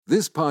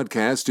This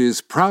podcast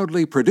is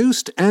proudly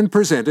produced and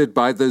presented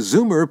by the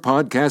Zoomer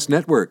Podcast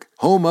Network,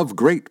 home of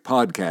great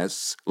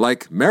podcasts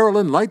like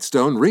Marilyn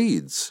Lightstone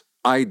Reads,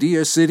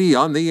 Idea City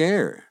on the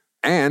Air,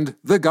 and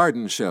The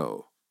Garden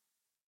Show.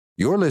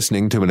 You're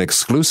listening to an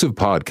exclusive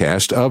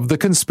podcast of The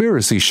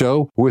Conspiracy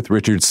Show with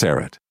Richard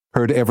Syrett.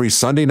 Heard every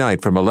Sunday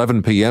night from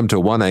 11 p.m. to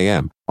 1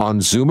 a.m. on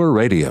Zoomer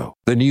Radio,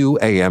 the new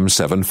AM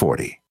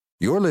 740.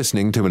 You're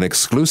listening to an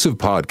exclusive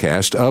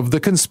podcast of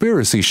The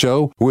Conspiracy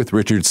Show with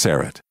Richard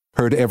Syrett.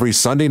 Heard every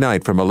Sunday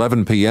night from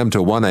 11 p.m.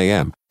 to 1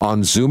 a.m.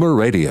 on Zoomer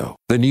Radio,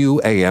 the new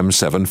AM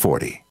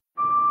 740.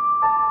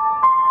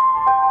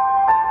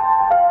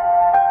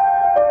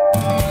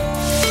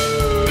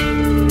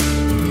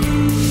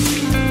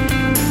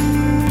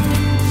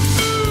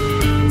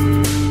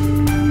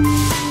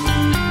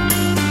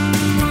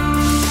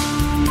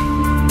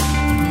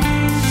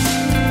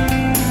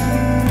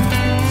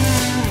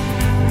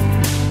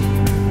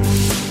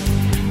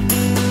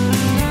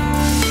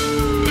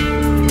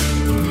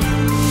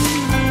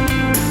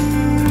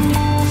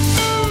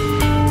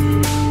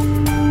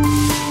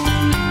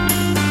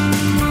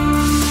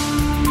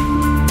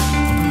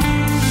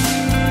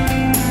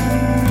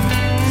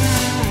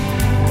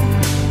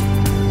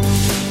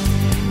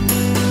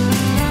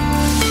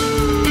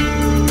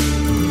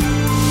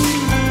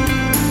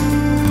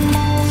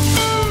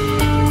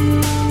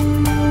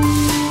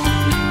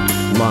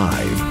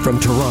 From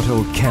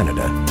Toronto,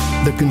 Canada,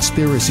 The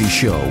Conspiracy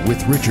Show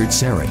with Richard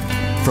Syrett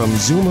from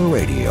Zoomer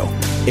Radio,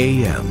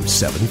 AM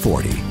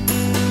 740.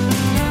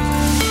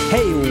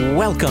 Hey,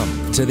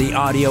 welcome to the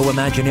Audio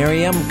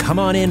Imaginarium. Come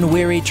on in,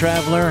 weary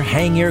traveler.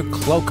 Hang your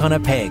cloak on a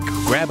peg.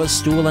 Grab a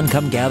stool and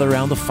come gather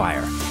around the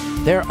fire.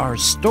 There are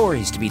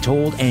stories to be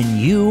told, and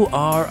you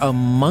are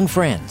among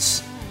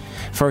friends.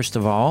 First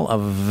of all, a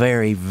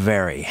very,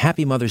 very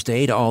happy Mother's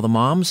Day to all the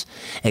moms,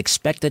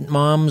 expectant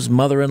moms,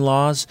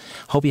 mother-in-laws.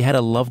 I hope you had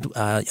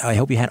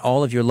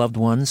all of your loved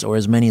ones, or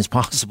as many as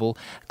possible,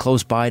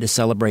 close by to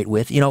celebrate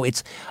with. You know,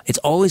 it's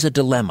always a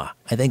dilemma.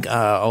 I think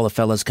all the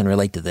fellas can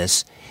relate to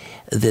this.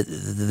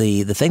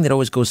 The thing that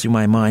always goes through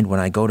my mind when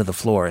I go to the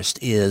florist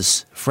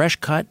is fresh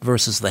cut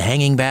versus the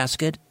hanging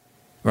basket,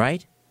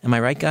 right? Am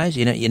I right, guys?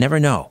 You never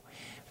know.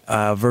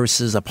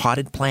 Versus a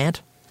potted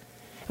plant.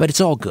 But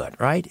it's all good,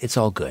 right? It's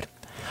all good.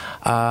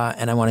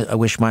 And I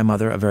wish my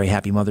mother a very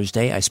happy Mother's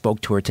Day. I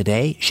spoke to her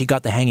today. She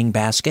got the hanging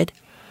basket,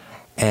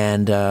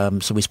 and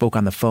so we spoke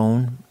on the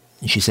phone.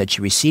 And she said she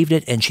received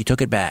it, and she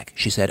took it back.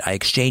 She said, I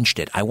exchanged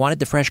it. I wanted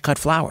the fresh-cut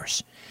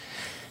flowers.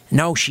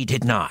 No, she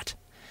did not.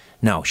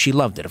 No, she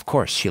loved it. Of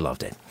course she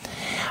loved it.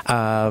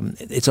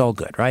 It's all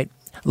good, right?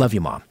 Love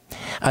you, Mom.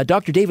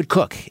 Dr. David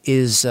Cook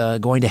is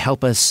going to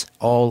help us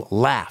all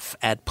laugh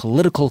at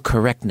political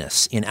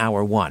correctness in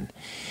Hour 1.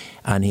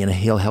 And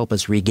he'll help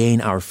us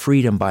regain our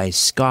freedom by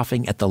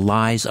scoffing at the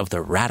lies of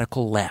the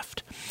radical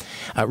left.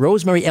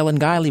 Rosemary Ellen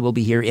Guiley will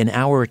be here in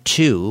Hour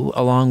 2,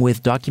 along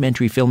with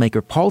documentary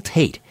filmmaker Paul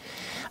Tate.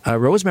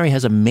 Rosemary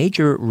has a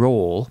major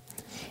role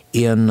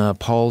in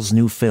Paul's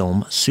new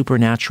film,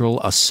 Supernatural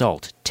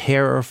Assault,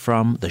 Terror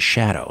from the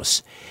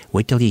Shadows.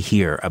 Wait till you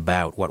hear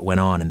about what went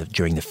on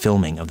during the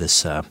filming of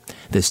this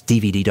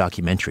DVD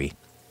documentary.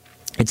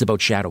 It's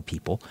about shadow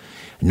people,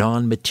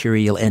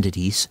 non-material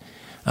entities,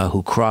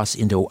 who cross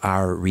into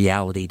our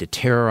reality to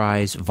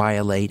terrorize,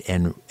 violate,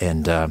 and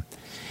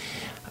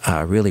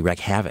really wreak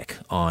havoc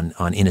on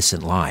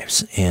innocent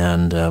lives.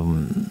 And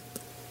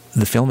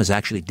the film is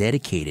actually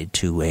dedicated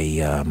to a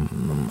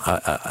young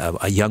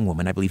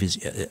woman. I believe was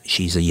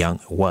a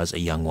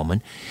young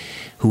woman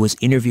who was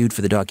interviewed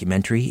for the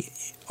documentary.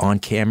 On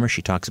camera,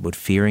 she talks about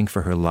fearing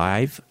for her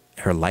life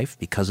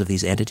because of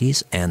these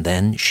entities, and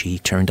then she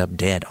turned up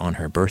dead on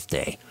her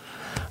birthday.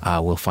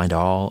 We'll find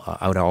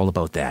out all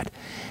about that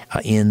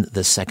in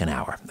the second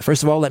hour.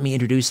 First of all, let me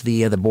introduce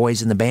the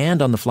boys in the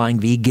band. On the Flying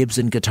V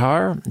Gibson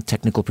guitar,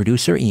 technical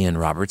producer Ian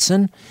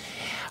Robertson.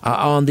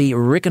 On the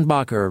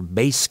Rickenbacker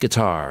bass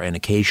guitar and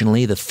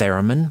occasionally the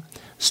theremin,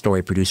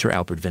 story producer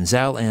Albert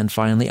Vinzel. And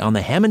finally, on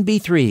the Hammond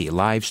B3,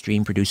 live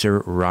stream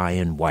producer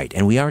Ryan White.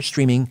 And we are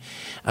streaming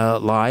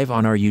live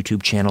on our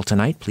YouTube channel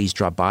tonight. Please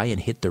drop by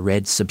and hit the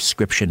red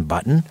subscription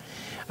button.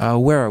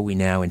 Where are we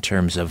now in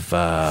terms of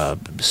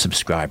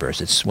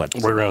subscribers? It's what?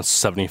 We're around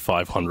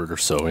 7,500 or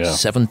so, yeah.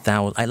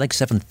 7,000. I like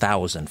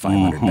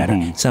 7,500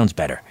 better. Sounds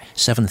better.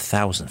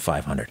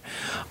 7,500.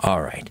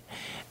 All right.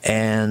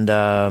 And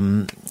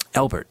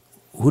Albert,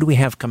 who do we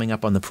have coming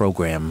up on the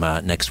program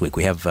next week?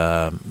 We have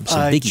some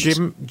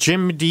biggies.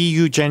 Jim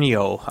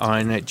DiEugenio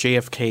on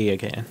JFK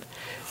again.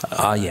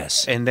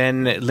 Yes. And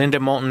then Linda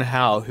Moulton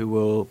Howe, who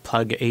will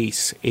plug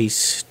ACE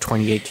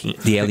 2018.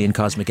 The Alien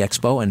Cosmic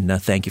Expo, and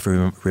thank you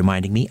for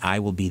reminding me. I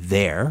will be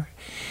there.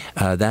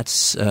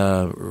 That's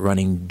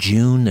running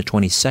June the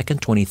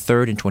 22nd,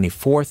 23rd, and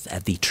 24th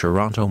at the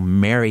Toronto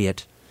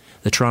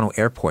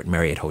Airport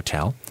Marriott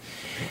Hotel.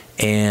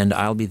 And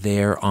I'll be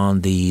there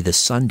on the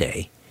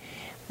Sunday,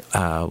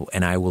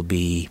 and I will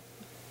be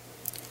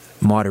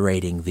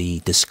moderating the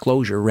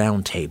Disclosure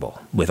Roundtable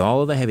with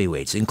all of the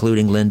heavyweights,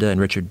 including Linda and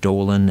Richard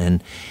Dolan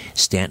and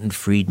Stanton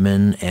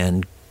Friedman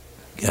and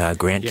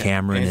Grant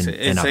Cameron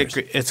and others.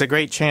 It's a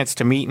great chance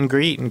to meet and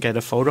greet and get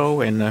a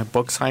photo and a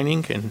book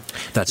signing. And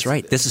that's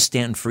right. This is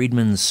Stanton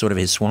Friedman's sort of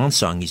his swan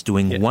song. He's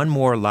doing one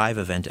more live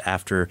event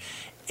after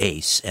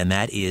ACE, and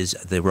that is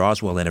the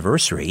Roswell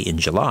anniversary in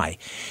July.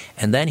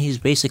 And then he's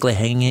basically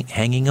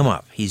hanging him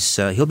up.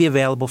 He'll be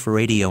available for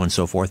radio and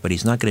so forth, but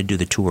he's not going to do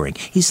the touring.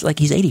 He's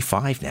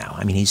 85 now.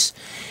 I mean, he's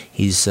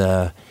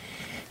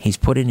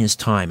put in his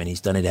time and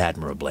he's done it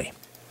admirably.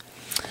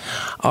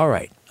 All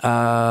right.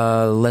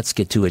 Let's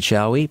get to it,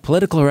 shall we?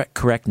 Political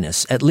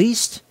correctness, at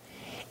least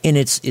in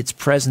its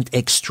present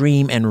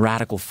extreme and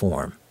radical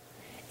form,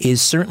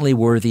 is certainly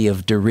worthy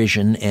of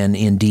derision and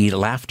indeed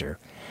laughter.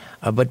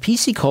 But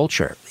PC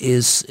culture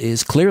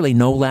is clearly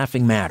no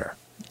laughing matter.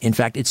 In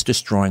fact, it's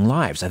destroying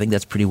lives. I think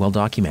that's pretty well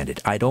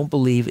documented. I don't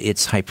believe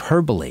it's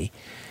hyperbole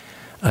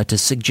to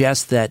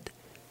suggest that,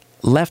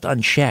 left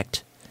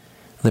unchecked,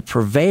 the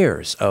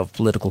purveyors of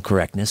political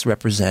correctness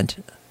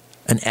represent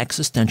an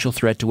existential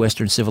threat to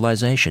Western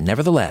civilization.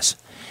 Nevertheless,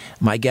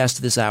 my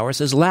guest this hour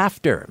says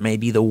laughter may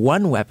be the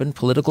one weapon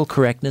political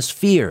correctness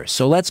fears.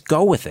 So let's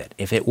go with it.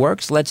 If it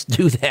works, let's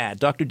do that.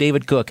 Dr.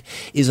 David Cook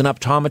is an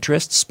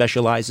optometrist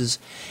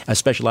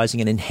specializing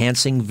in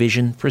enhancing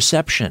vision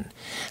perception.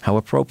 How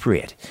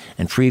appropriate.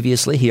 And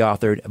previously, he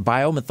authored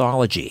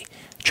Biomythology,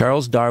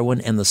 Charles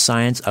Darwin and the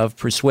Science of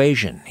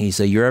Persuasion. He's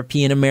a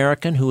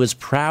European-American who is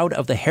proud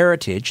of the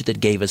heritage that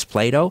gave us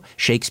Plato,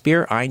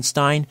 Shakespeare,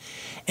 Einstein,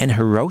 and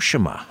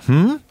Hiroshima.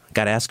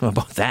 Got to ask him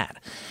about that.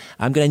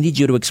 I'm going to need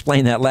you to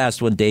explain that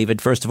last one, David.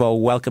 First of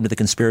all, welcome to The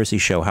Conspiracy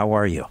Show. How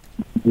are you?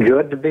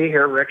 Good to be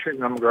here, Richard,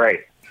 and I'm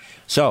great.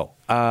 So,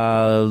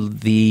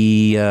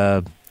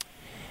 the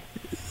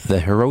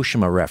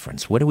Hiroshima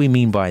reference, what do we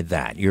mean by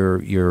that? You're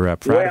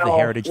proud of the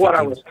heritage? What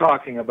I was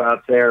talking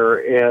about there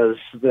is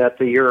that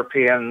the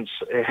Europeans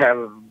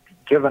have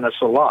given us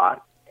a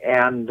lot,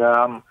 and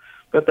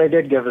but they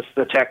did give us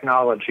the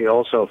technology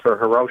also for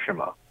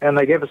Hiroshima, and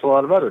they gave us a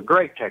lot of other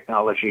great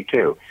technology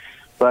too.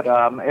 But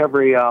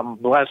every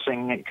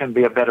blessing can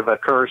be a bit of a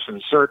curse,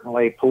 and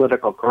certainly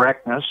political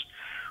correctness,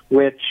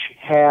 which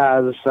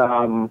has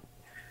some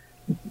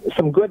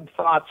good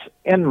thoughts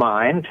in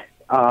mind,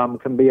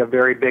 can be a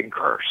very big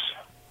curse.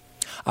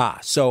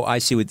 So I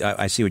see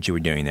what you were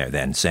doing there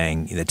then,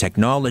 saying the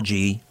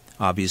technology,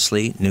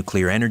 obviously,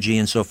 nuclear energy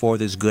and so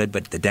forth is good,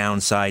 but the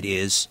downside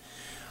is,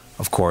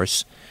 of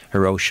course,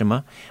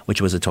 Hiroshima,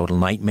 which was a total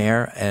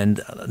nightmare, and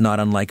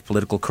not unlike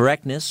political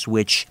correctness,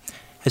 which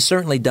has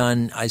certainly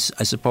done, I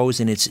suppose,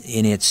 in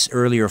its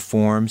earlier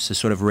forms, has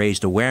sort of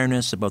raised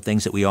awareness about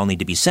things that we all need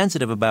to be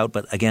sensitive about,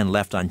 but again,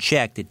 left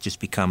unchecked, it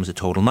just becomes a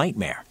total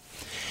nightmare.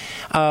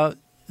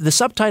 The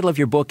subtitle of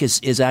your book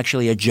is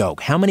actually a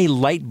joke. How many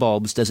light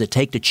bulbs does it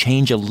take to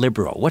change a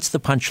liberal? What's the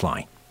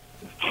punchline?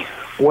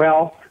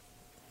 Well,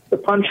 the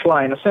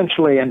punchline,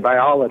 essentially in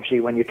biology,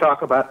 when you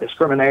talk about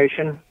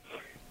discrimination,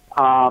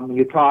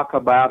 you talk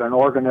about an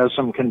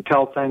organism can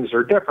tell things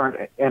are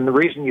different, and the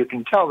reason you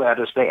can tell that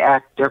is they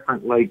act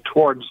differently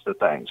towards the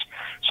things.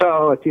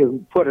 So if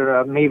you put an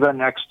amoeba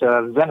next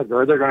to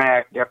vinegar, they're going to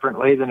act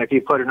differently than if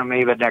you put an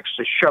amoeba next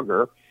to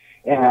sugar.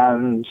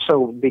 And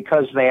so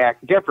because they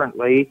act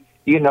differently,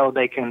 you know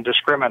they can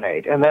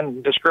discriminate. And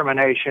then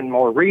discrimination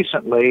more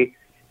recently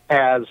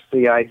has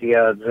the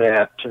idea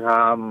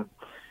that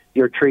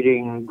you're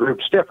treating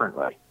groups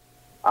differently.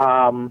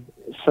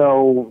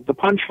 So the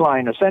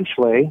punchline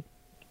essentially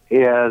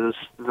is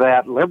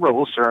that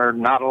liberals are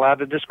not allowed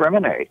to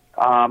discriminate.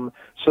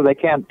 So they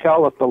can't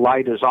tell if the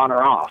light is on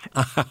or off.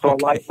 So a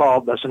light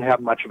bulb doesn't have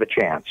much of a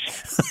chance.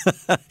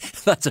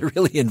 That's a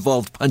really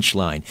involved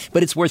punchline,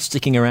 but it's worth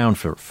sticking around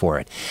for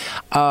it.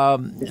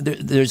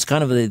 There's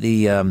kind of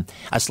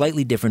a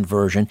slightly different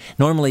version.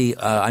 Normally,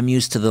 I'm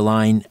used to the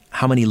line,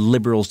 how many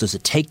liberals does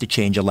it take to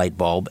change a light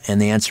bulb? And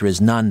the answer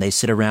is none. They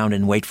sit around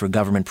and wait for a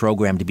government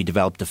program to be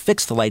developed to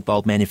fix the light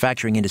bulb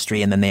manufacturing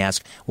industry, and then they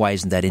ask, why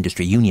isn't that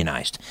industry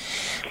unionized?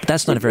 But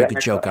that's not a very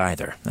good joke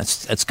either.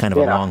 That's kind of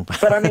a long...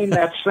 But I mean,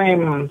 that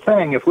same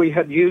thing, if we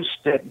had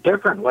used it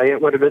differently,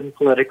 it would have been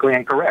politically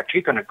incorrect.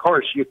 Of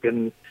course, you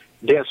can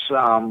diss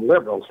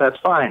liberals. That's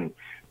fine.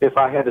 If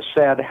I had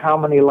said, how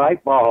many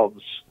light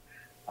bulbs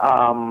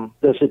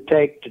does it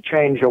take to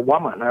change a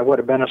woman, I would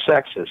have been a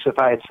sexist. If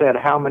I had said,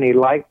 how many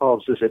light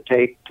bulbs does it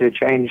take to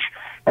change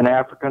an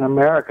African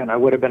American, I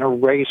would have been a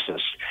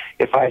racist.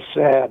 If I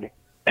said,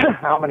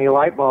 how many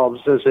light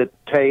bulbs does it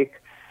take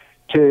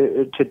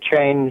to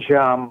change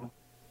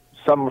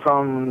some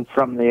from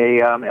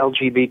the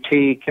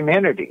LGBT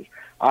community,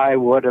 I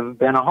would have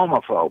been a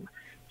homophobe.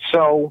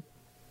 So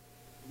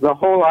the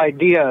whole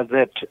idea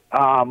that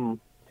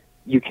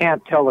you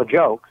can't tell a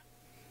joke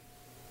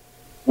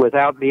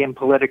without being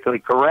politically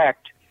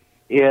correct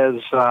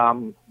is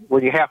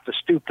where you have to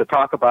stoop to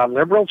talk about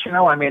liberals.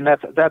 I mean,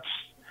 that's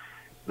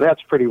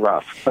pretty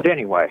rough. But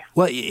anyway.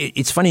 Well,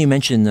 it's funny you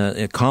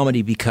mention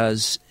comedy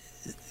because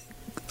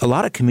a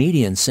lot of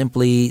comedians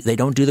simply, they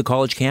don't do the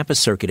college campus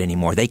circuit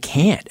anymore. They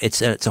can't.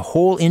 It's a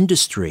whole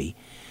industry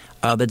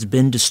that's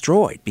been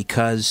destroyed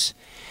because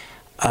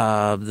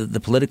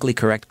the politically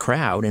correct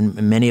crowd, and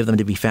many of them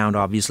to be found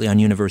obviously on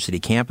university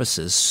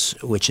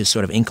campuses, which is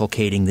sort of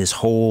inculcating this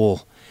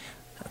whole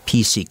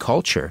PC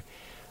culture,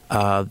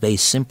 they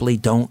simply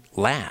don't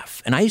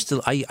laugh. And I used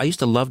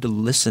to love to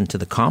listen to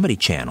the Comedy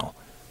Channel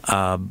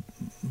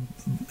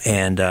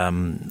and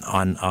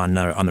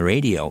on the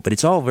radio, but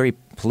it's all very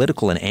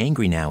political and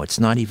angry now. It's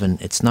not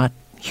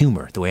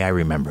humor the way I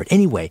remember it.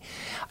 Anyway,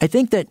 I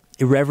think that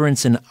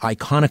irreverence and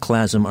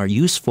iconoclasm are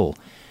useful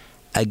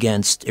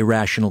against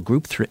irrational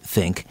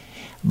groupthink,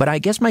 but I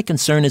guess my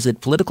concern is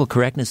that political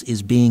correctness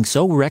is being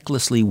so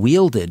recklessly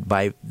wielded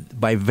by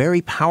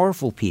very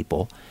powerful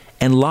people,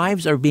 and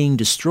lives are being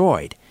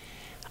destroyed.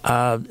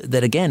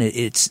 That again,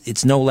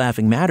 it's no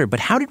laughing matter.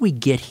 But how did we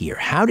get here?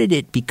 How did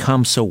it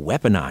become so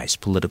weaponized,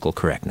 political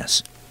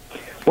correctness?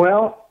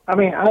 Well, I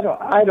mean, I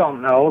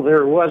don't know.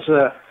 There was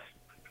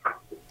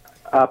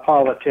a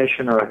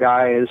politician or a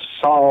guy,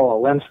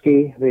 Saul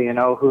Alinsky,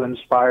 who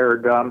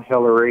inspired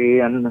Hillary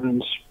and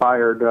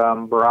inspired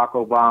Barack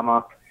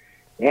Obama.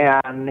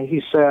 And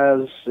he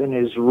says in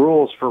his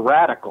Rules for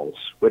Radicals,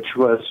 which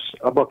was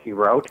a book he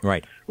wrote,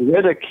 right,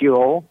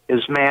 ridicule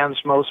is man's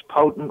most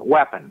potent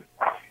weapon.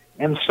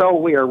 And so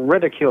we are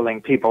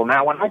ridiculing people.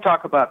 Now, when I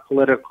talk about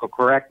political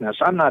correctness,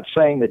 I'm not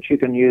saying that you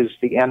can use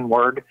the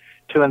N-word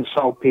to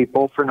insult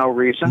people for no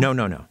reason. No.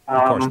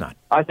 Of course not.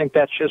 I think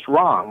that's just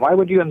wrong. Why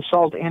would you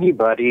insult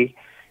anybody,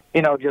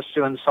 just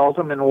to insult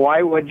them? And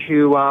why would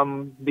you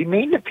be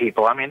mean to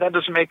people? I mean, that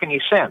doesn't make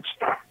any sense.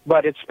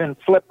 But it's been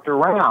flipped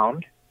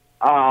around.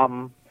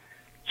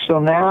 So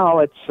now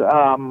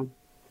it's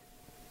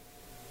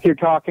you're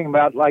talking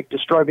about like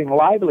destroying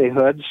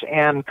livelihoods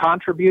and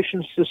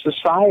contributions to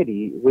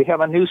society. We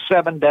have a new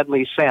 7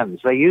 deadly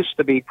sins. They used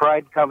to be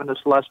pride,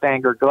 covetousness, lust,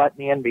 anger,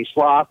 gluttony, envy,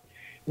 sloth.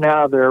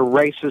 Now they're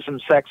racism,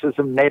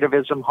 sexism,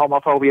 nativism,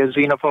 homophobia,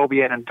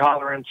 xenophobia, and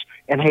intolerance,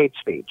 and hate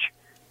speech.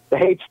 The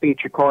hate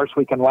speech, of course,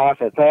 we can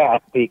laugh at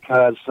that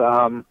because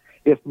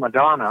if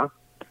Madonna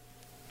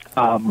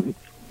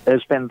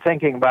has been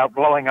thinking about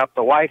blowing up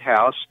the White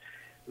House,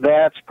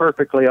 that's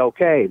perfectly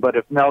okay. But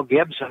if Mel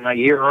Gibson a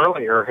year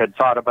earlier had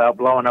thought about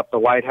blowing up the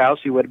White House,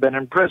 he would have been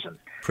in prison.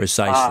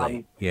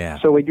 Precisely. Yeah.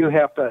 So we just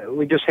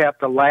have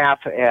to laugh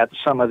at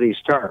some of these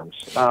terms.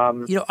 I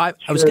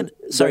was going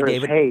to. Sorry,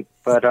 David. Hate,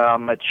 but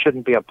it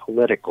shouldn't be a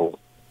political.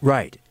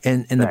 Right.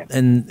 And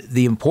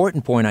the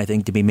important point, I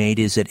think, to be made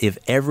is that if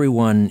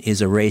everyone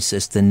is a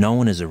racist, then no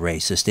one is a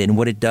racist. And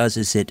what it does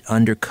is it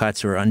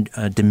undercuts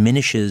or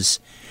diminishes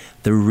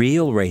the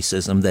real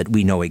racism that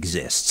we know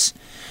exists.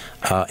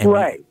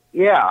 Right.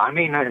 Yeah. I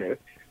mean,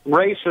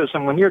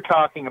 racism, when you're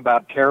talking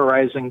about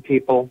terrorizing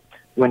people,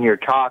 when you're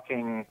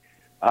talking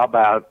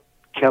about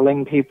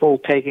killing people,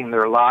 taking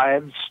their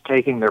lives,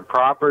 taking their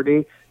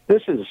property,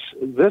 this is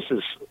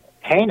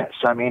heinous.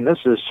 I mean, this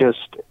is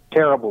just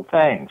terrible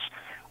things.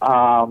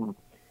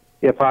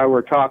 If I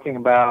were talking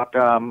about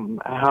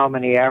how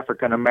many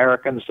African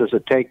Americans does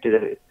it take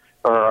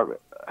or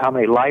how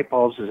many light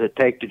bulbs does it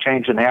take to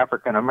change an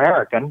African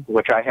American,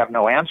 which I have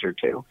no answer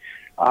to,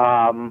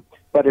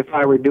 but if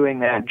I were doing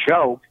that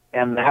joke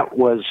and that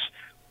was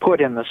put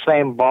in the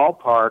same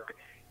ballpark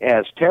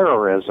as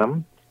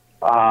terrorism,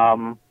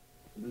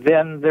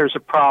 then there's a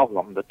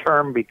problem. The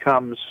term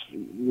becomes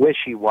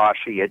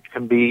wishy-washy. It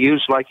can be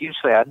used, like you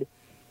said,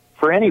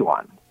 for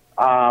anyone.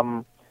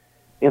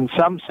 In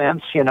some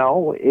sense,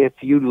 if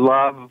you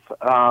love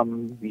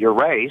your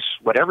race,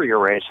 whatever your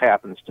race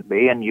happens to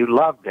be, and you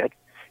loved it,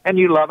 and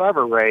you love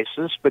other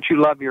races, but you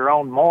love your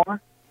own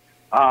more,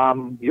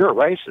 you're a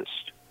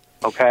racist.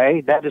 Okay?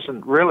 That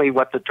isn't really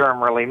what the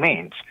term really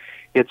means.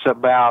 It's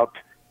about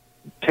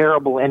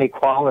terrible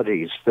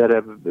inequalities that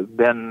have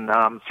been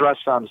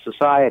thrust on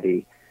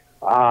society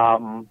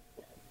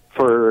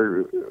for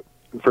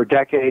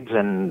decades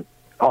and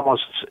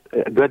almost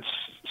good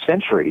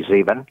centuries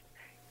even.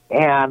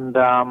 And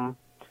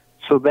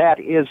so that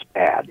is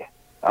bad.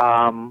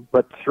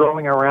 But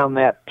throwing around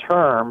that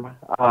term,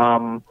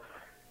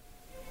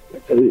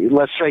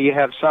 let's say you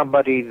have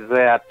somebody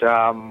that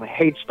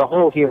hates the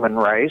whole human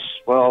race,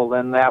 well,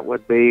 then that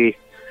would be,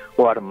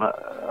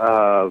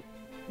 a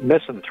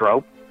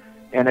misanthrope.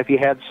 And if you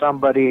had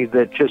somebody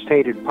that just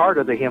hated part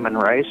of the human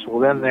race, well,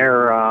 then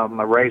they're a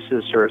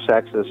racist or a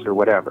sexist or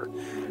whatever.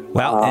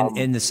 Well,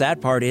 and the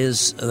sad part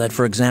is that,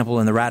 for example,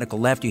 in the radical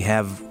left, you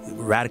have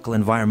radical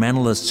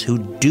environmentalists who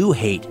do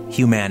hate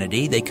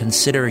humanity. They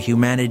consider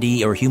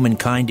humanity or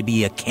humankind to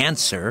be a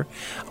cancer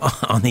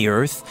on the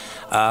earth,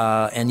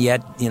 and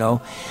yet,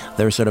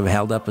 they're sort of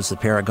held up as the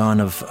paragon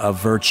of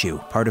virtue,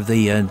 part of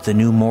the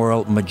new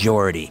moral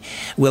majority.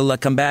 We'll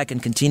come back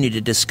and continue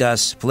to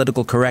discuss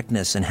political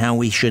correctness and how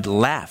we should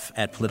laugh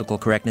at political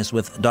correctness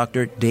with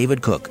Dr.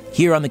 David Cook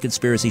here on The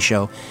Conspiracy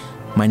Show.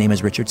 My name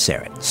is Richard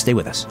Syrett. Stay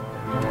with us.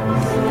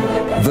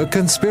 The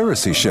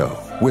Conspiracy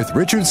Show with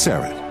Richard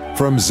Syrett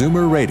from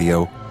Zoomer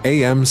Radio,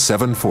 AM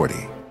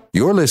 740.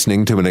 You're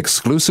listening to an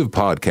exclusive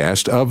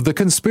podcast of The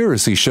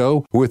Conspiracy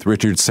Show with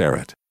Richard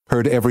Syrett.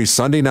 Heard every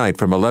Sunday night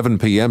from 11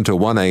 p.m. to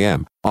 1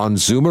 a.m. on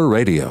Zoomer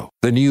Radio,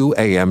 the new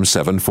AM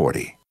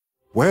 740.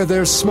 Where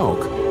there's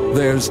smoke,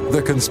 There's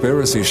The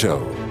Conspiracy Show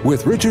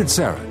with Richard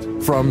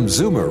Syrett from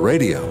Zoomer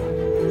Radio.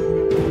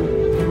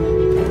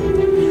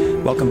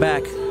 Welcome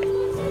back.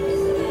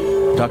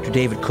 Dr.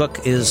 David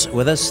Cook is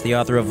with us, the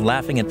author of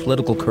Laughing at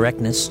Political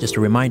Correctness. Just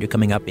a reminder,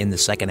 coming up in the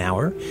second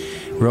hour,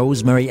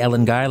 Rosemary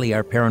Ellen Guiley,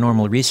 our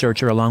paranormal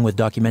researcher, along with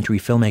documentary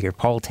filmmaker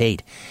Paul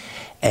Tate.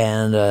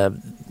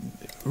 And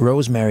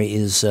Rosemary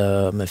is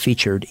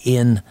featured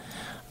in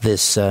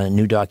this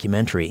new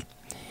documentary,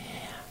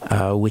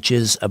 which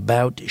is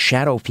about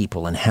shadow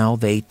people and how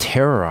they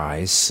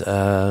terrorize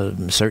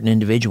certain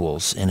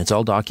individuals. And it's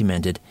all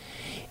documented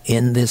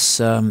in this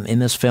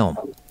film.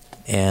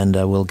 And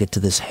we'll get to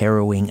this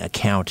harrowing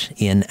account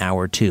in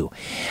hour two.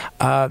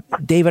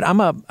 David, I'm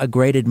a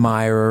great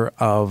admirer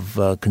of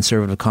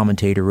conservative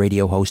commentator,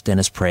 radio host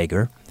Dennis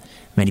Prager.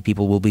 Many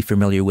people will be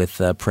familiar with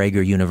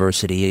Prager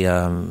University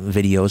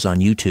videos on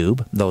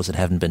YouTube, those that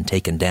haven't been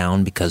taken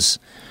down because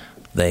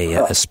they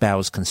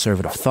espouse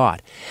conservative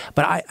thought.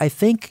 But I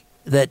think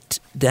that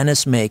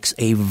Dennis makes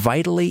a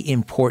vitally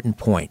important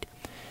point,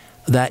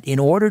 that in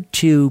order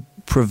to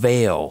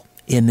prevail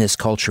in this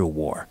culture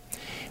war,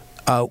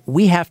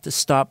 we have to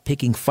stop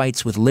picking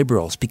fights with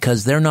liberals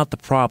because they're not the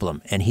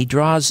problem. And he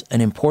draws an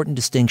important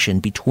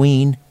distinction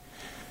between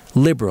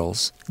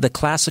liberals, the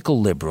classical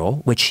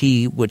liberal, which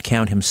he would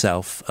count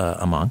himself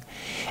among,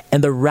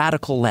 and the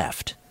radical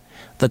left,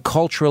 the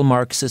cultural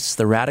Marxists,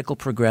 the radical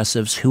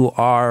progressives who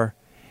are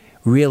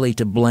really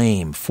to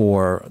blame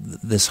for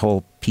this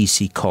whole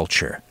PC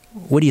culture.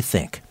 What do you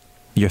think?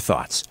 Your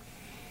thoughts?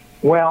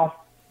 Well,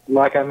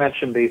 like I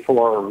mentioned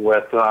before,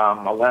 with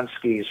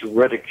Alinsky's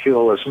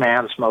ridicule as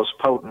man's most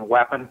potent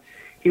weapon,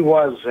 he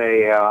was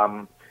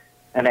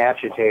an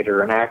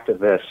agitator, an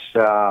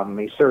activist.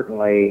 He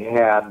certainly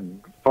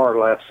had far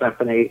less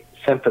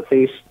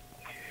sympathies,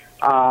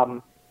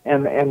 and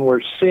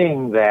we're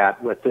seeing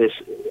that with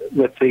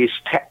these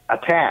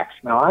attacks.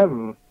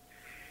 Now,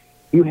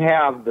 you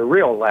have the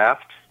real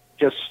left,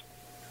 just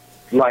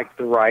like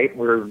the right.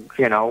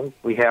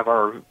 We have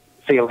our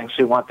feelings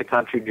who want the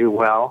country to do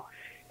well.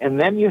 And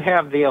then you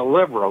have the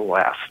illiberal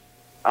left,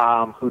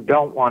 who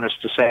don't want us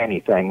to say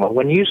anything. Well,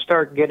 when you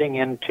start getting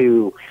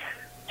into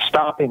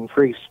stopping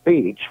free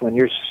speech, when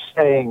you're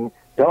saying,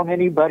 don't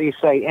anybody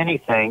say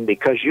anything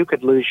because you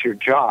could lose your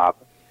job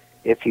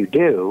if you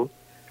do,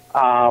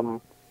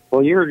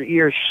 well,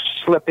 you're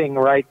slipping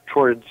right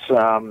towards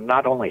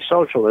not only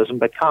socialism,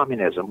 but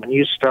communism. When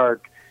you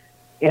start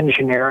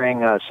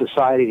engineering a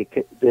society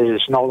that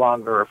is no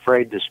longer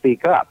afraid to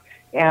speak up.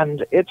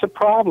 And it's a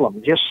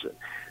problem.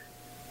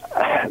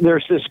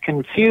 There's this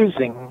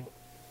confusing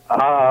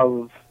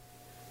of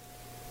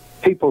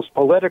people's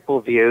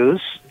political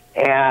views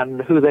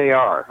and who they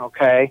are,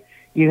 okay?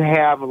 You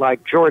have,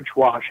 like, George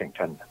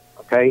Washington,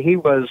 okay? He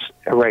was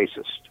a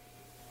racist,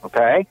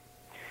 okay?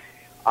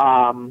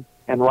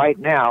 And right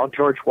now,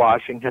 George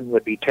Washington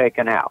would be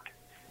taken out.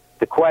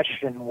 The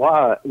question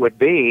would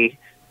be,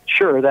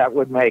 sure, that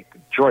would make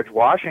George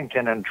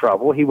Washington in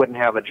trouble. He wouldn't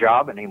have a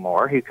job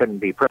anymore. He couldn't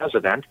be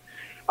president.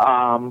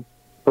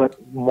 But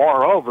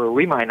moreover,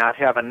 we might not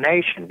have a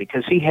nation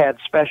because he had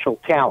special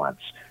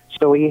talents.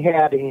 So he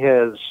had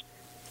his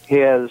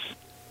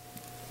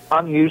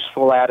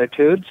unuseful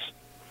attitudes,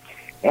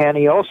 and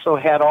he also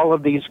had all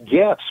of these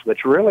gifts,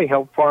 which really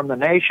helped form the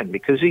nation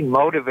because he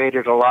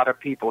motivated a lot of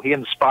people. He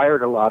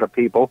inspired a lot of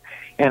people,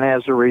 and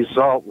as a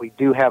result, we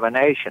do have a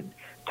nation.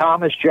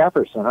 Thomas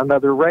Jefferson,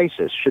 another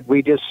racist. Should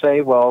we just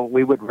say, well,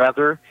 we would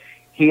rather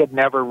he had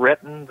never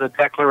written the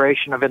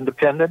Declaration of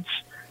Independence?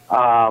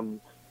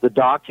 The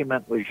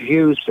document was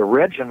used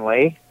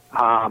originally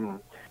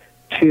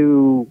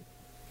to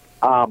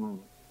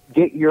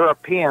get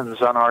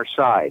Europeans on our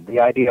side. The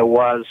idea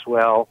was,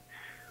 well,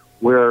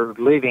 we're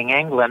leaving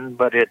England,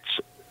 but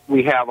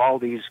we have all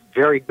these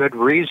very good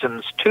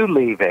reasons to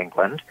leave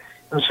England.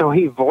 And so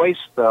he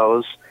voiced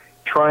those,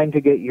 trying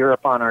to get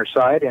Europe on our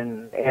side,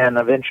 and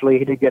eventually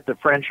he did get the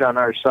French on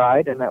our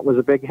side, and that was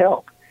a big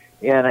help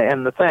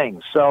in the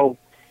thing. So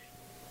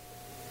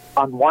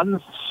on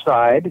one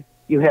side,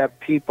 you have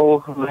people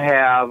who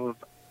have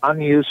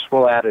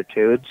unuseful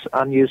attitudes,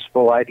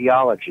 unuseful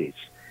ideologies.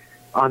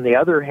 On the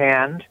other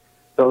hand,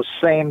 those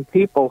same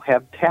people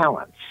have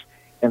talents.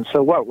 And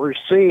so what we're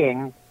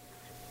seeing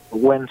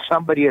when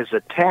somebody is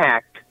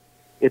attacked,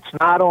 it's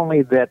not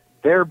only that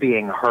they're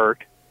being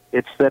hurt,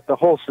 it's that the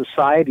whole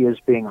society is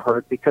being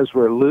hurt because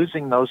we're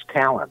losing those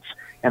talents.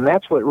 And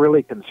that's what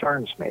really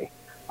concerns me.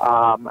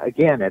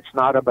 Again, it's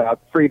not about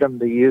freedom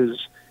to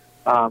use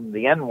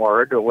the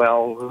N-word.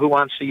 Well, who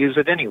wants to use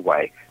it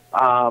anyway?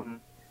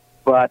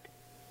 But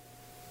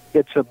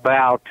it's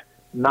about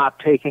not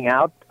taking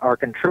out our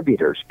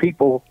contributors.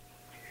 People,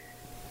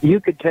 you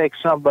could take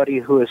somebody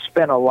who has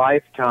spent a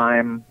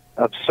lifetime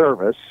of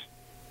service,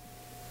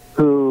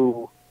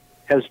 who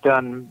has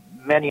done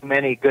many,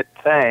 many good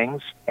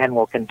things and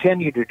will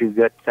continue to do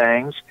good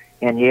things,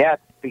 and yet,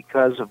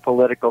 because of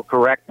political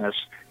correctness,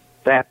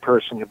 that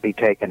person could be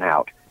taken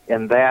out.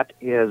 And that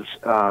is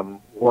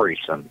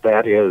worrisome.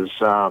 That is,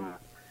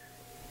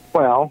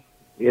 well,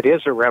 it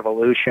is a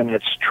revolution.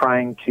 It's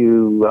trying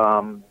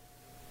to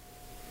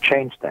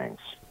change things.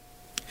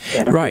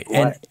 Right,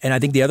 and I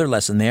think the other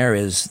lesson there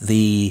is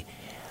the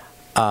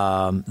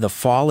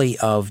folly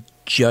of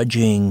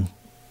judging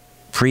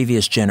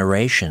previous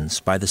generations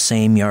by the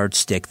same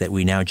yardstick that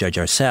we now judge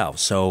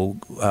ourselves. So,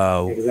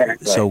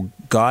 Exactly. So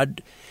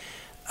God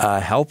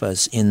help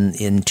us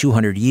in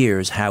 200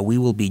 years how we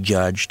will be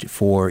judged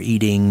for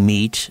eating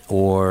meat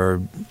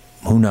or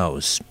who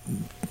knows,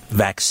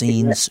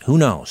 vaccines, who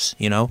knows,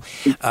 you know.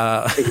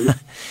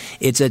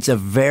 It's a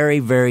very,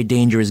 very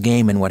dangerous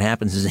game, and what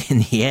happens is in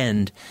the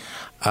end,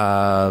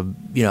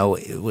 you know,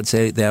 it would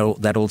say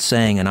that old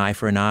saying, an eye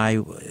for an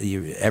eye,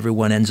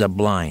 everyone ends up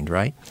blind,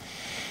 right?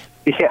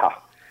 Yeah.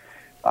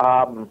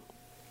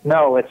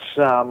 No, it's,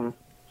 well,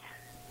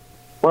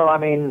 I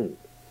mean,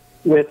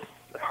 with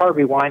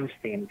Harvey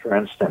Weinstein, for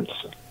instance,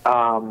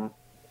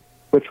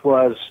 which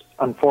was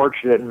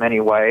unfortunate in many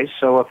ways.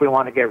 So if we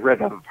want to get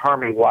rid of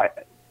Harvey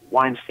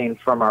Weinstein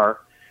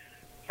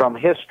from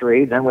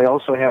history, then we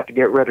also have to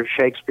get rid of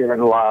Shakespeare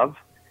in Love,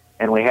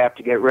 and we have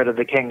to get rid of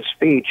The King's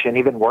Speech, and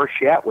even worse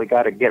yet, we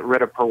got to get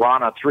rid of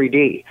Piranha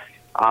 3D.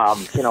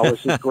 You know,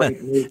 this is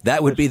great.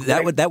 that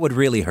would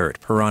really hurt.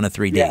 Piranha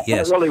 3D. Yeah,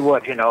 yes, it really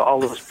would. You know, all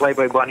those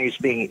Playboy bunnies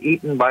being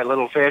eaten by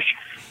little fish.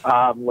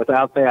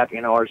 Without that,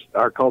 you know,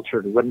 our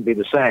culture wouldn't be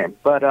the same.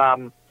 But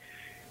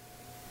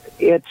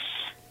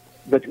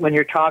but when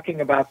you're talking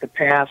about the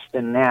past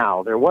and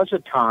now, there was a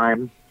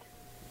time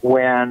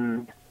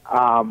when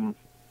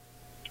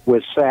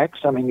with sex,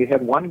 I mean, you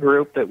had one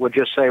group that would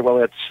just say,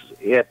 well,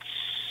 it's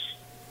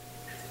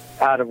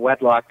out of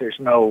wedlock. There's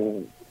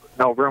no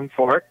room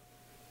for it.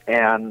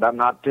 And I'm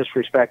not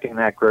disrespecting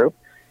that group.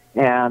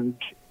 And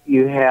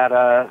you had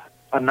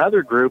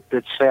another group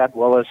that said,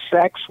 well, if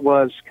sex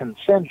was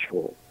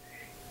consensual,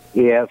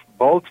 if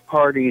both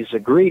parties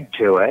agreed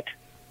to it,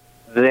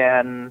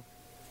 then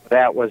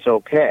that was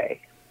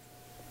okay.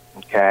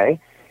 Okay?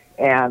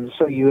 And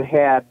so you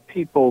had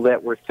people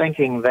that were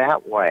thinking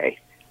that way.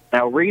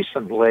 Now,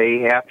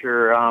 recently,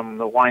 after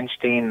the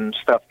Weinstein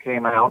stuff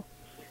came out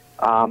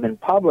in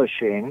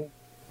publishing,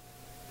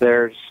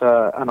 there's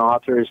an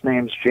author, his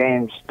name's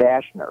James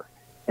Dashner,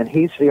 and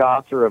he's the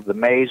author of The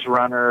Maze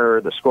Runner,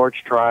 The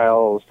Scorch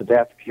Trials, The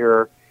Death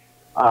Cure.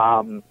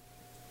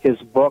 His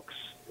books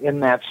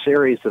in that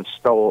series have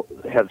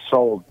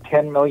sold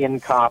 10 million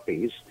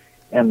copies,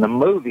 and the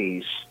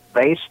movies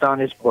based on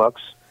his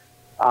books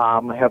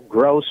have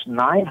grossed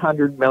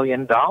 $900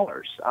 million.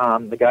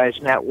 The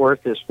guy's net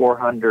worth is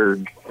 $4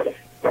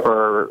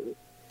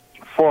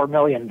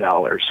 million.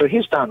 So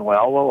he's done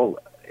well. Well,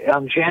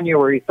 on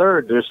January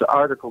 3rd, this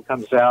article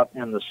comes out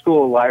in the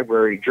School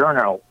Library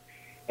Journal,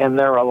 and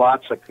there are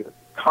lots of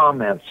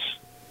comments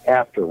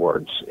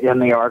afterwards in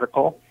the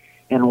article.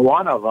 And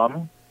one of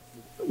them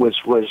was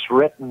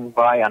written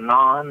by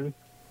Anon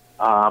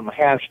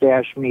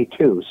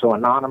 #MeToo, so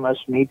anonymous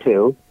Me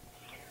Too,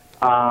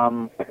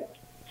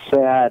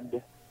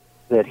 said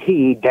that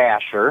he,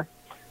 Dasher,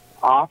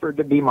 offered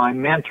to be my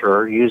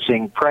mentor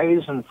using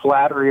praise and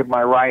flattery of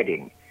my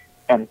writing,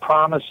 and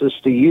promises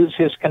to use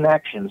his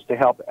connections to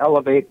help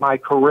elevate my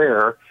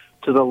career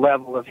to the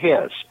level of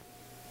his.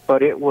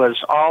 But it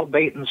was all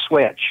bait and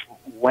switch.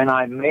 When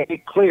I made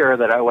it clear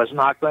that I was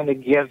not going to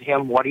give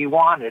him what he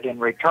wanted in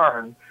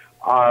return,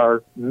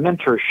 our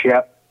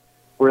mentorship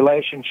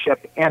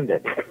relationship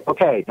ended.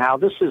 Okay, now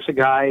this is a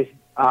guy,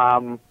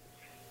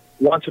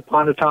 once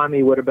upon a time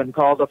he would have been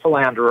called a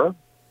philanderer.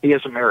 He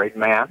is a married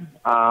man,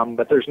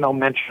 but there's no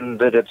mention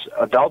that it's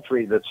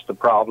adultery that's the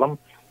problem.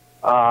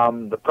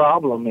 The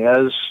problem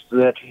is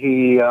that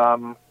he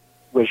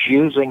was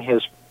using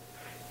his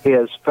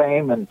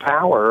fame and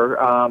power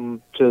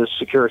to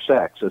secure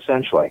sex,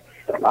 essentially.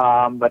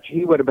 But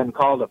he would have been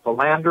called a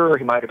philanderer.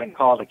 He might have been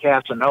called a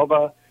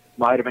Casanova,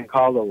 might have been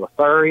called a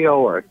Lothario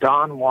or a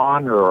Don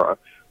Juan or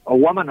a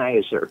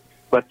womanizer.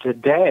 But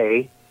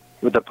today,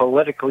 with the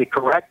politically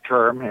correct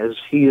term,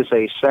 he is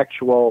a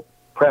sexual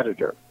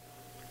predator,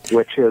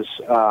 which is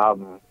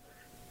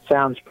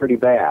sounds pretty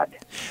bad.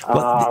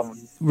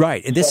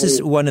 Right, and this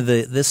is one of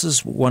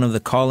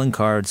the calling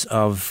cards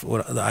of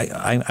what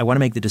I want to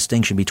make the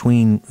distinction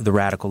between the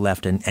radical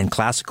left and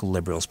classical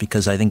liberals,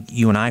 because I think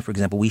you and I, for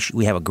example,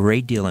 we have a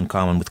great deal in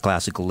common with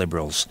classical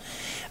liberals.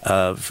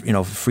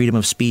 Freedom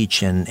of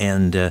speech and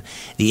the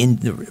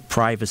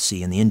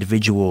privacy and the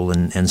individual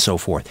and so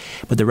forth.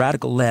 But the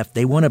radical left,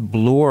 they want to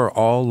blur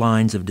all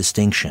lines of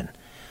distinction,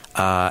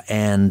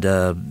 and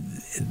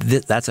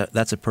that's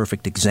a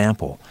perfect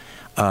example.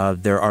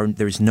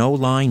 There's no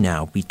line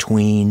now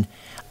between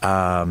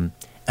an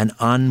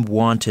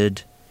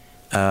unwanted,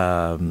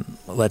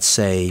 let's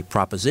say,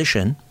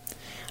 proposition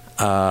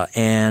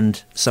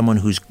and someone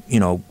who's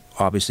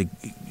obviously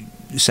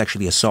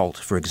sexually assault,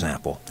 for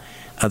example.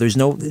 There's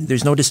no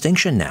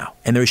distinction now,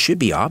 and there should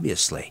be,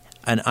 obviously.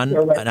 An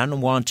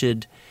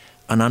unwanted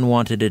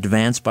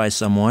advance by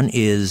someone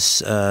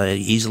is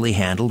easily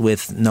handled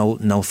with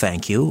no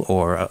thank you,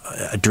 or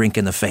a drink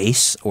in the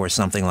face or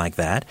something like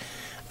that.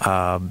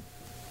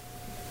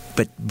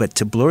 But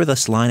to blur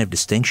this line of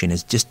distinction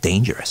is just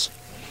dangerous.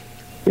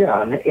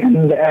 Yeah,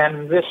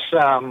 and this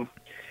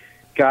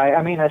guy.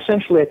 I mean,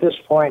 essentially at this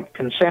point,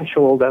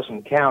 consensual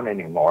doesn't count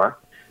anymore.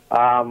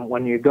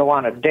 When you go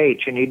on a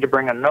date, you need to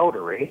bring a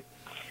notary,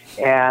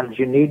 and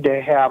you need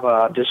to have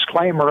a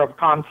disclaimer of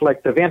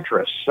conflict of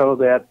interest so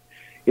that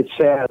it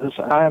says,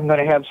 I'm going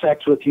to have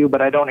sex with you,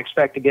 but I don't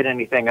expect to get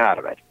anything out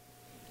of it.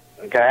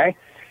 Okay?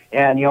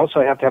 And you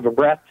also have to have a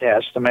breath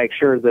test to make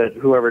sure that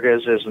whoever it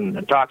is isn't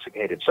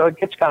intoxicated. So it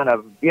gets kind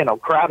of,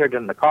 crowded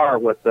in the car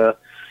with the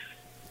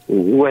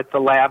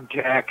lab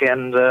tech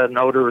and the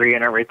notary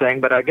and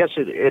everything. But I guess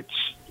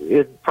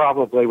it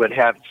probably would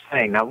have its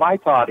thing. Now, my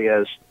thought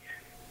is,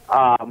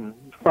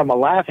 from a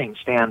laughing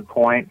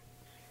standpoint,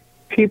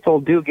 people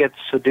do get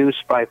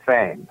seduced by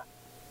fame.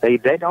 They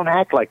don't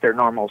act like their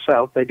normal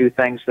self. They do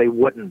things they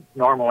wouldn't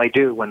normally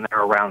do when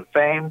they're around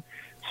fame.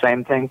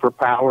 Same thing for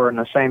power, and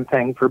the same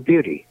thing for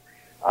beauty.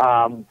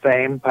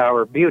 Fame,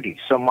 power, beauty.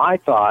 So my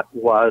thought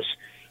was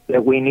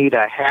that we need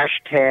a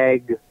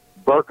hashtag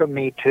Burqa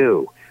Me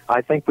Too.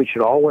 I think we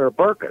should all wear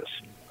burqas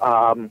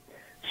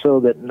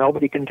so that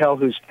nobody can tell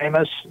who's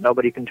famous,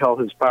 nobody can tell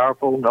who's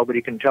powerful,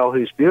 nobody can tell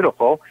who's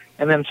beautiful,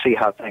 and then see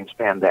how things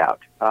panned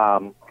out.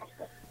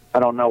 I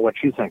don't know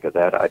what you think of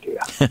that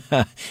idea.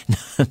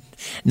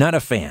 Not a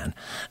fan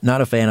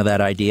of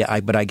that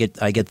idea. But I get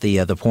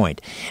the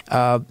point.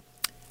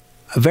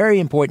 A very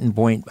important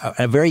point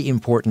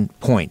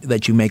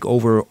that you make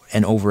over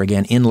and over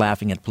again in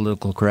laughing at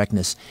political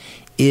correctness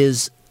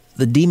is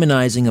the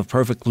demonizing of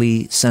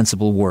perfectly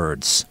sensible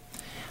words.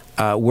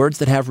 Words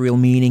that have real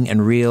meaning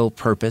and real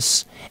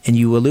purpose. And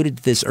you alluded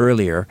to this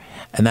earlier,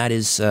 and that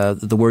is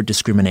the word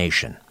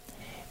discrimination.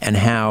 And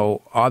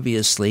how,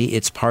 obviously,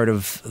 it's part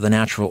of the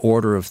natural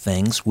order of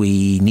things.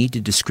 We need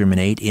to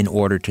discriminate in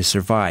order to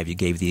survive. You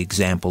gave the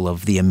example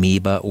of the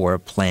amoeba or a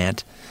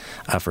plant,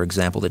 for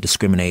example, that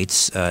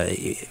discriminates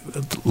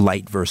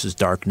light versus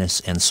darkness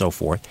and so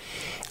forth.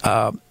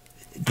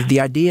 The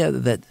idea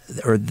that,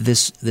 or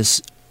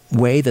this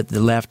way that the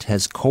left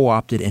has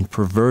co-opted and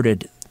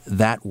perverted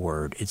that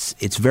word,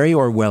 it's very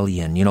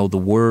Orwellian. The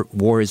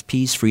war is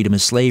peace, freedom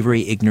is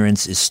slavery,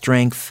 ignorance is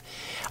strength.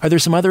 Are there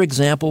some other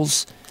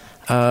examples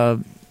that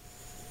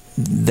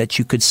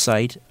you could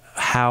cite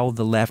how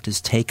the left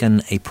has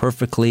taken a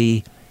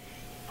perfectly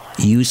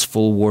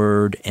useful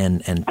word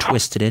and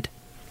twisted it,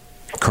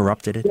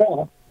 corrupted it?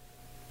 Yeah.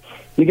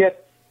 You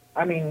get,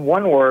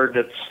 one word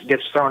that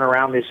gets thrown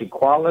around is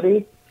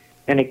equality,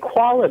 and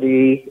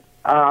equality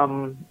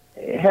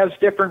has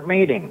different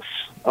meanings,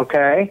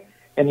 okay?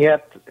 And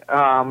yet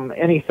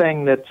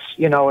anything that's,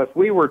 if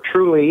we were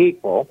truly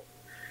equal,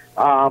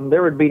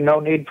 there would be no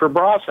need for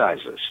bra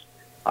sizes.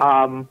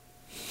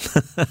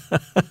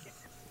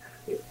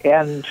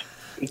 And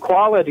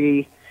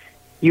equality,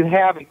 you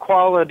have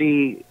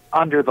equality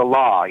under the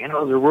law,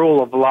 the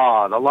rule of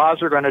law. The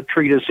laws are going to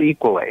treat us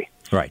equally.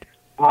 Right.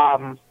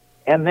 And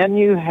then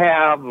you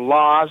have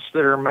laws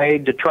that are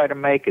made to try to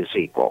make us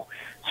equal.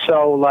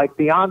 So like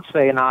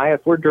Beyonce and I,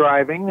 if we're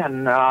driving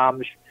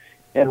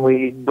and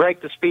we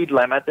break the speed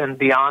limit, then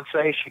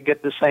Beyonce should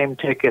get the same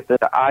ticket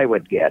that I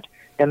would get.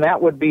 And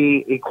that would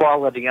be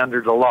equality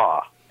under the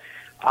law.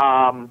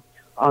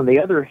 On the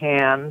other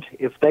hand,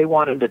 if they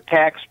wanted to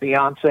tax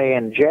Beyonce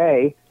and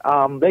Jay,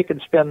 they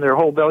could spend their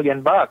whole $1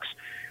 billion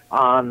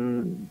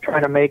on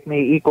trying to make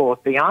me equal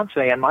with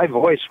Beyonce, and my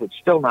voice would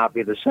still not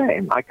be the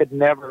same. I could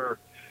never,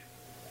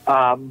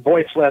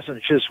 voice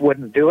lessons just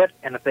wouldn't do it,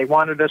 and if they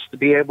wanted us to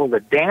be able to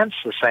dance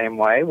the same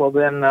way, well,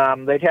 then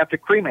they'd have to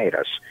cremate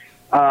us.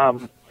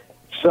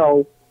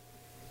 So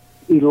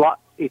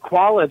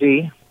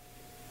equality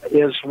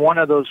is one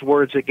of those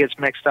words that gets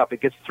mixed up. It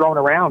gets thrown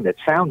around. It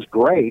sounds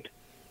great.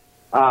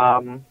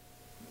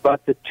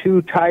 But the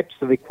two types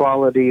of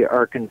equality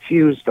are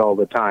confused all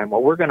the time.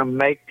 Well, we're going to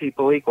make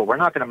people equal. We're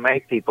not going to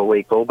make people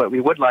equal, but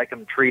we would like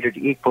them treated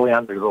equally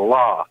under the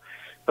law.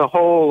 The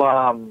whole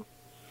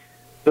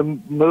the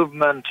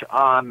movement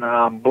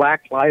on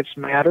Black Lives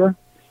Matter,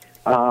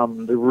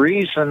 the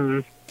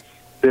reason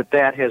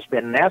that has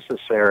been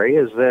necessary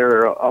is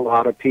there are a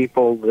lot of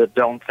people that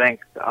don't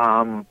think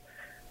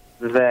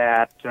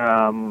that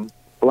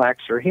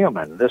blacks are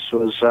human. This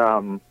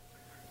was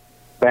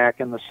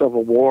back in the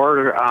Civil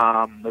War.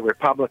 The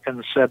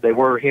Republicans said they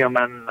were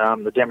human.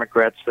 The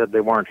Democrats said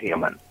they weren't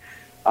human.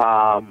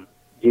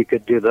 You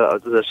could do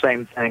the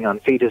same thing on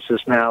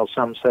fetuses now.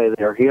 Some say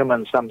they're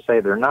human, some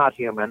say they're not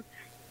human.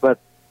 But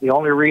the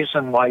only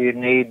reason why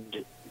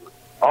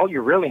all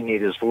you really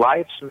need is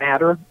lives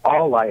matter.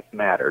 All life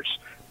matters.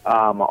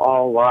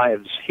 All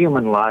lives,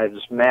 human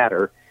lives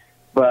matter.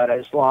 But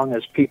as long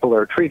as people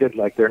are treated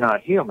like they're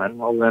not human,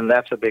 well, then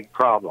that's a big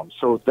problem.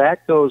 So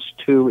that goes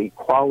to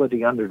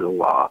equality under the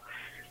law.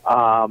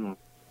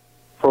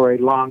 For a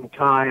long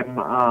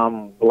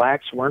time,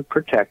 blacks weren't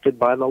protected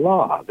by the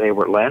law. They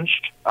were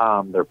lynched,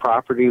 their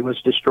property was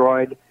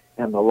destroyed,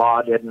 and the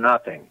law did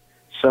nothing.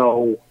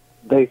 So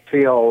they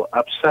feel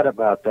upset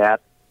about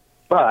that.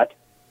 But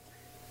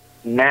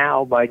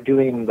now, by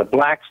doing the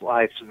Black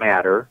Lives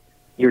Matter,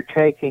 you're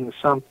taking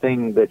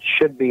something that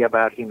should be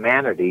about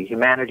humanity.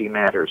 Humanity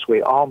matters.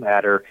 We all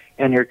matter.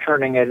 And you're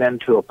turning it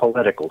into a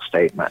political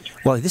statement.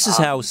 Well, this is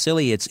how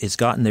silly it's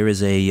gotten. There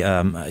is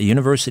a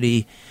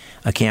university,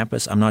 a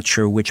campus, I'm not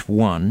sure which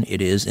one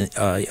it is,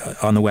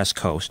 on the West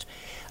Coast,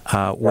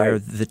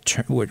 where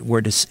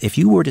if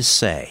you were to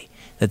say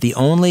that the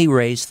only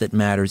race that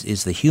matters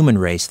is the human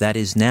race, that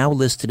is now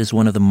listed as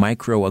one of the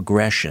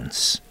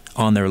microaggressions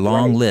on their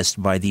long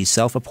list by these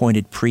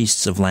self-appointed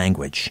priests of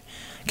language.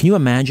 Can you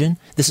imagine?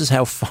 This is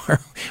how far,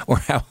 or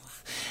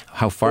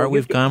how far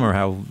we've come, or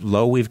how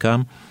low we've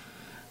come.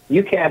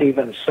 You can't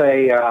even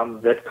say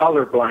that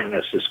color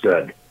blindness is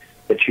good,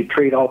 that you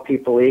treat all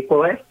people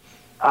equally,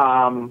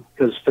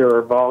 because there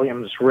are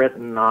volumes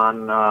written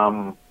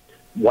on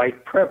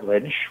white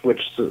privilege,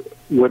 which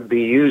would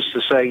be used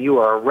to say you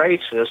are a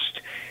racist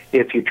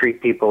if you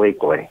treat people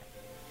equally.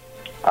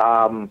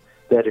 That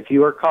if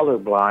you are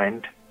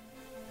colorblind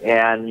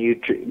and you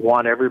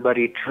want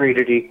everybody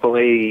treated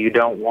equally, you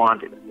don't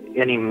want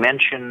any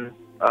mention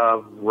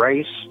of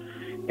race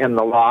in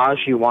the laws,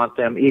 you want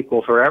them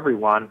equal for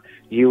everyone,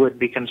 you would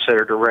be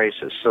considered a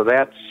racist. So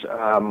that's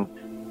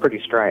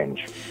pretty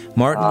strange.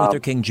 Martin Luther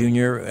King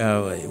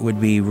Jr. Would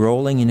be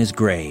rolling in his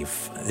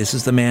grave. This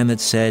is the man that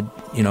said,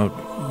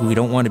 we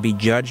don't want to be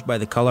judged by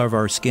the color of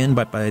our skin,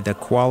 but by the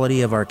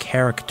quality of our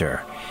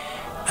character.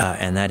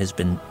 And that has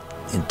been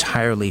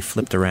entirely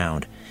flipped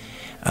around.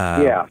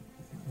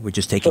 We're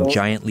just taking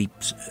giant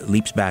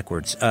leaps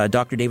backwards.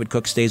 Dr. David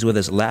Cook stays with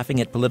us,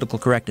 laughing at political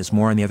correctness.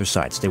 More on the other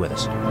side. Stay with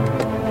us.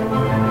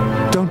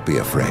 Don't be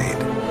afraid.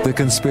 The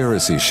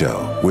Conspiracy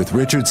Show with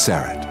Richard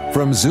Syrett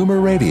from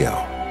Zoomer Radio,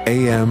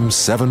 AM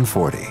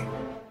 740.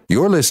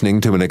 You're listening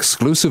to an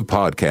exclusive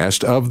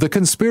podcast of The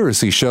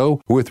Conspiracy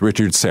Show with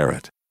Richard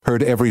Syrett.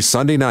 Heard every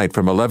Sunday night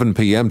from 11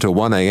 p.m. to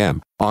 1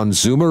 a.m. on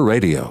Zoomer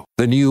Radio,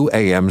 the new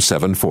AM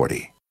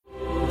 740.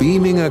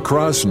 Beaming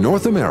across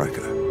North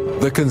America,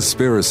 The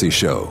Conspiracy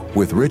Show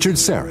with Richard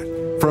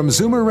Syrett from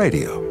Zoomer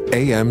Radio,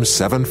 AM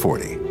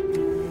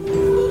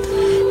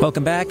 740.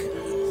 Welcome back.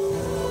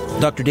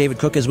 Dr. David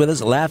Cook is with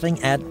us,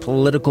 laughing at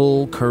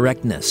political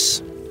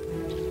correctness.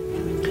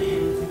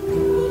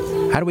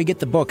 How do we get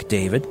the book,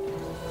 David?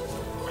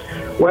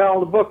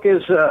 Well, the book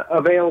is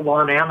available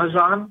on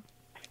Amazon,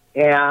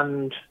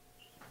 and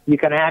you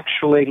can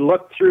actually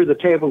look through the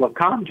table of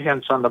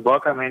contents on the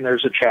book. I mean,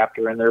 there's a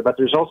chapter in there, but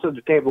there's also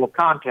the table of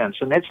contents,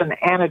 and it's an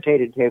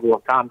annotated table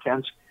of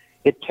contents.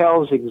 It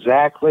tells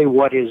exactly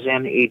what is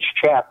in each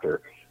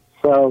chapter.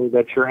 So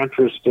that you're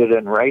interested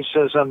in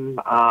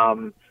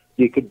racism,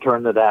 you could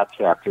turn to that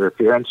chapter. If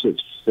you're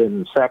interested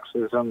in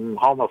sexism,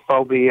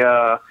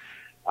 homophobia,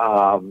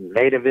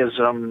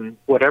 nativism,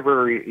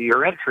 whatever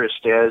your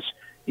interest is,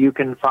 you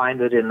can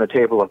find it in the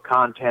table of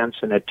contents,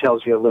 and it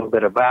tells you a little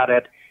bit about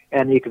it,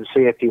 and you can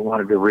see if you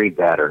wanted to read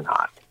that or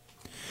not.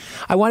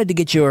 I wanted to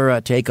get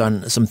your take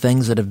on some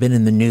things that have been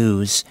in the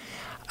news.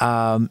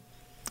 There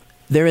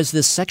is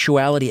this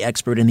sexuality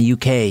expert in the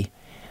UK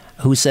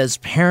who says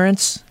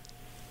parents,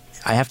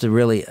 I have to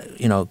really,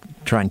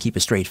 try and keep a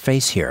straight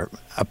face here.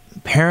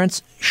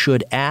 Parents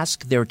should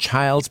ask their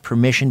child's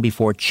permission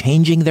before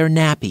changing their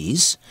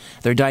nappies,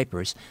 their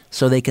diapers,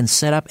 so they can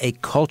set up a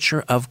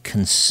culture of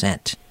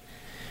consent.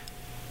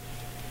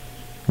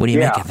 What do you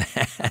make of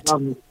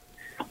that?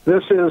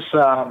 This is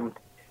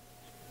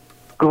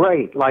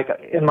great. Like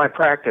in my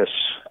practice,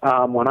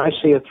 when I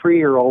see a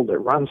 3-year-old that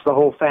runs the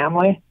whole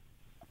family,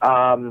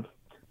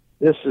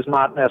 this is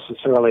not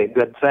necessarily a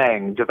good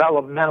thing.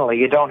 Developmentally,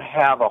 you don't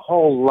have a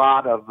whole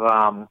lot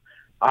of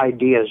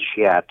ideas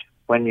yet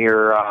when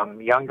you're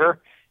younger,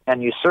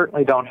 and you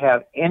certainly don't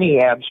have any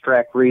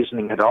abstract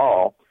reasoning at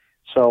all.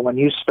 So when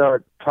you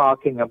start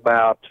talking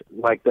about,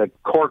 like, the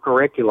core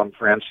curriculum,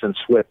 for instance,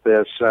 with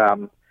this,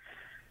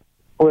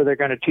 where they're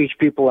going to teach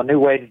people a new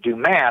way to do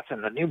math,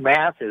 and the new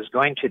math is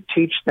going to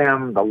teach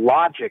them the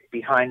logic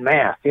behind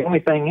math. The only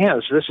thing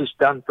is, this is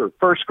done for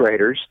first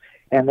graders,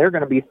 and they're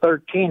going to be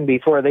 13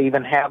 before they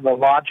even have the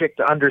logic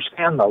to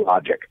understand the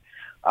logic.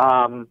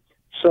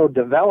 So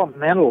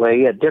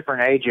developmentally, at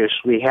different ages,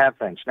 we have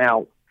things.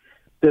 Now,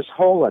 this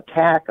whole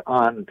attack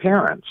on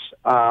parents,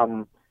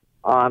 on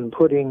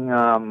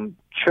putting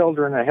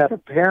children ahead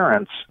of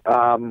parents,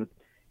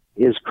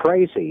 is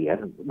crazy.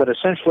 But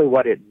essentially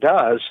what it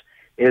does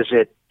is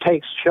it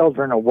takes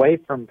children away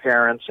from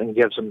parents and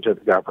gives them to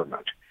the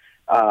government.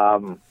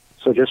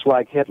 So just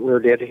like Hitler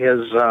did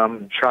his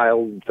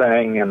child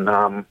thing, and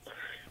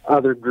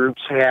other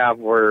groups have,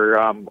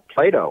 where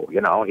Plato,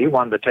 he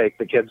wanted to take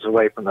the kids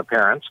away from the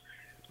parents.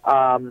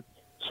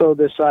 So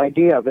this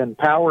idea of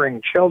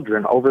empowering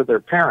children over their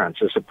parents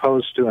as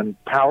opposed to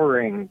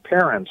empowering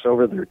parents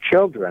over their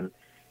children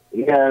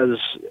is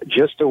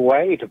just a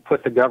way to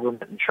put the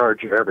government in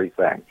charge of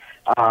everything.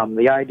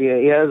 The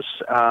idea is,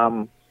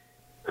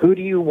 who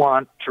do you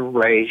want to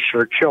raise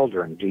your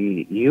children? Do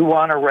you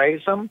want to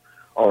raise them,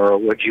 or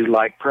would you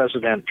like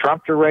President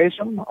Trump to raise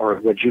them, or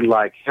would you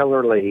like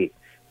Hillary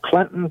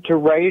Clinton to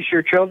raise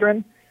your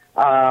children?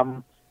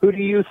 Who do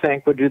you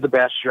think would do the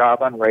best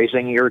job on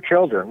raising your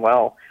children?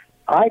 Well,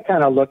 I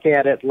kind of look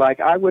at it like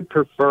I would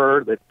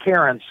prefer that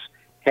parents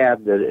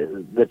had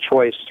the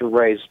choice to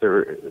raise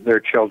their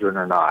children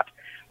or not,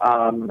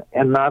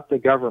 and not the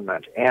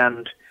government.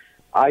 And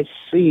I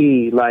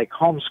see like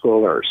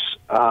homeschoolers,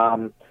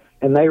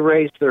 and they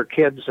raise their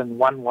kids in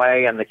one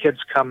way, and the kids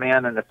come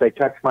in, and if they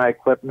touch my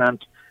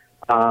equipment,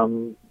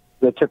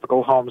 the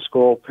typical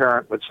homeschool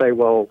parent would say,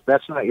 well,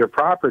 that's not your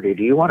property.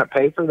 Do you want to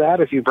pay for that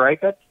if you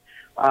break it?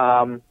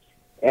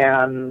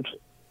 And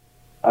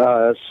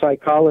a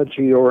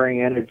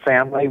psychology-oriented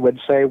family would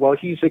say, well,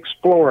 he's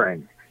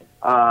exploring.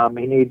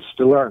 He needs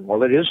to learn.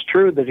 Well, it is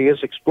true that he is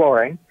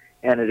exploring,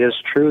 and it is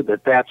true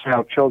that that's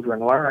how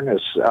children learn,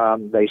 is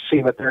they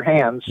see with their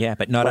hands. Yeah,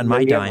 but not on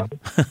my dime.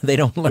 They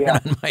don't learn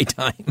on my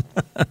dime.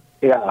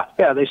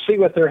 Yeah, they see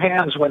with their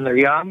hands when they're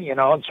young,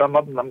 and some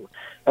of them,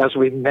 as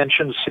we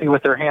mentioned, see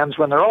with their hands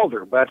when they're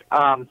older. But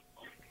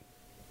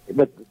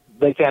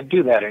they can't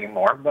do that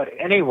anymore. But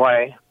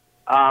anyway,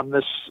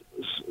 this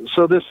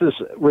is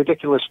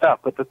ridiculous stuff.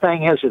 But the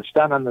thing is, it's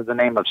done under the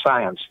name of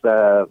science.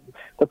 The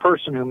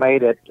person who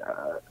made it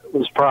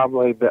was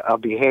probably a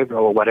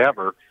behavioral or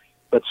whatever.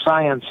 But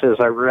science, as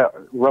I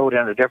wrote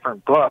in a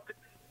different book,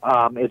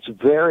 it's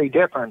very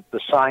different. The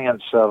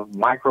science of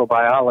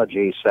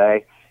microbiology,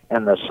 say,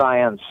 and the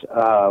science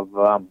of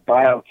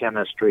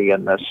biochemistry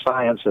and the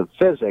science of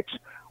physics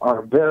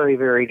are very,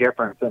 very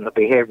different than the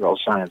behavioral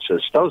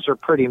sciences. Those are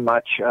pretty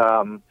much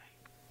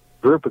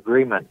group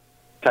agreement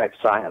type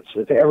science.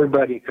 If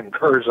everybody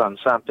concurs on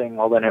something,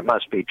 well, then it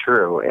must be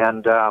true.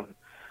 And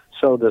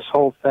so this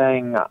whole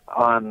thing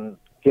on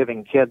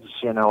giving kids,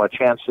 a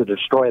chance to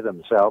destroy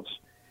themselves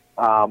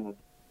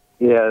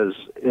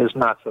is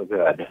not so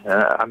good.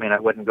 I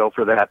wouldn't go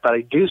for that, but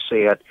I do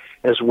see it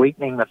as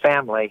weakening the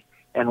family.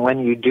 And when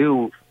you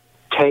do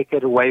take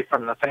it away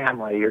from the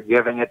family, you're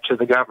giving it to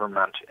the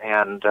government.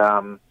 And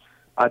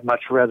I'd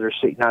much rather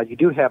see... Now, you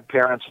do have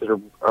parents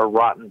that are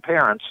rotten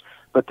parents,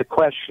 but the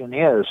question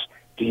is,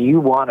 do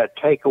you want to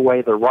take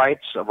away the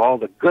rights of all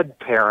the good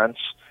parents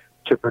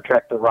to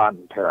protect the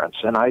rotten parents?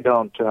 And I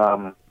don't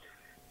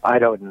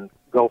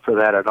go for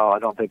that at all. I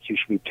don't think you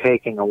should be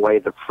taking away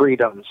the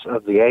freedoms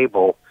of the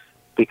able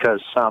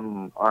because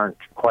some aren't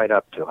quite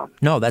up to them.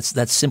 No,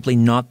 that's simply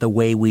not the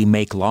way we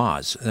make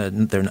laws.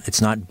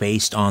 It's not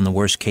based on the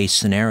worst case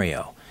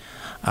scenario.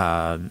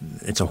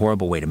 It's a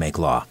horrible way to make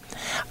law.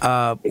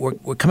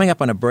 We're coming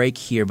up on a break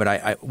here,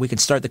 but we can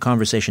start the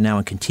conversation now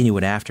and continue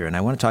it after. And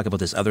I want to talk about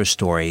this other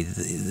story.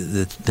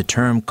 The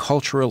term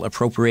cultural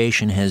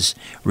appropriation has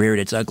reared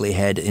its ugly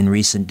head in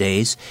recent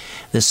days.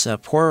 This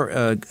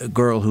poor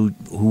girl who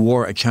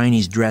wore a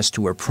Chinese dress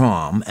to her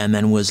prom and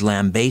then was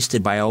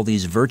lambasted by all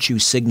these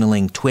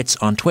virtue-signaling twits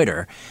on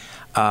Twitter.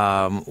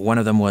 One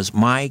of them was,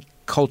 "My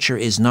culture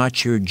is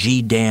not your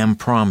G-damn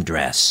prom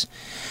dress."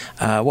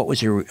 What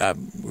was your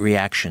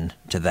reaction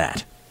to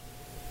that?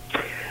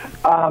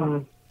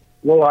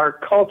 Well, our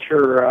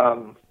culture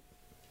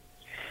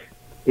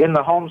in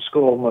the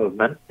homeschool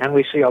movement, and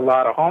we see a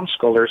lot of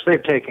homeschoolers,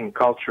 they've taken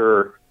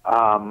culture,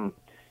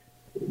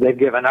 they've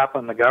given up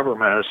on the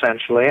government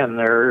essentially, and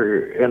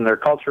they're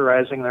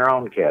culturizing their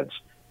own kids.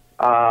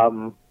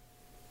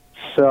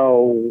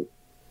 So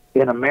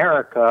in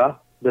America,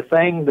 the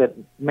thing that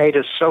made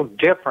us so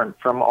different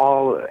from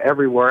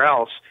everywhere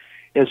else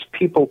is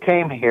people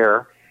came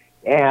here,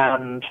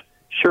 and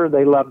sure,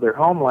 they loved their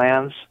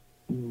homelands,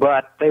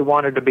 but they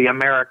wanted to be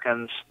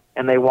Americans,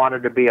 and they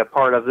wanted to be a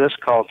part of this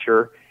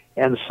culture,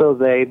 and so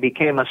they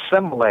became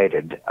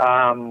assimilated.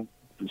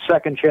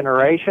 Second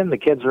generation, the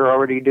kids are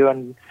already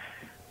doing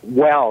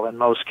well in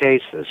most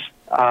cases,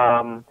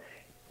 and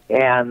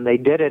they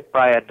did it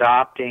by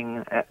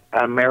adopting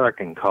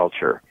American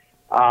culture.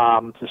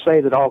 To say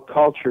that all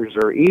cultures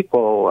are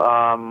equal,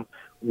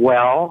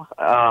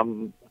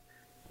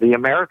 the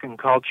American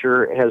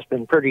culture has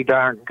been pretty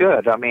darn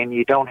good. I mean,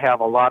 you don't have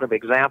a lot of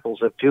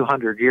examples of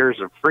 200 years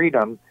of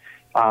freedom,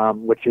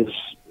 which is,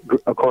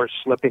 of course,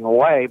 slipping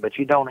away, but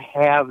you don't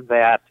have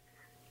that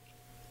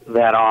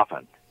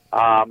often.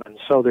 And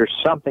so there's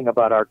something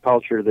about our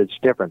culture that's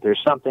different.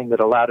 There's something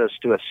that allowed us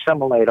to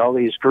assimilate all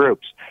these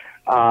groups.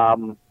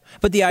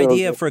 But the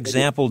idea, for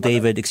example,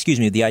 David,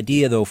 the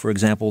idea, though, for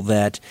example,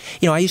 that,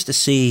 I used to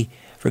see,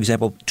 for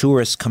example,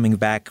 tourists coming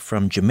back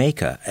from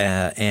Jamaica,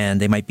 and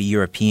they might be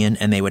European,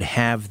 and they would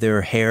have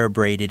their hair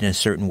braided in a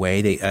certain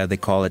way. They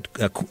call it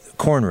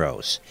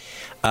cornrows.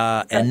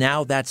 And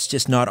now that's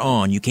just not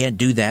on. You can't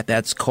do that.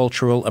 That's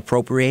cultural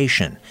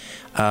appropriation.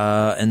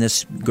 And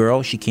this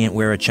girl, she can't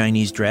wear a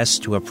Chinese dress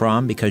to a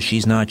prom because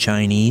she's not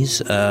Chinese.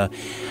 To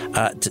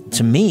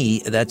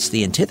me, that's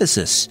the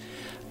antithesis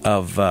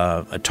of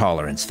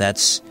tolerance.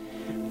 That's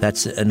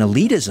an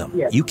elitism.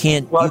 Yes. You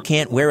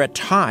can't wear a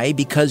tie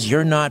because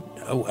you're not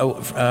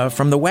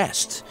from the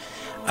West.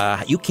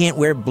 You can't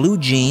wear blue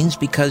jeans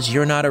because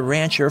you're not a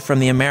rancher from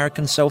the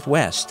American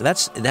Southwest.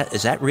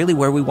 Is that really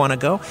where we want to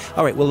go?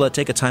 All right, we'll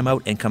take a time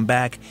out and come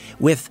back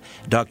with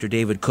Dr.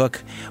 David Cook.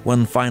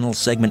 One final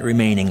segment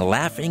remaining,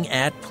 laughing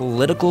at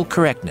political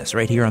correctness,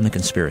 right here on The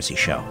Conspiracy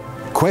Show.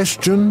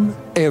 Question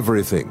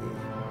everything.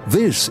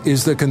 This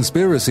is The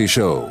Conspiracy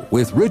Show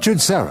with Richard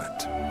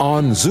Syrett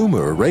on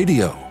Zoomer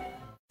Radio.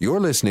 You're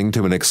listening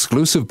to an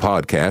exclusive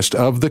podcast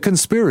of The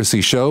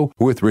Conspiracy Show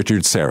with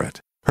Richard Syrett.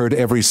 Heard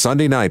every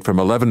Sunday night from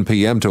 11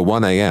 p.m. to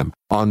 1 a.m.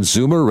 on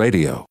Zoomer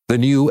Radio, the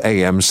new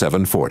AM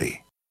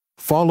 740.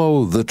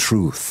 Follow the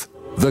truth.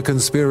 The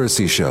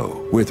Conspiracy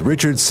Show with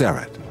Richard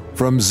Syrett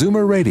from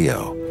Zoomer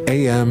Radio,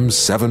 AM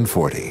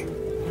 740.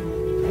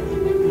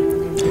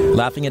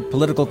 Laughing at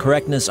Political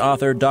Correctness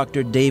author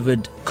Dr.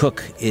 David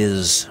Cook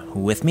is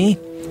with me.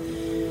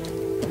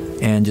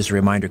 And just a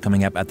reminder,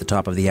 coming up at the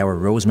top of the hour,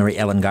 Rosemary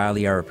Ellen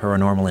Guiley, our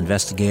paranormal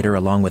investigator,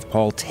 along with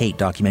Paul Tate,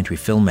 documentary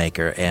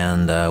filmmaker.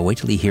 And wait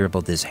till you hear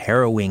about this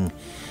harrowing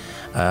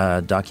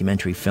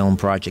documentary film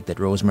project that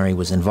Rosemary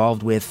was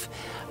involved with,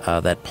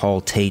 that Paul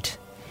Tate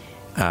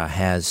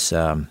has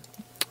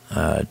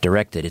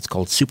directed. It's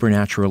called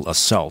Supernatural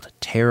Assault,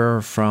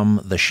 Terror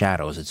from the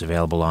Shadows. It's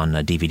available on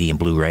DVD and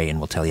Blu-ray, and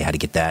we'll tell you how to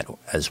get that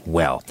as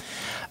well.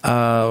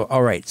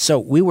 All right, so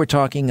we were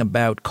talking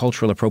about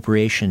cultural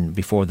appropriation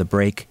before the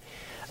break,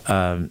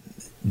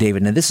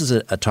 David. Now, this is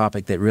a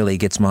topic that really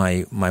gets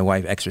my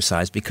wife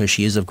exercised because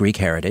she is of Greek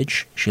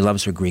heritage. She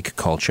loves her Greek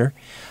culture.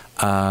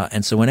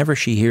 And so whenever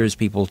she hears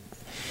people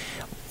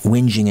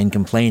whinging and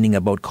complaining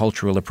about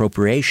cultural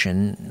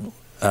appropriation,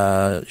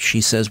 she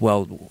says,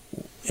 well,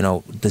 you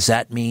know, does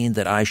that mean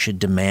that I should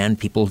demand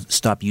people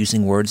stop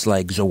using words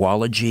like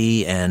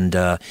zoology and,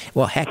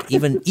 well, heck,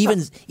 even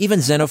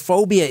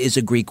xenophobia is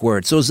a Greek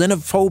word. So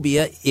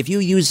xenophobia, if you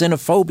use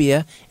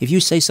xenophobia, if you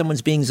say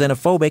someone's being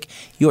xenophobic,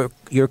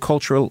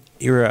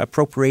 you're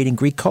appropriating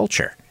Greek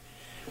culture.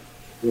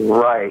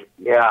 Right.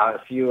 Yeah.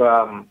 If you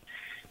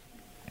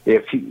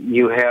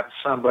have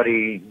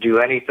somebody do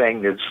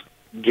anything that's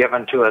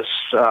given to us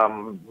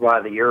by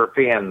the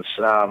Europeans,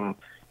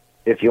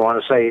 if you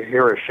want to say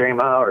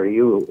Hiroshima or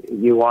you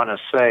want to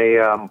say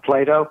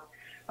Plato,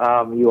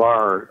 you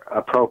are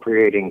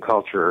appropriating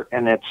culture.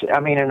 And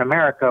in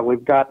America,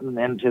 we've gotten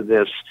into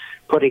this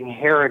putting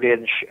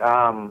heritage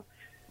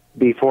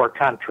before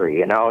country.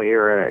 You know,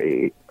 you're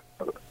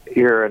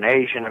an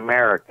Asian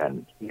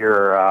American,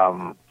 you're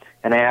an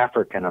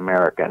African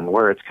American,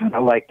 where it's kind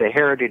of like the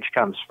heritage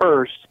comes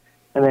first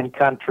and then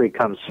country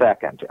comes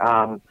second.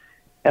 And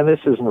this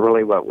isn't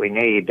really what we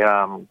need.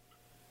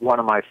 One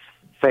of my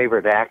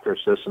favorite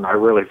actresses, and I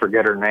really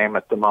forget her name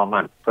at the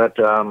moment, but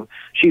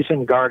she's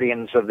in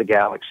Guardians of the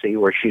Galaxy,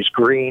 where she's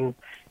green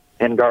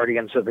in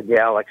Guardians of the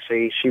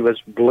Galaxy. She was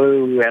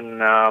blue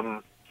in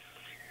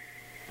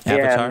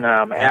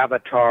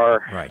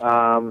Avatar.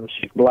 Right.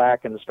 She's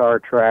black in Star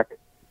Trek.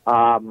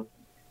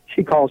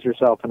 She calls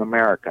herself an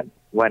American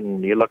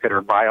when you look at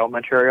her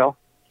biomaterial.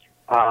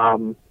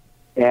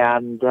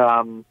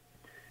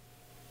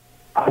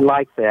 I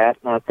like that,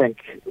 and I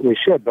think we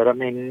should. But,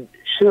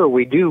 sure,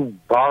 we do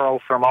borrow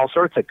from all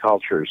sorts of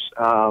cultures.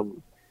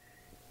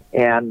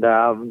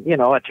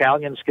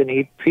 Italians can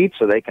eat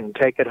pizza. They can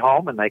take it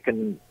home, and they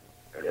can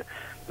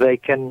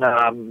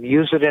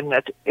use it in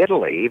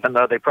Italy, even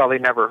though they probably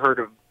never heard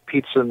of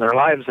pizza in their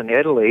lives in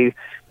Italy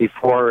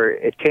before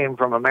it came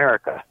from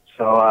America.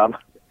 So,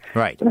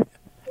 right.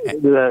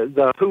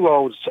 The who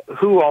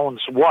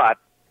owns what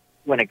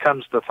when it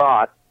comes to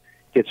thought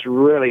gets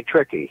really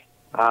tricky.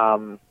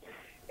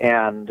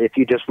 And if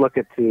you just look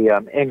at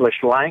the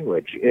English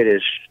language, it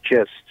is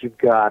just, you've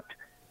got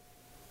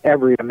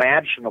every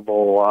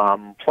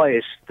imaginable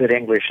place that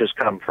English has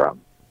come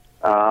from.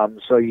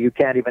 So you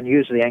can't even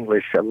use the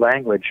English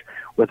language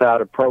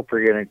without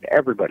appropriating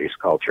everybody's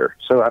culture.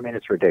 So,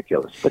 it's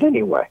ridiculous. But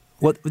anyway.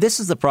 Well, this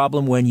is the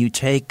problem when you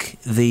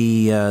take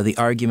the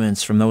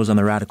arguments from those on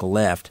the radical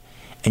left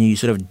and you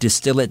sort of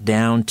distill it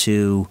down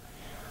to,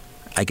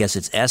 I guess,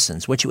 its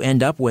essence. What you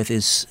end up with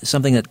is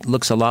something that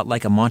looks a lot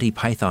like a Monty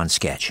Python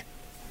sketch.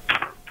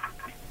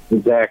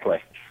 Exactly.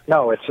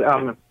 No,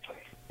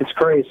 it's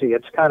crazy.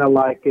 It's kind of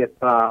like if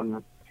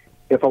a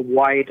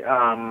white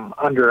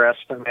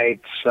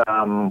underestimates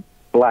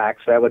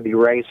blacks, that would be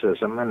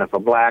racism, and if a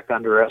black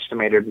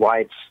underestimated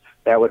whites,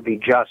 that would be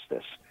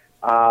justice.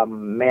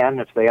 Men,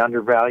 if they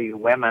undervalue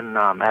women,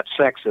 that's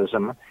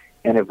sexism.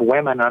 And if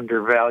women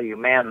undervalue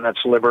men,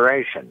 that's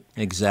liberation.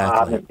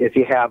 Exactly. If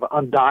you have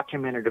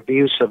undocumented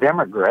abuse of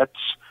immigrants,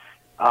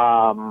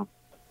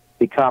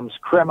 becomes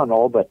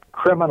criminal, but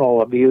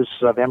criminal abuse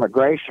of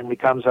immigration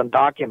becomes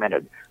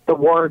undocumented. The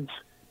words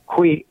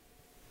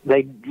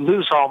they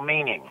lose all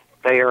meaning.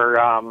 They're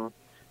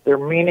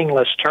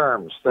meaningless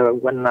terms.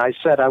 When I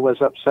said I was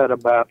upset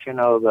about,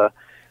 the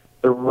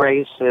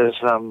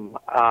racism,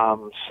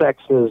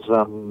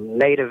 sexism,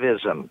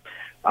 nativism,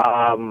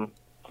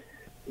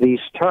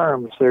 these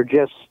terms, they're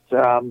just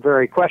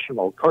very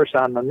questionable. Of course,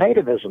 on the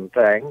nativism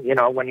thing,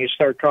 when you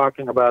start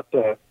talking about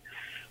the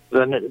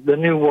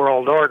New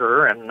World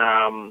Order and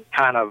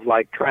kind of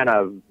like trying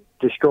to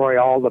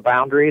destroy all the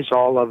boundaries,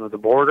 all of the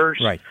borders,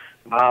 right,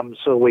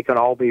 so we can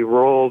all be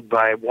ruled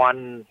by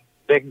one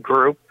big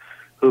group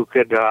who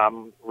could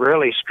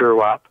really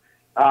screw up.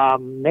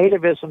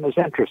 Nativism is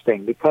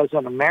interesting because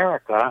in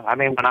America,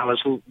 when I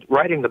was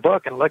writing the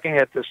book and looking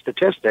at the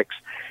statistics,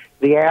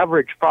 the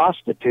average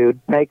prostitute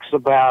makes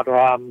about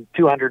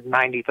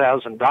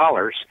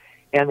 $290,000,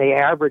 and the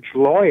average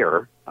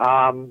lawyer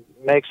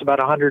makes about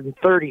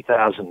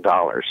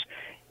 $130,000.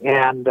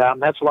 And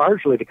that's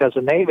largely because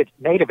of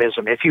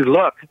nativism. If you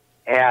look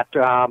at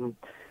the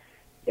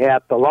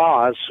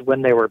laws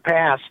when they were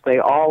passed, they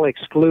all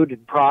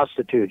excluded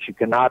prostitutes. You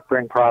cannot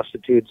bring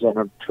prostitutes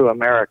into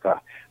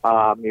America.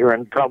 You're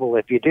in trouble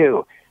if you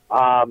do.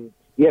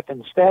 If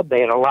instead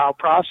they'd allow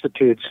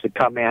prostitutes to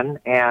come in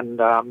and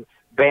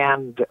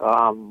banned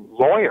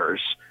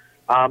lawyers,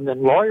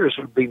 then lawyers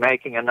would be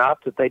making enough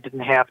that they didn't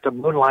have to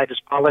moonlight as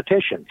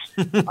politicians.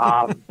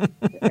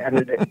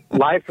 And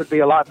life would be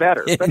a lot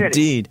better.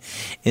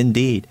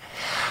 Indeed.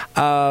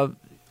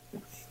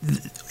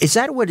 Is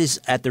that what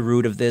is at the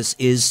root of this?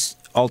 Is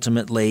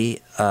ultimately,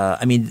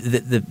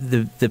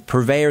 the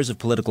purveyors of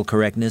political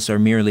correctness are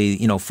merely,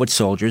 foot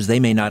soldiers.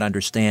 They may not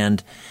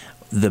understand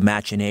the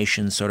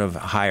machinations sort of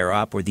higher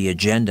up or the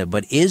agenda,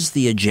 but is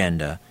the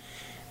agenda,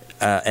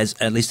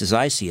 at least as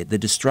I see it, the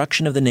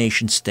destruction of the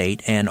nation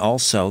state and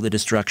also the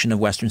destruction of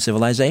Western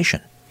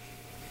civilization?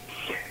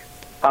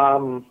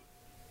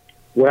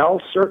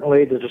 Well,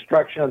 certainly the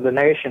destruction of the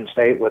nation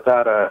state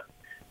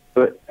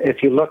but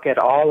if you look at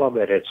all of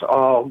it, it's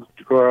all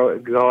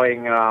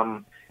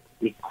going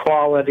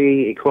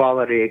equality,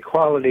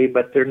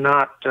 but they're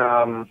not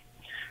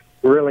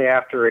really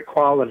after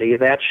equality.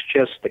 That's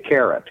just the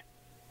carrot.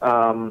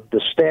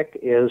 The stick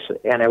is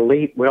an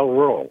elite will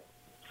rule.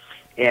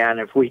 And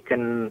if we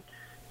can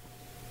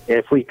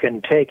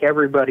take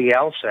everybody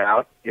else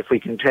out, if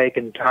we can take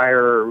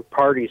entire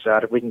parties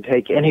out, if we can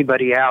take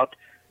anybody out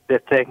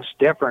that thinks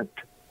different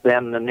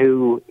than the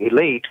new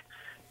elite,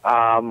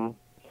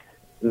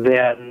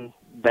 then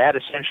that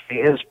essentially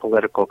is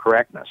political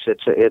correctness.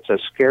 It's a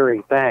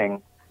scary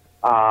thing,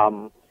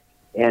 and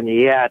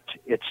yet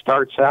it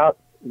starts out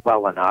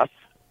well enough.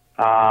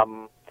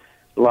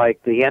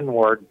 Like the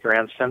N-word, for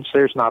instance,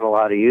 there's not a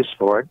lot of use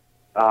for it.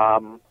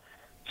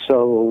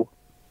 So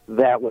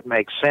that would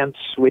make sense.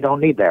 We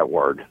don't need that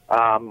word.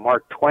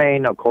 Mark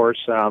Twain, of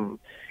course,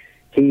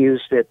 he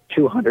used it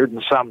 200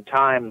 and some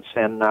times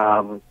in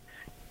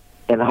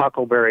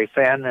Huckleberry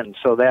Finn, and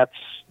so that's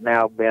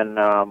now been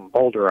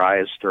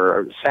Boulderized,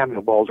 or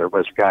Samuel Boulder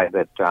was a guy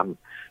that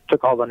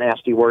took all the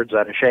nasty words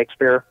out of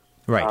Shakespeare.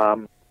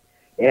 Right.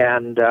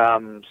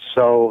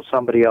 So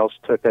somebody else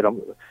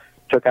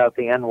took out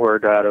the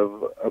N-word out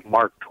of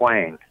Mark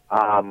Twain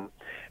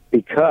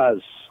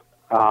because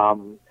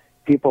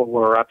people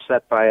were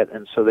upset by it,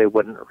 and so they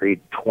wouldn't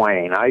read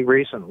Twain. I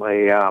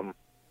recently I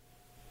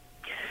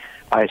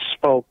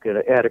spoke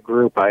at a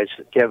group. I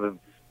gave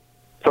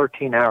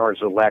 13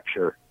 hours of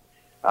lecture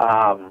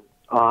on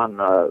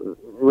a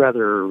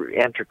rather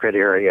intricate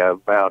area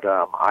about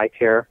eye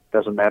care.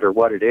 Doesn't matter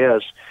what it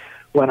is.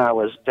 When I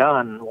was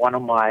done, one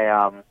of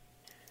my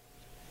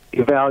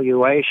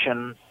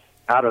evaluation,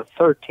 out of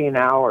 13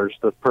 hours,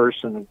 the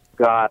person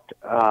got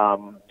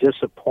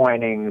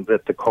disappointing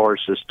that the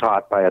course is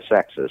taught by a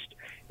sexist.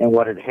 And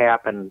what had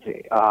happened,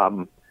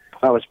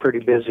 I was pretty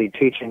busy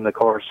teaching the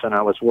course, and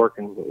I was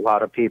working with a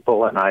lot of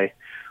people, and I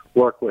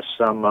work with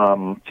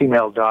some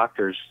female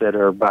doctors that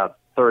are about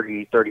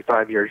 30,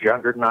 35 years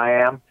younger than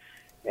I am,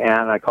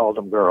 and I called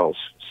them girls.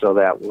 So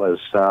that was...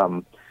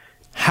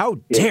 How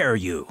dare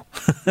you?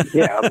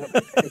 Yeah.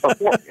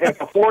 If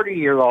a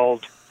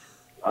 40-year-old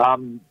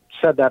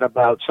said that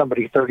about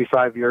somebody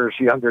 35 years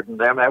younger than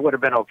them, that would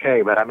have been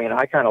okay, but I mean,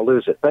 I kind of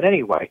lose it. But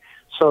anyway,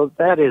 so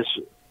that is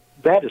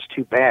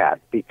too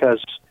bad,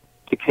 because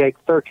to take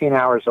 13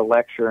 hours of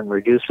lecture and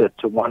reduce it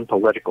to one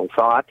political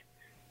thought,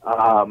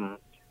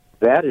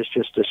 that is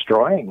just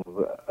destroying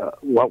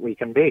what we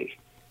can be.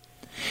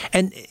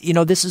 And,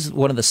 this is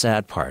one of the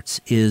sad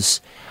parts is,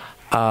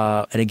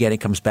 and again, it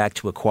comes back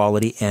to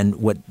equality and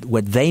what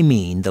they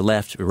mean, the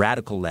left,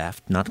 radical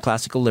left, not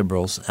classical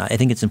liberals. I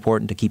think it's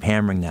important to keep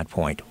hammering that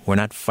point. We're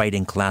not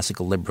fighting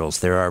classical liberals.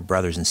 They're our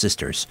brothers and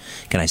sisters.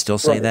 Can I still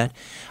say that?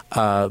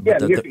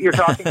 You're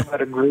talking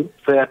about a group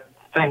that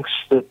thinks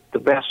that the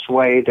best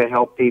way to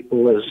help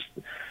people is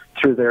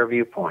through their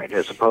viewpoint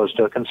as opposed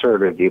to a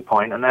conservative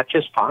viewpoint, and that's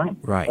just fine.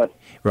 Right. But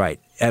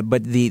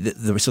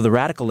so the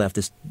radical left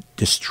is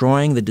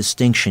destroying the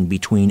distinction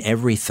between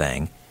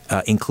everything,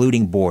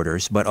 including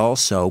borders, but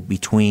also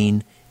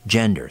between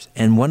genders.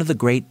 And one of the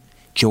great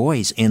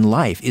joys in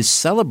life is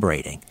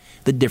celebrating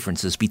the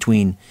differences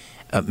between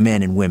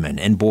men and women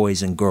and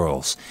boys and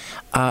girls.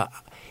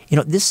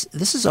 This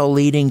is all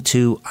leading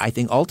to, I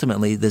think,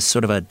 ultimately this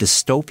sort of a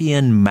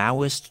dystopian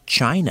Maoist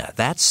China.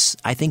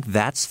 I think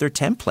that's their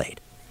template.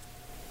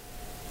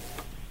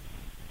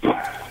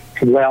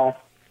 Well,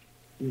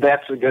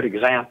 that's a good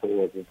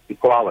example of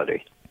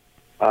equality.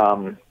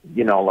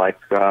 Like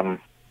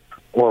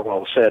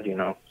Orwell said,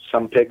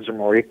 some pigs are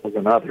more equal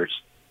than others.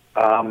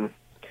 And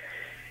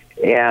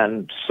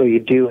so you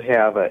do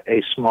have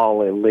a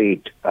small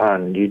elite,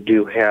 and you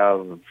do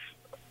have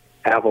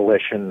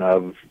abolition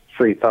of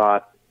free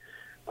thought.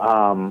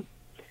 And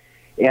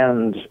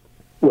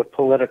with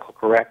political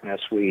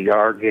correctness, we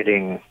are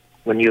getting,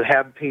 when you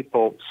have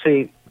people,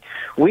 see,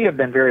 we have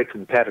been very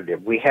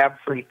competitive. We have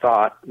free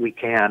thought. We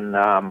can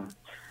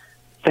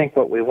think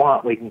what we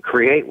want. We can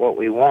create what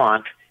we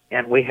want.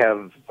 And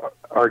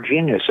our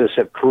geniuses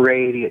have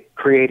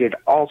created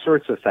all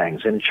sorts of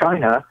things. In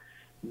China,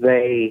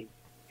 they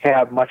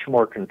have much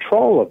more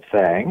control of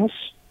things,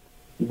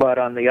 but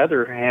on the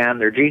other hand,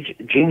 their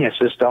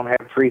geniuses don't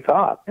have free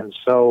thought. And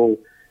so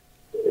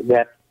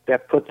that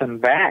put them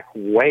back,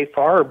 way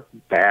far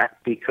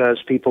back,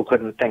 because people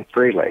couldn't think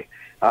freely.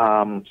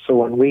 So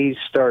when we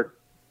start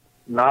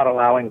not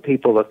allowing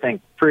people to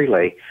think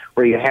freely,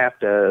 where you have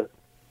to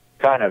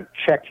kind of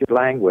check your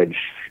language,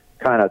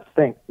 kind of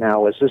think,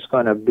 now, is this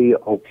going to be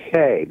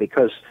okay?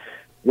 Because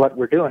what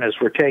we're doing is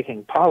we're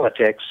taking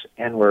politics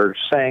and we're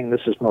saying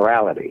this is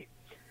morality.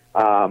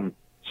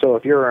 So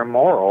if you're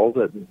immoral,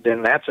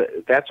 then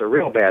that's a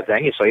real bad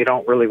thing. So you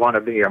don't really want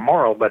to be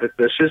immoral, but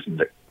this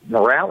isn't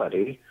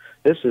morality.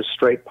 This is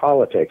straight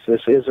politics.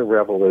 This is a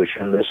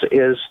revolution. This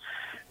is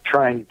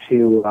trying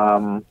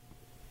to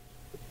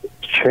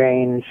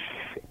change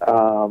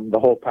the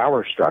whole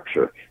power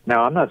structure.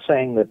 Now, I'm not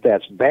saying that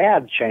that's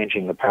bad,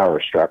 changing the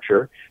power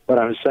structure, but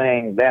I'm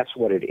saying that's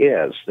what it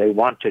is. They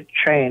want to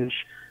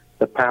change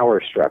the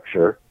power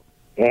structure,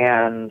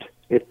 and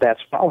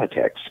that's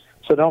politics.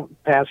 So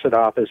don't pass it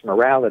off as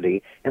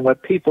morality. And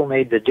what people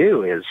need to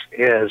do is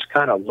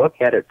kind of look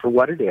at it for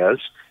what it is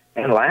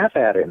and laugh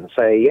at it and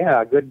say,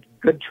 yeah, good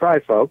try,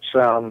 folks.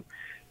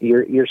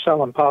 You're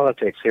selling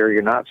politics here.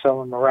 You're not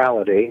selling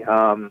morality.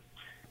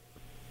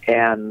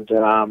 And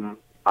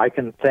I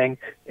can think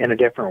in a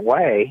different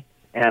way,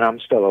 and I'm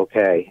still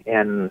okay.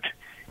 And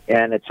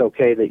it's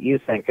okay that you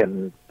think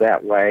in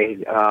that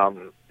way.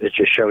 It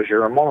just shows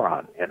you're a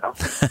moron, you know.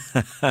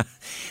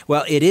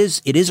 Well, it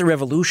is a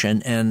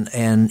revolution,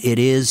 and it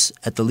is,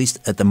 at the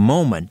least at the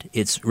moment,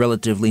 it's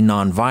relatively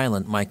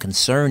nonviolent. My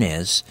concern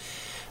is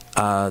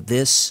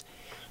this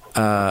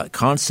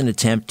constant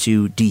attempt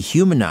to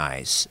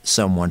dehumanize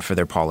someone for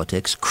their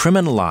politics,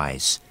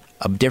 criminalize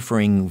a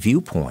differing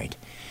viewpoint,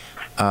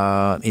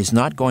 is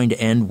not going to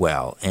end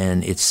well.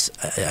 And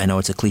I know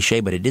it's a cliche,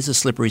 but it is a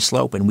slippery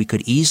slope, and we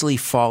could easily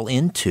fall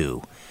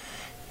into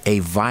a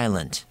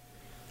violent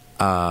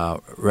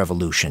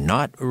revolution,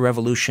 not a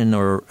revolution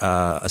or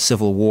a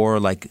civil war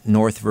like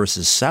North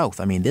versus South.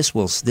 I mean, this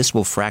will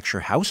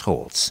fracture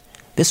households.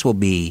 This will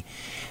be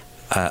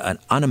an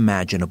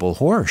unimaginable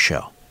horror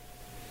show.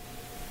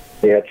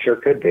 Yeah, it sure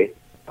could be.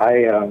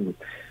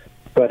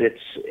 But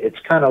it's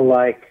kind of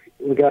like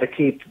we got to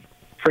keep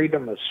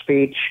freedom of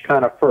speech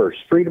kind of first.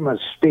 Freedom of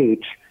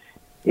speech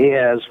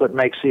is what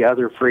makes the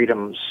other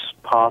freedoms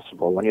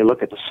possible. When you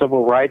look at the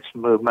civil rights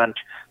movement,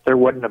 there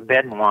wouldn't have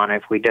been one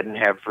if we didn't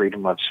have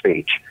freedom of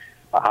speech.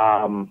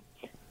 And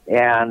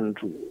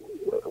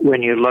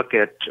when you look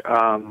at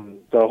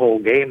the whole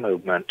gay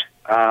movement,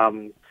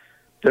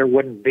 there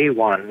wouldn't be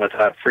one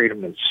without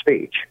freedom of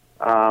speech.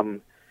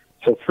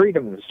 So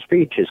freedom of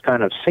speech is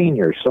kind of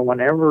senior. So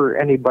whenever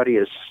anybody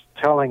is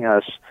telling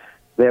us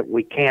that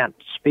we can't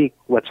speak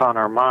what's on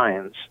our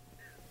minds,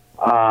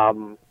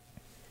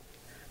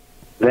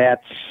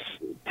 that's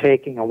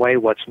taking away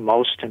what's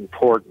most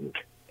important.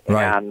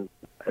 Right.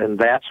 And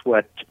that's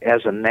what,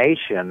 as a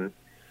nation,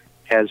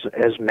 has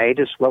made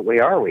us what we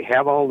are. We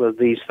have all of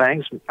these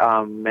things.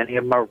 Many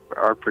of them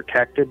are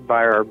protected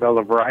by our Bill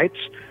of Rights.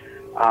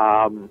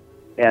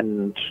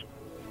 And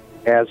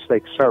as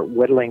they start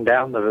whittling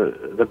down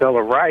the Bill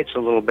of Rights a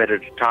little bit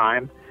at a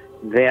time,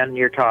 then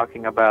you're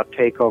talking about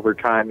takeover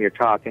time. You're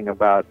talking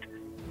about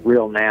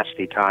real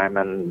nasty time,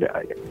 and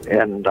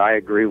I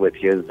agree with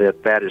you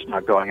that is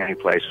not going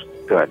anyplace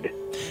good.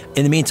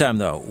 In the meantime,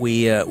 though,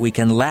 we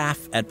can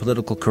laugh at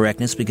political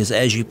correctness because,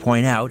 as you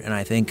point out, and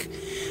I think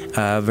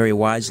very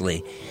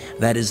wisely,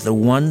 that is the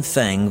one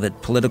thing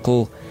that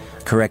political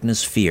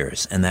correctness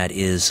fears, and that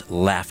is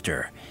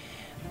laughter.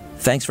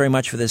 Thanks very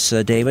much for this,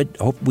 David.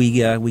 Hope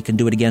we can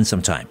do it again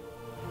sometime.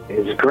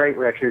 It's great,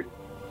 Richard.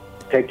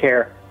 Take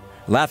care.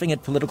 Laughing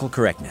at political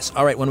correctness.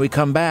 All right, when we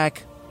come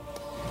back,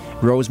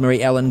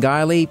 Rosemary Ellen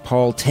Guiley,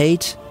 Paul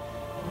Tate,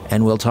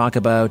 and we'll talk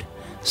about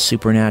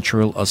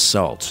supernatural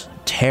assault,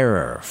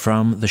 terror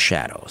from the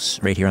shadows,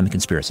 right here on The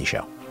Conspiracy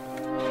Show.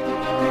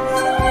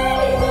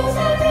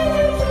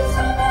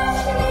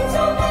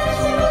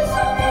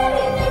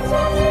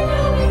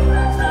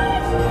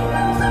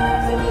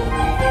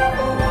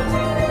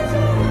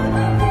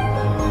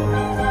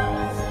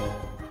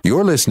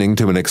 You're listening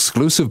to an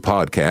exclusive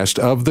podcast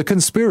of The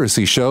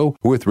Conspiracy Show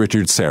with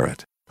Richard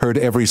Serrett. Heard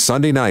every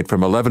Sunday night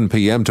from 11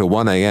 p.m. to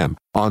 1 a.m.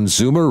 on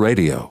Zoomer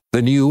Radio,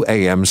 the new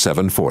AM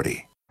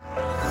 740.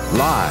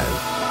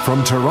 Live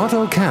from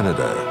Toronto,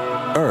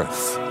 Canada,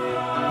 Earth.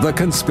 The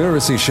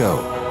Conspiracy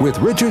Show with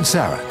Richard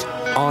Serrett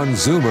on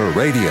Zoomer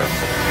Radio.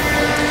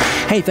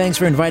 Hey, thanks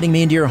for inviting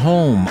me into your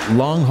home,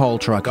 long-haul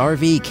truck,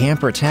 RV,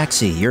 camper,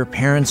 taxi, your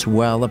parents'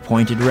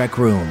 well-appointed rec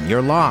room,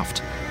 your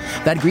loft,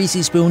 that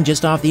greasy spoon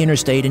just off the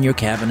interstate, in your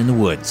cabin in the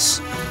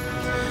woods.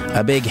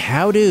 A big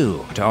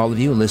how-do to all of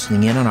you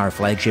listening in on our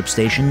flagship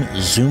station,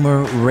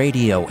 Zoomer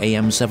Radio,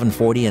 AM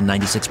 740 and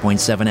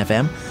 96.7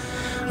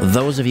 FM.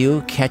 Those of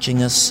you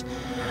catching us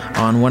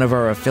on one of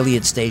our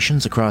affiliate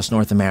stations across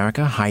North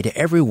America. Hi to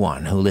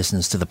everyone who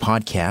listens to the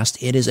podcast.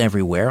 It is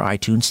everywhere,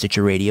 iTunes,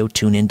 Stitcher Radio,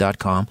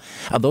 TuneIn.com.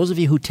 Those of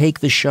you who take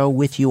the show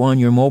with you on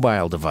your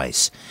mobile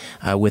device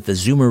with the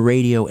Zoomer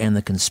Radio and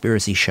the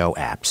Conspiracy Show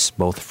apps,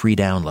 both free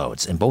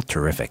downloads and both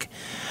terrific.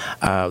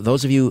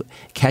 Those of you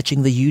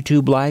catching the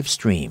YouTube live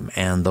stream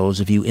and those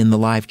of you in the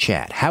live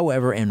chat,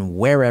 however and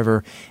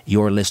wherever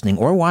you're listening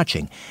or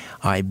watching,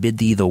 I bid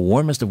thee the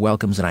warmest of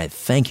welcomes, and I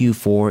thank you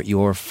for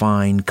your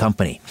fine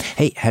company.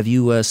 Hey, have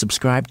you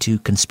subscribed to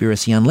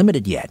Conspiracy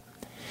Unlimited yet?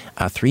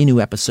 3 new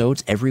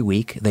episodes every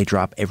week. They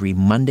drop every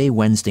Monday,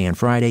 Wednesday, and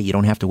Friday. You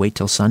don't have to wait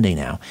till Sunday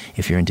now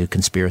if you're into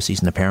conspiracies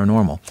and the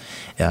paranormal.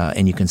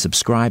 And you can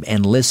subscribe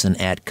and listen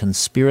at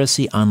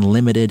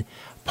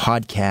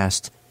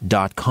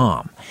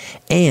conspiracyunlimitedpodcast.com.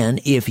 And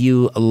if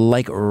you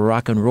like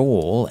rock and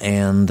roll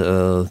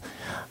and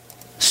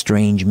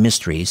strange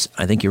mysteries,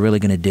 I think you're really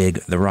going to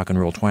dig the Rock and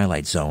Roll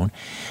Twilight Zone.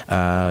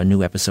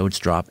 New episodes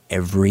drop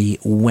every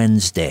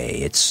Wednesday.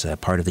 It's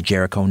part of the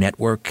Jericho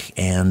Network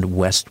and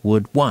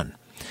Westwood One.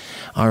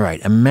 All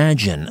right,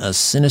 imagine a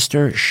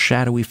sinister,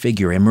 shadowy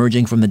figure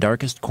emerging from the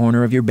darkest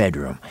corner of your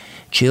bedroom.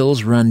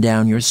 Chills run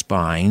down your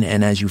spine,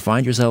 and as you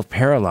find yourself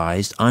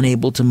paralyzed,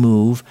 unable to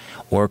move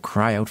or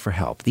cry out for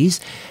help.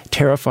 These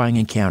terrifying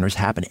encounters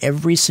happen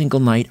every single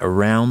night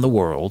around the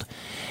world,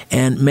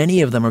 and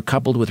many of them are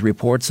coupled with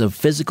reports of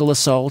physical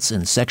assaults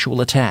and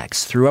sexual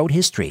attacks. Throughout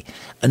history,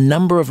 a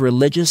number of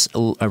religions,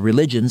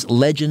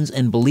 legends,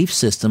 and belief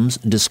systems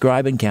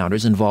describe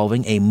encounters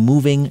involving a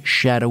moving,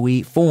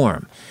 shadowy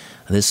form.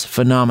 This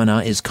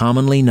phenomena is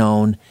commonly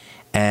known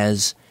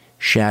as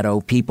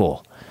shadow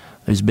people.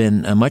 There's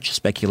been much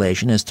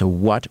speculation as to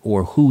what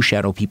or who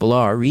shadow people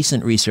are.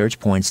 Recent research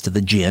points to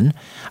the jinn,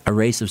 a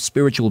race of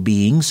spiritual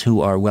beings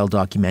who are well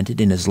documented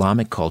in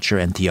Islamic culture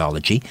and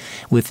theology,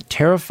 with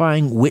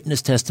terrifying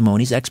witness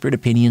testimonies, expert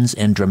opinions,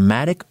 and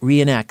dramatic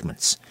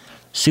reenactments.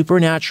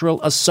 Supernatural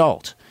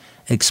Assault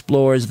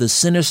explores the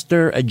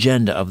sinister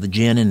agenda of the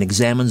jinn and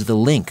examines the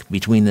link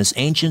between this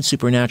ancient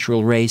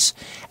supernatural race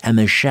and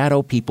the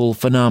shadow people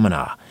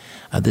phenomena.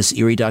 This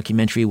eerie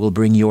documentary will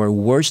bring your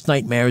worst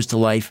nightmares to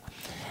life,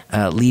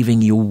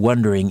 leaving you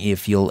wondering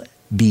if you'll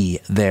be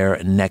their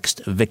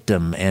next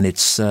victim. And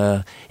it's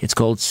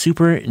called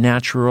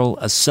Supernatural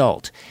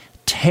Assault,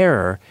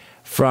 Terror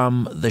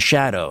from the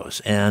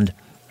Shadows. And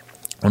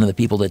one of the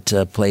people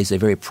that plays a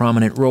very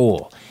prominent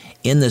role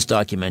in this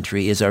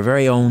documentary is our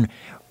very own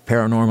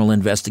paranormal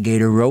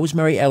investigator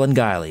Rosemary Ellen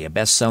Guiley, a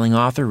best-selling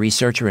author,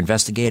 researcher,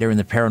 investigator in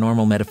the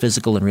paranormal,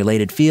 metaphysical, and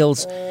related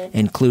fields,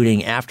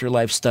 including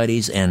afterlife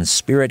studies and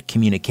spirit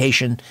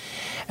communication,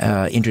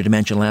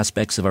 interdimensional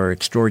aspects of our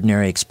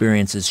extraordinary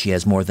experiences. She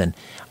has more than,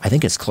 I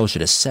think it's closer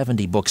to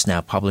 70 books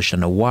now published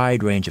on a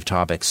wide range of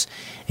topics,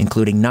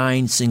 including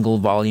 9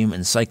 single-volume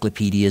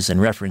encyclopedias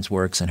and reference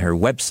works, and her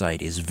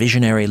website is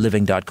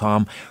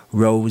visionaryliving.com.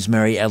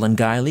 Rosemary Ellen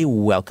Guiley,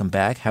 welcome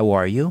back. How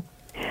are you?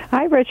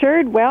 Hi,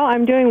 Richard. Well,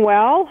 I'm doing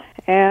well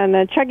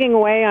and chugging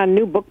away on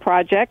new book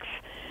projects.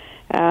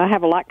 I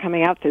have a lot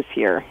coming out this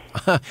year.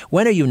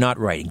 When are you not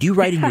writing? Do you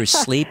write in your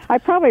sleep? I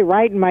probably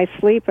write in my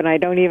sleep, and I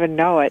don't even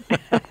know it.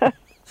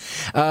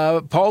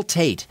 Paul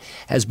Tait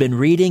has been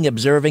reading,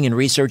 observing, and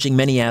researching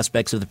many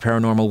aspects of the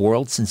paranormal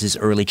world since his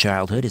early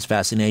childhood. His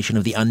fascination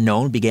of the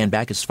unknown began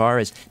back as far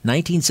as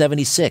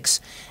 1976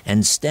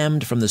 and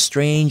stemmed from the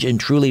strange and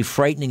truly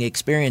frightening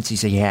experiences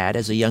he had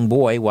as a young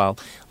boy while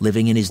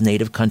living in his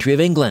native country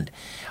of England.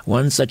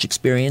 One such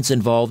experience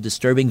involved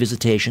disturbing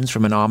visitations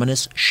from an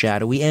ominous,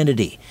 shadowy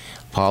entity.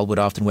 Paul would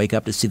often wake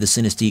up to see the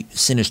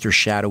sinister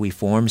shadowy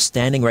form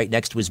standing right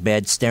next to his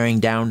bed, staring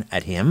down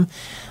at him.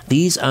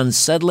 These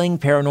unsettling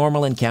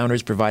paranormal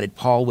encounters provided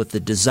Paul with the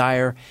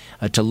desire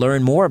to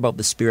learn more about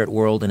the spirit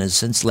world and has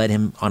since led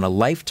him on a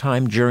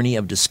lifetime journey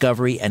of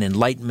discovery and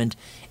enlightenment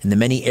in the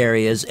many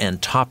areas and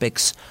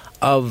topics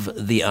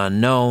of the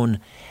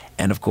unknown.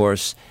 And, of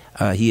course,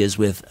 he is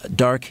with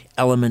Dark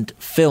Element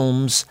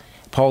Films.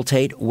 Paul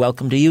Tait,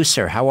 welcome to you,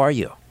 sir. How are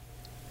you?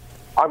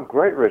 I'm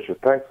great, Richard.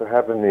 Thanks for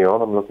having me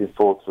on. I'm looking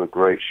forward to a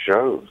great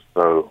show.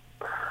 So,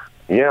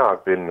 yeah,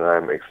 I've been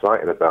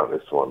excited about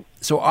this one.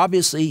 So,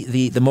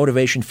 obviously, the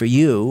motivation for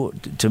you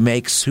to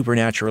make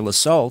Supernatural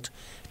Assault,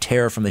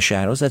 Terror from the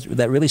Shadows,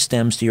 that really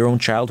stems to your own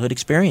childhood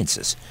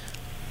experiences.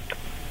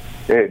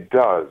 It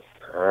does.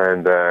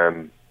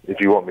 And if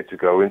you want me to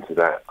go into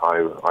that,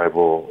 I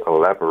will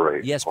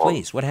elaborate. Yes,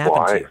 please. What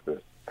happened to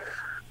you?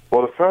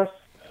 Well, the first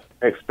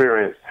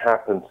experience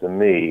happened to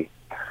me.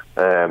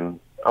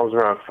 I was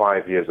around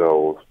 5 years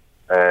old,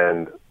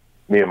 and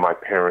me and my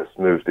parents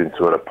moved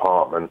into an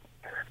apartment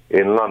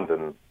in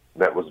London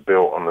that was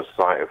built on the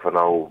site of an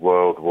old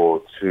World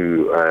War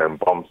II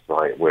bomb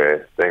site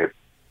where they had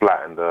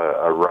flattened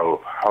a row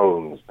of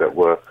homes that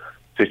were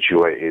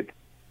situated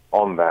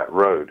on that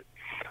road.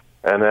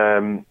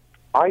 And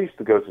I used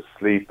to go to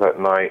sleep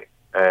at night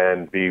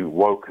and be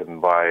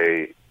woken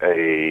by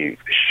a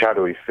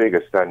shadowy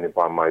figure standing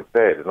by my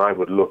bed, and I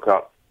would look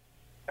up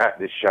at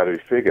this shadowy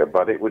figure,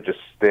 but it would just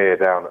stare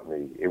down at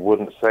me. It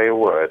wouldn't say a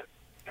word,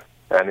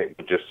 and it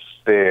would just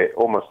stare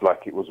almost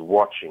like it was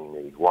watching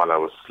me while I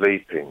was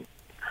sleeping.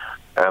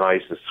 And I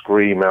used to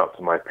scream out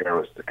to my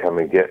parents to come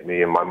and get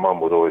me, and my mum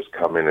would always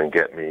come in and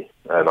get me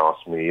and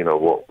ask me,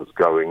 what was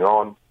going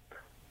on.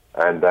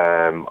 And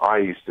I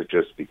used to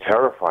just be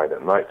terrified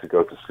at night to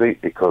go to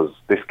sleep because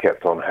this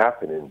kept on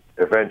happening.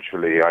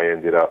 Eventually, I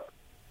ended up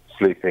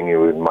sleeping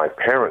with my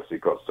parents.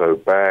 It got so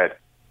bad.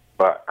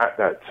 But at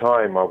that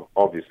time,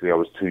 obviously, I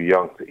was too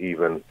young to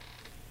even,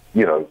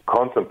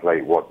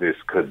 contemplate what this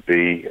could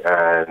be.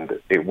 And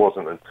it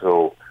wasn't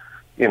until,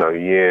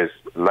 years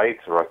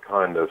later, I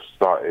kind of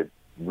started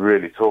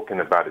really talking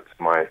about it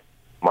to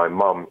my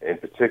mum in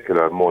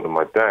particular, more than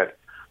my dad.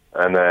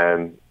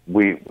 And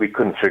we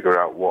couldn't figure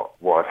out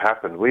what had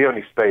happened. We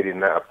only stayed in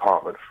that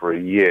apartment for a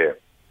year.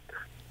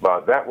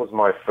 But that was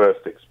my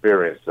first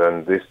experience.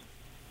 And this,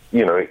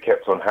 it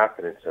kept on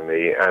happening to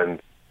me.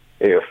 And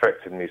it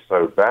affected me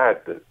so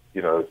bad that,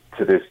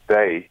 to this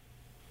day,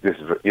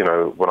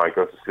 when I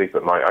go to sleep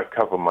at night, I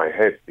cover my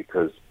head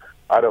because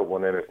I don't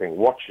want anything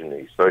watching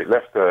me. So it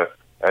left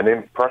an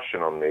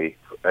impression on me,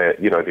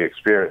 the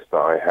experience that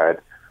I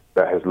had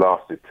that has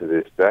lasted to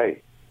this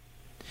day.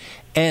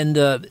 And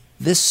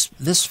this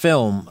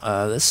film,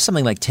 this is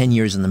something like 10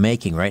 years in the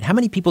making, right? How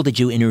many people did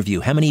you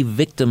interview? How many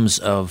victims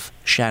of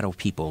shadow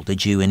people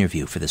did you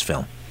interview for this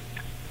film?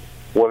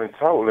 Well, in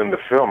total in the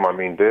film,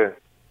 there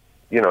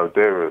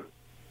are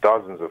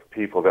dozens of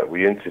people that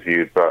we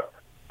interviewed, but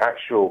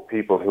actual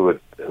people who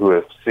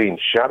have seen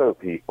shadow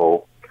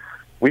people,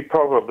 we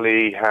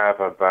probably have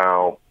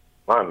about,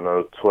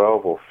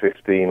 12 or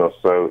 15 or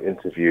so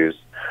interviews.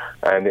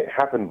 And it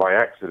happened by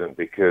accident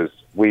because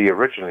we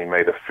originally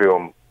made a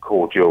film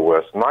called Your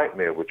Worst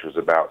Nightmare, which was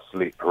about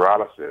sleep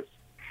paralysis.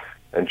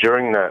 And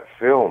during that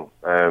film,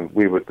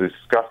 we were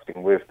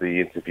discussing with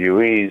the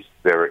interviewees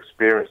their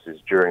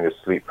experiences during the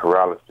sleep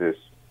paralysis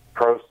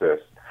process.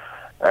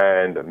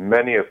 And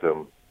many of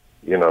them,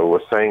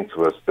 were saying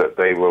to us that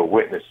they were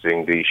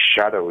witnessing these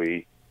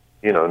shadowy,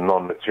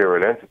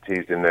 non-material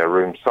entities in their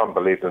room. Some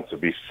believed them to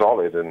be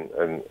solid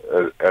and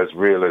as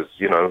real as,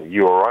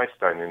 you or I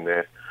standing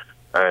there.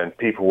 And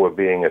people were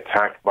being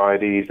attacked by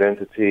these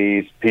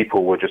entities.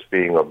 People were just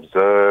being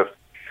observed.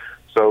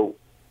 So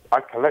I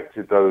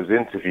collected those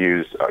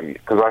interviews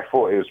because I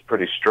thought it was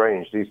pretty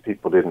strange. These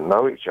people didn't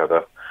know each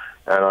other.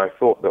 And I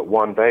thought that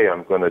one day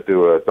I'm going to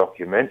do a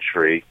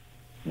documentary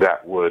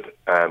that would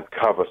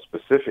cover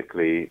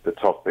specifically the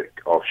topic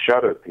of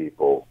shadow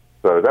people.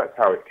 So that's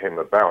how it came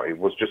about. It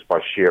was just by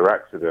sheer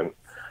accident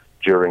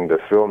during the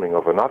filming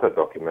of another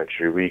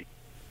documentary. We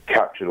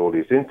captured all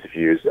these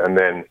interviews, and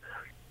then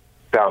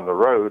down the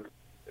road,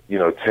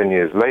 10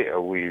 years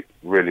later, we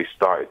really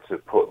started to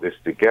put this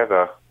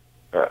together.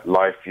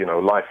 Life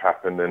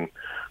happened, and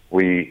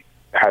we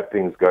had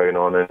things going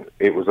on, and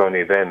it was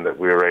only then that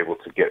we were able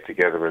to get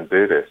together and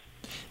do this.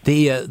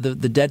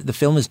 The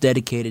film is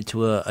dedicated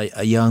to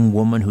a young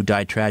woman who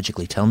died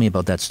tragically. Tell me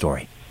about that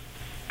story.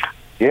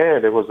 Yeah,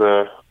 there was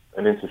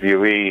an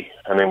interviewee.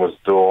 Her name was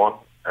Dawn,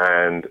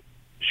 and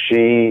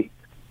she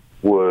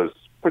was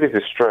pretty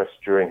distressed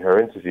during her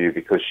interview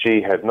because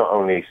she had not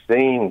only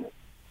seen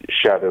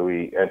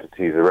shadowy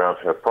entities around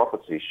her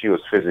property, she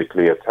was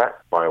physically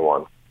attacked by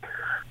one.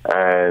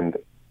 And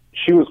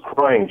she was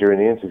crying during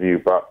the interview,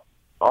 but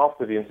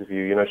after the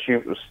interview, she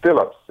was still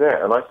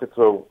upset. And I said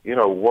to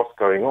her, what's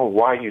going on?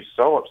 Why are you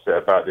so upset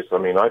about this?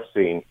 I've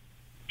seen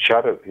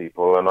shadow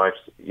people, and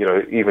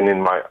even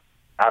in my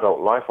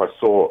adult life, I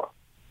saw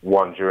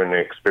one during the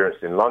experience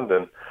in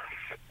London.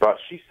 But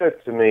she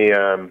said to me,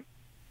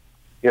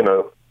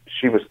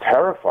 she was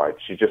terrified.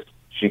 She just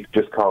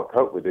can't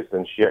cope with this.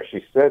 And she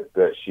actually said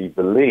that she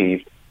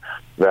believed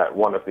that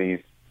one of these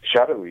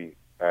shadowy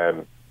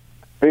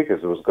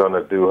figures was going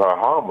to do her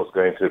harm, was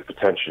going to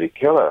potentially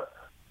kill her.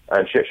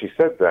 And she actually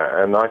said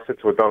that. And I said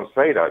to her, don't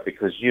say that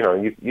because, you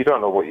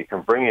don't know what you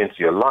can bring into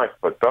your life,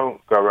 but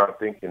don't go around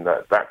thinking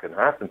that can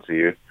happen to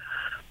you.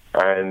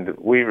 And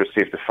we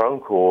received a phone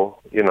call,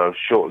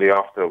 shortly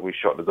after we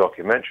shot the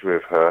documentary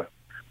with her.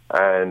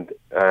 And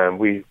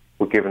we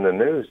were given the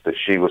news that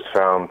she was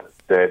found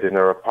dead in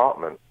her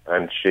apartment.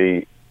 And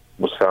she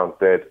was found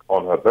dead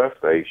on her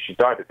birthday. She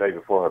died the day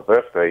before her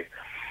birthday,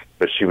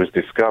 but she was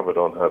discovered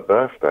on her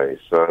birthday.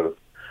 So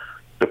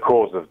the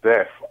cause of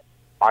death,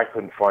 I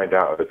couldn't find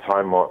out at the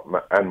time,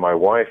 and my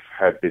wife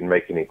had been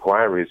making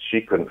inquiries.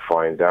 She couldn't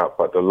find out,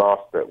 but the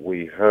last that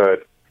we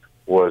heard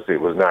was it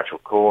was natural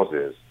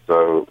causes.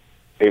 So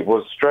it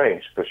was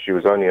strange because she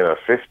was only in her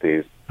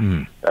 50s,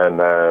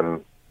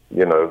 and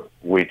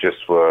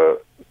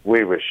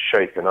we were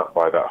shaken up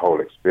by that whole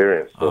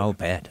experience. Of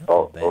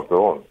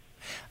Dawn.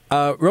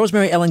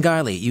 Rosemary Ellen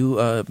Guiley,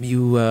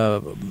 you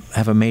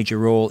have a major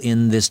role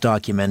in this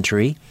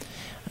documentary,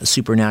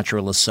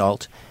 Supernatural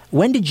Assault.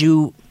 When did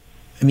you?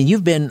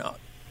 You've been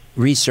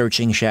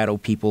researching shadow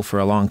people for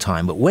a long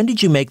time, but when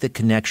did you make the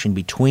connection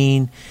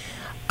between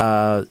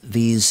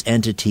these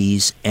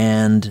entities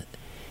and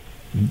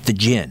the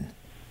jinn,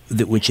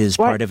 which is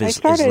part of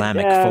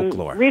Islamic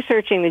folklore.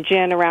 Researching the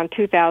jinn around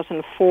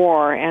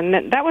 2004,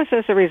 and that was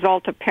as a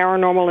result of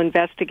paranormal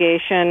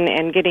investigation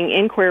and getting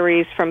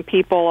inquiries from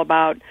people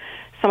about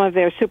some of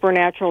their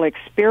supernatural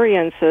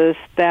experiences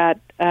that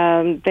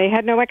they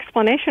had no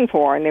explanation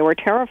for, and they were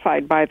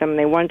terrified by them.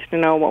 They wanted to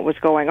know what was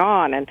going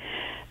on, and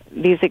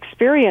these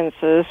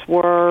experiences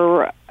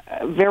were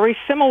very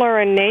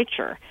similar in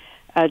nature.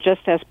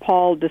 Just as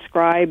Paul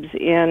describes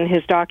in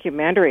his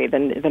documentary,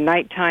 the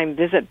nighttime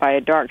visit by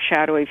a dark,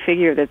 shadowy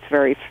figure that's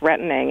very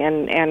threatening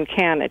and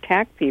can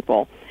attack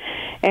people.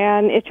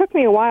 And it took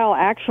me a while,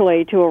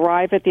 actually, to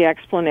arrive at the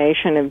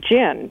explanation of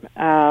jinn,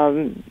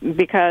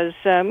 because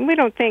we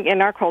don't think,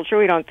 in our culture,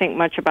 we don't think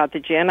much about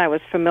the jinn. I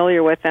was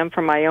familiar with them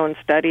from my own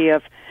study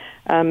of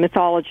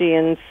mythology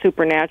and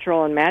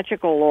supernatural and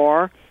magical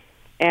lore.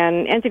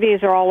 And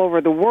entities are all over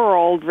the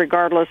world,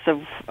 regardless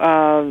of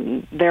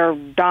their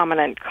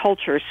dominant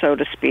culture, so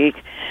to speak.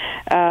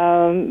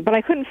 But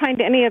I couldn't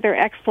find any other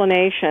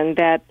explanation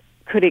that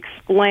could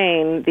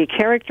explain the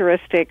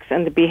characteristics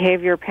and the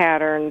behavior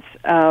patterns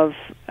of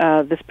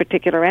this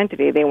particular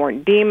entity. They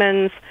weren't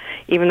demons,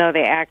 even though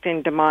they act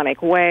in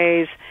demonic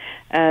ways.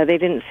 They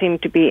didn't seem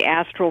to be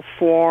astral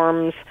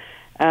forms.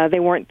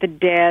 They weren't the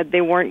dead.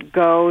 They weren't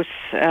ghosts.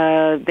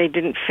 They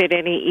didn't fit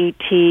any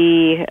ET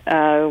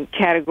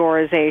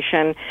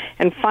categorization.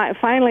 And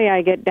finally,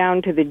 I get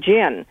down to the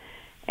jinn.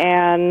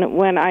 And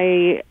when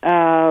I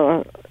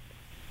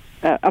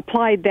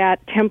applied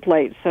that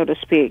template, so to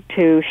speak,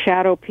 to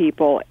shadow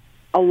people,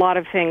 a lot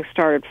of things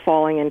started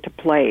falling into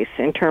place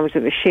in terms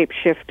of the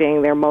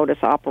shape-shifting, their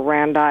modus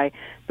operandi,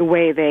 the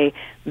way they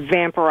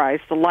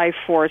vampirize the life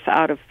force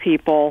out of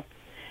people,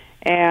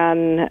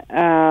 and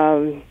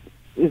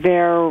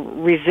their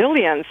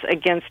resilience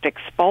against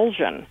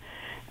expulsion.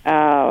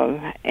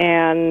 I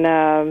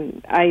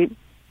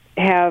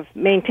have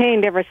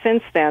maintained ever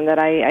since then that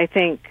I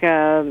think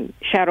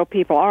shadow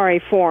people are a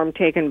form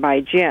taken by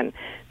jinn.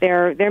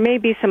 There may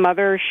be some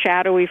other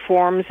shadowy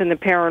forms in the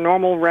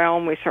paranormal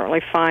realm. We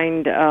certainly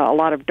find a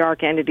lot of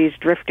dark entities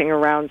drifting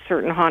around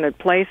certain haunted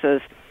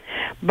places.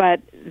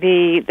 But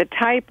the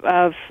type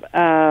of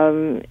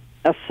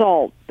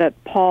assault that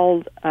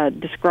Paul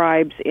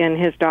describes in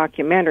his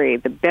documentary,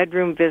 the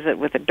bedroom visit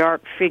with a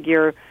dark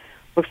figure,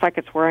 looks like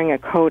it's wearing a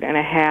coat and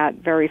a hat,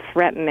 very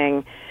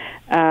threatening,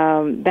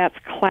 that's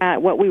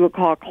what we would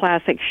call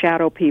classic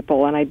shadow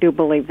people, and I do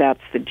believe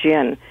that's the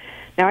jinn.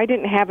 Now, I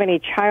didn't have any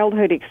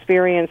childhood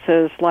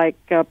experiences like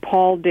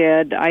Paul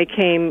did. I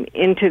came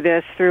into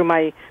this through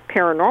my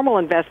paranormal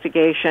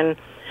investigation,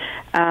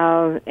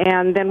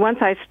 and then once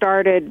I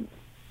started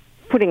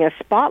putting a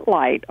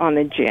spotlight on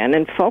the jinn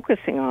and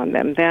focusing on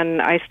them, then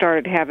I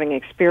started having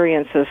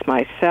experiences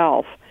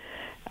myself.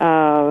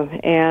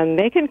 And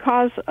they can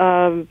cause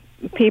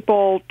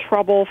people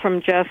trouble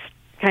from just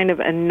kind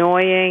of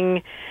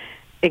annoying,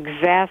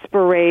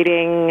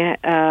 exasperating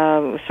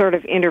sort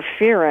of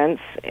interference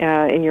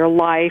in your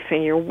life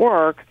and your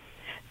work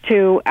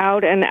to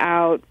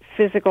out-and-out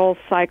physical,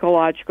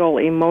 psychological,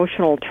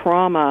 emotional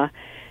trauma.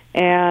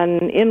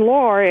 And in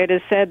lore, it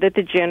is said that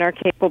the jinn are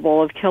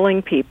capable of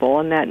killing people,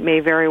 and that may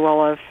very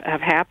well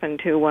have happened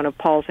to one of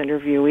Paul's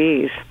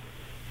interviewees.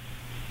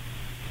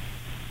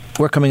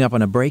 We're coming up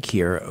on a break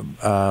here.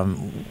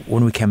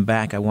 When we come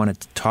back, I wanted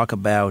to talk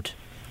about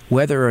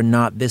whether or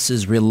not this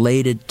is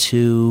related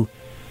to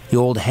the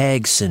old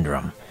hag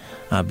syndrome,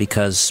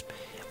 because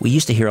we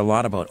used to hear a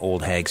lot about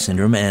old hag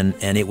syndrome,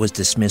 and it was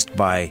dismissed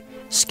by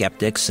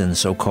skeptics and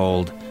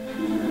so-called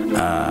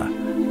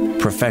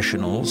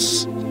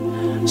professionals,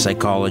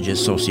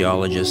 psychologists,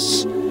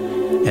 sociologists,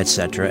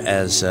 etc.,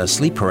 as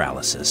sleep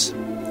paralysis.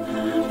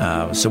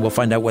 So we'll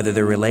find out whether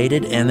they're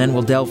related, and then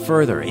we'll delve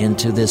further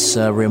into this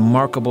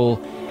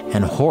remarkable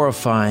and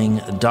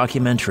horrifying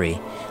documentary,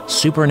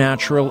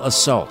 Supernatural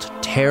Assault,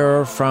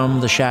 Terror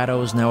from the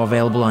Shadows, now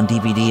available on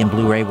DVD and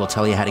Blu-ray. We'll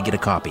tell you how to get a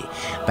copy.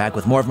 Back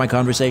with more of my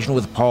conversation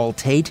with Paul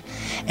Tate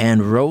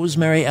and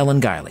Rosemary Ellen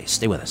Guiley.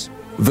 Stay with us.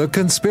 The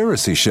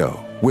Conspiracy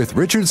Show with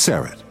Richard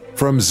Syrett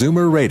from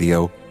Zoomer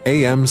Radio,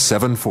 AM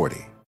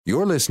 740.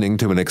 You're listening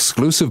to an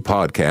exclusive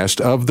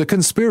podcast of The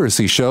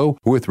Conspiracy Show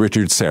with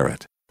Richard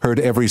Syrett. Heard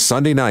every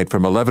Sunday night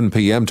from 11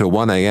 p.m. to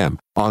 1 a.m.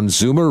 on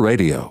Zoomer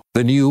Radio,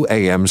 the new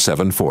AM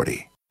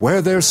 740.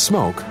 Where there's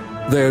smoke,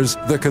 there's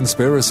The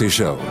Conspiracy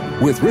Show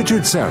with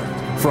Richard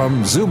Syrett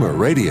from Zoomer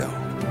Radio.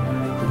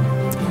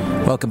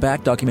 Welcome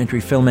back.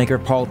 Documentary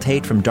filmmaker Paul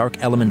Tate from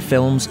Dark Element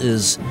Films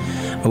is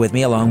with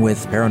me, along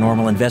with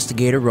paranormal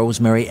investigator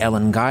Rosemary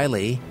Ellen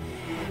Guiley.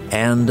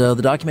 And the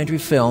documentary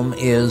film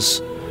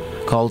is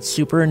called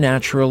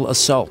Supernatural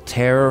Assault,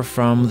 Terror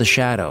from the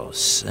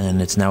Shadows.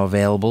 And it's now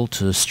available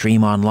to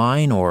stream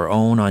online or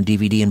own on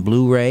DVD and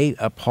Blu-ray.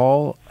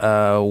 Paul,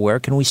 where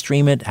can we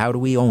stream it? How do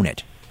we own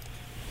it?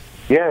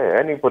 Yeah,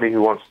 anybody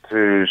who wants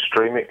to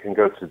stream it can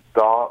go to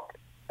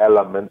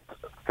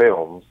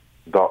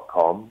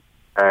darkelementfilms.com,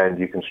 and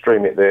you can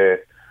stream it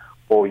there,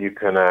 or you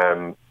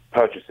can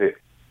purchase it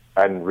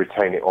and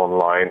retain it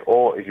online,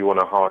 or if you want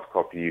a hard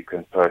copy, you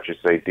can purchase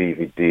a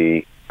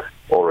DVD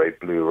or a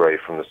Blu-ray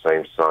from the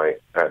same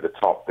site. At the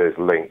top, there's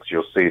links.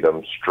 You'll see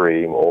them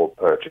stream or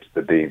purchase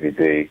the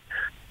DVD,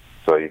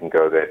 so you can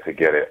go there to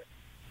get it.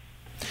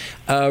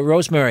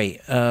 Rosemary,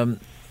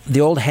 the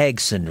old hag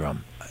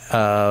syndrome,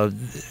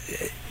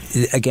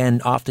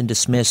 again, often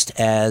dismissed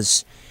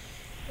as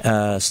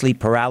sleep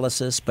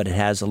paralysis, but it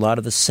has a lot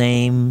of the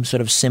same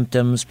sort of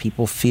symptoms.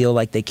 People feel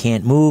like they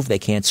can't move, they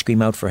can't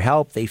scream out for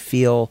help, they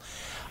feel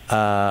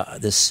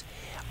this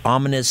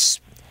ominous,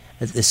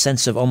 this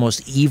sense of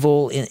almost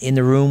evil in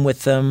the room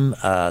with them.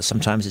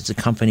 Sometimes it's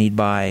accompanied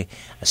by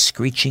a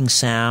screeching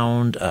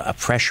sound, a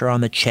pressure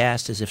on the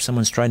chest, as if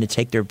someone's trying to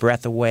take their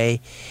breath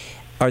away.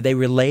 Are they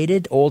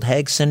related, old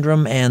hag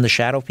syndrome and the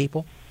shadow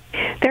people?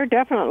 They're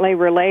definitely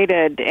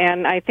related,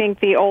 and I think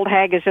the old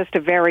hag is just a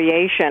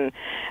variation.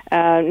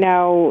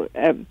 Now,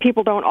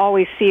 people don't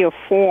always see a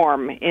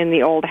form in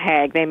the old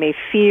hag. They may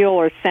feel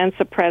or sense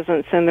a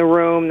presence in the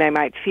room. They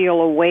might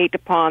feel a weight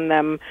upon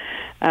them,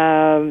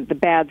 the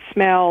bad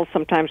smell.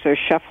 Sometimes there's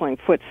shuffling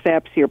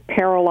footsteps. You're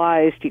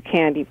paralyzed. You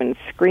can't even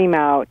scream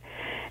out.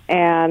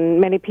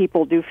 And many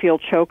people do feel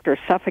choked or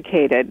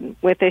suffocated.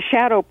 With a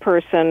shadow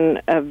person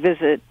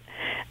visit,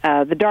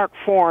 the dark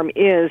form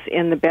is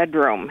in the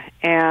bedroom,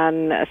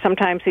 and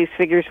sometimes these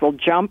figures will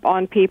jump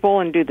on people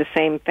and do the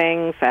same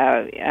things,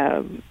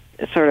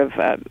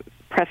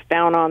 press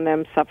down on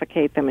them,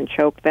 suffocate them, and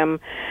choke them.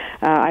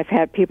 I've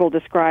had people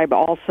describe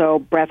also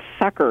breath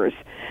suckers,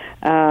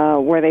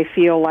 where they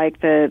feel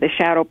like the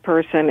shadow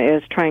person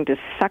is trying to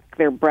suck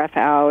their breath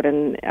out,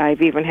 and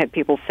I've even had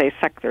people say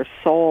suck their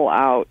soul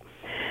out.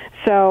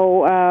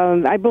 So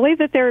I believe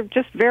that they're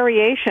just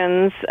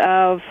variations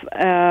of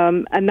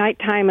a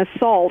nighttime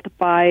assault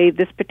by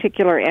this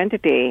particular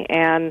entity.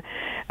 And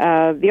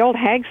the old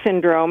hag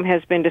syndrome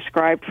has been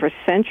described for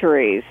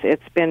centuries.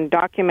 It's been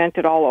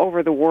documented all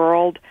over the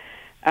world,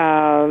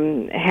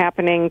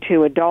 happening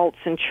to adults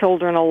and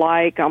children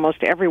alike.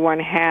 Almost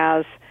everyone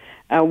has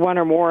one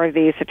or more of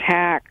these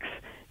attacks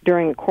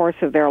during the course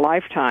of their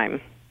lifetime.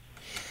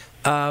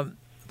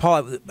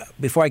 Paul,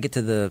 before I get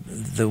to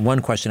the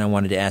one question I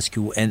wanted to ask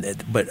you,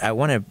 but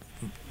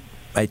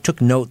I took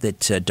note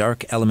that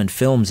Dark Element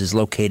Films is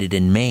located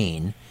in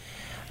Maine,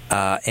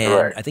 and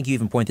Correct. I think you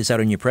even point this out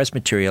in your press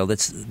material.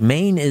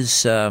 Maine is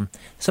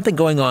something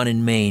going on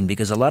in Maine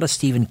because a lot of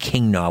Stephen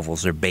King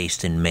novels are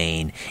based in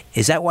Maine.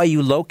 Is that why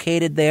you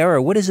located there,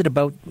 or what is it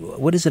about?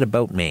 What is it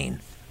about Maine?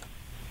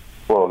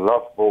 Well,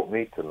 love brought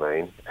me to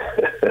Maine.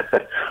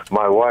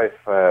 My wife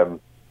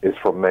is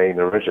from Maine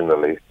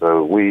originally,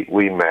 so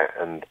we met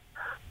and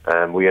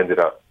we ended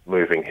up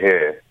moving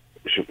here.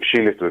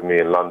 She lived with me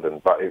in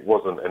London, but it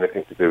wasn't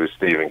anything to do with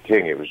Stephen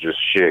King. It was just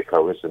sheer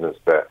coincidence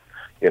that,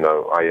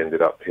 I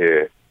ended up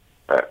here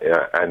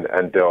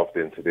and delved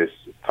into this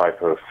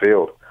type of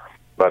field.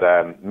 But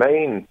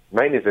Maine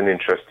is an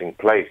interesting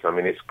place. I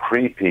mean, it's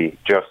creepy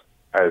just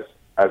as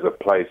a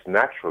place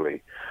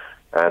naturally,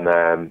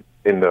 and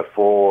in the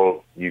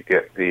fall you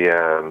get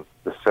the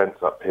sense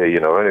up here,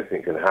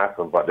 anything can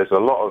happen, but there's a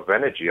lot of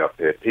energy up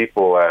here.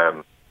 People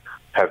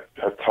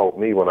have told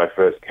me when I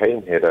first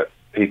came here that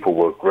people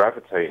were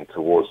gravitating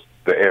towards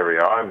the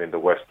area I'm in, the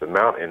Western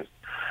Mountains,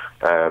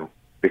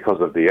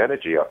 because of the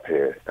energy up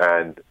here.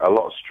 And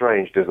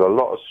there's a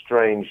lot of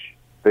strange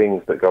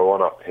things that go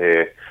on up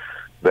here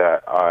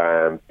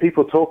that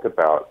people talk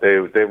about.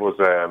 There was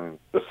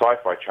the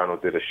Sci-Fi Channel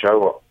did a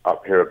show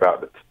up here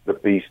about the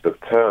Beast of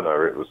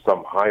Turner. It was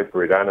some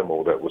hybrid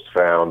animal that was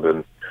found,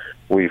 and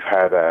we've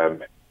had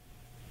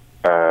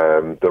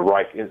the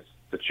Reich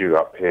Institute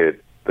up here.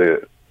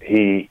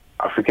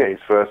 I forget his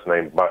first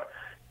name, but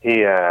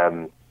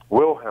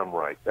Wilhelm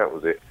Reich, that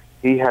was it.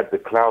 He had the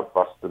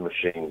Cloudbuster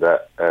machine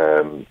that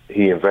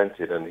he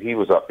invented, and he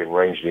was up in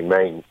Rangeley,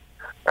 Maine,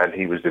 and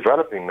he was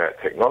developing that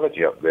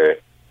technology up there.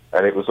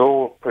 And it was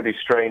all pretty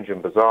strange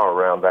and bizarre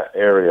around that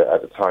area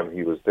at the time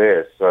he was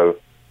there. So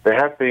there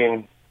have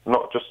been,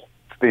 not just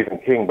Stephen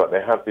King, but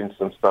there have been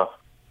some stuff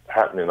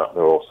happening up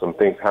there, or some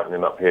things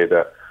happening up here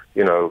that,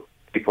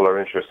 people are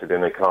interested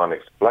in and can't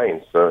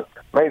explain. So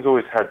Maine's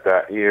always had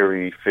that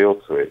eerie feel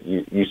to it.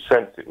 You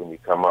sense it when you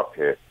come up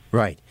here.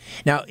 Right.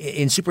 Now,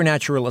 in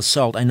Supernatural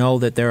Assault, I know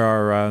that there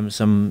are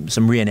some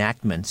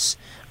reenactments,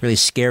 really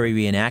scary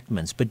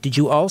reenactments, but did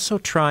you also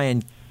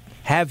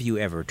have you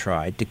ever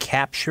tried to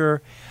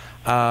capture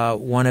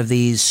one of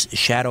these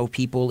shadow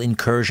people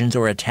incursions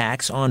or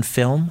attacks on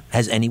film?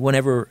 Has anyone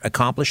ever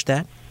accomplished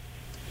that?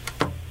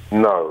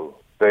 No.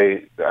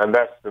 And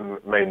that's the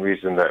main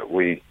reason that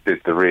we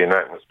did the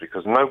reenactments,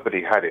 because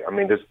nobody had it. I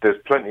mean,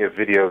 there's plenty of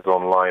videos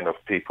online of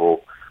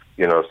people,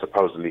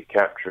 supposedly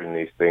capturing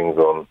these things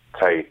on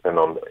tape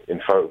and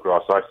in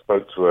photographs. I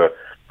spoke to a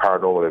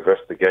paranormal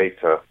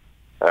investigator.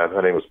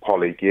 Her name was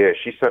Polly Gear.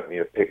 She sent me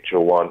a picture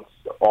once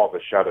of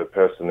a shadow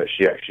person that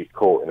she actually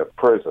caught in a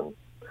prison,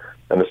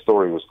 and the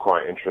story was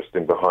quite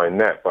interesting behind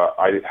that. But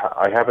I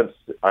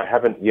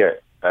haven't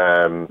yet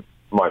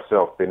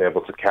myself been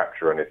able to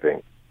capture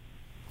anything.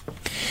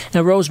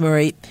 Now,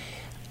 Rosemary,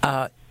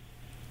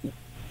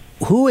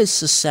 who is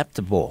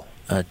susceptible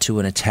to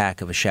an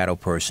attack of a shadow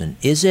person?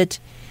 Is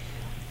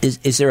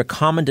there a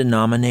common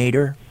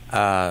denominator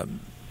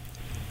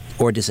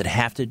or does it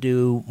have to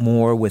do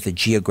more with a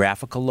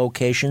geographical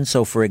location?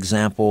 So, for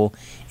example,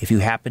 if you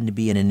happen to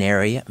be in an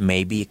area,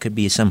 maybe it could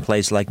be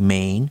someplace like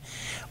Maine,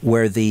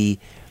 where the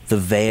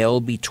veil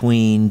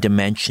between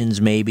dimensions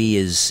maybe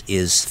is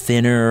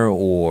thinner,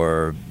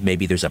 or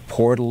maybe there's a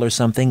portal or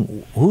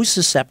something. Who's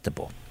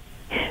susceptible?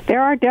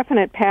 There are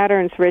definite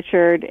patterns,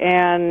 Richard,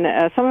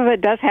 and some of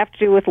it does have to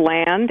do with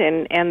land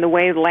and the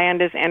way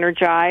land is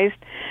energized.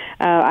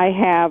 I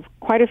have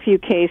quite a few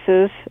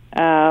cases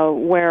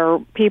where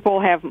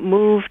people have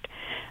moved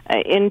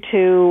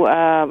into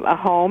a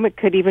home. It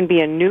could even be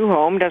a new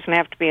home, doesn't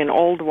have to be an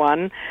old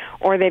one,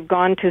 or they've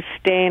gone to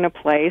stay in a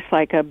place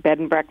like a bed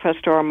and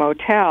breakfast or a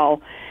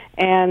motel,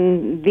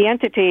 and the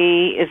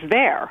entity is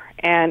there,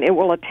 and it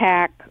will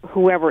attack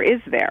whoever is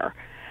there.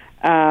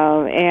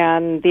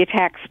 And the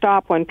attacks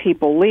stop when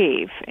people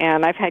leave.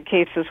 And I've had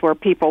cases where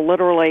people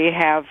literally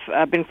have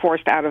been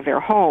forced out of their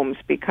homes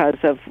because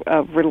of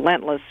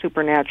relentless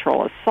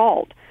supernatural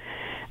assault.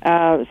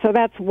 So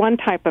that's one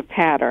type of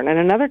pattern. And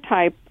another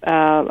type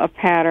of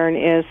pattern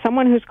is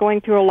someone who's going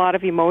through a lot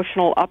of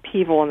emotional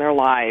upheaval in their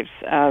lives.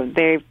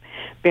 They've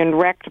been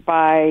wrecked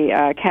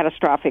by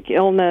catastrophic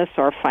illness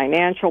or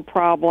financial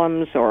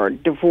problems or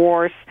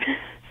divorce,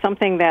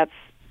 something that's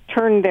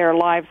turned their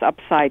lives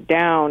upside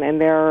down, and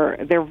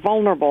they're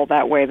vulnerable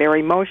that way. They're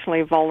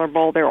emotionally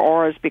vulnerable. Their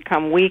auras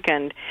become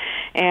weakened,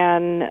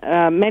 and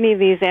many of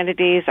these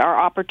entities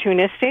are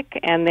opportunistic,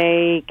 and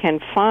they can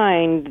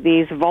find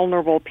these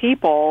vulnerable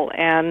people,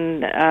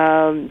 and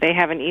they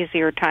have an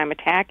easier time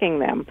attacking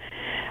them.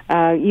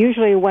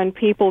 Usually, when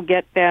people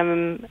get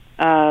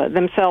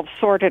themselves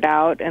sorted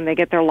out, and they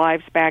get their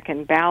lives back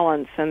in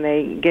balance, and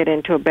they get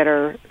into a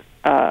better,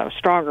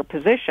 stronger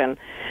position,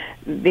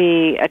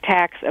 the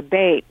attacks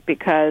abate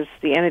because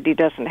the entity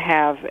doesn't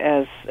have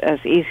as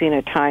easy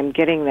a time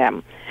getting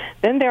them.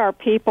 Then there are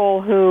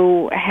people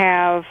who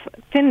have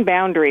thin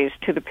boundaries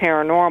to the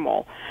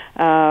paranormal.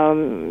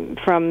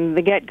 From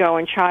the get-go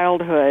in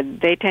childhood,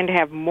 they tend to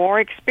have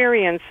more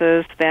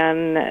experiences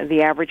than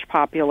the average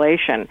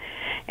population.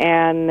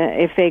 And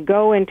if they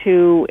go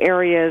into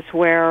areas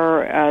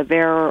where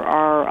there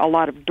are a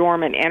lot of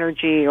dormant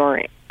energy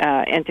or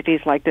entities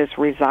like this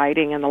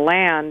residing in the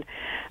land,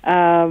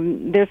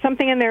 there's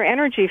something in their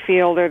energy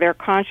field or their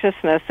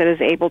consciousness that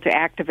is able to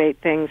activate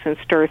things and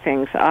stir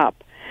things up.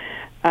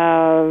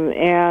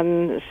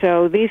 And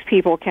so these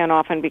people can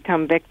often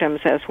become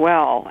victims as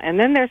well. And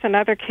then there's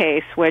another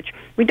case,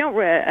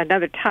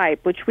 another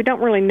type, which we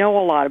don't really know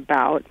a lot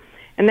about,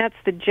 and that's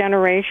the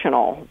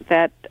generational,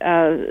 that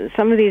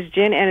some of these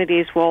jinn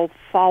entities will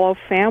follow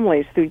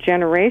families through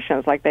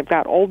generations, like they've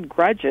got old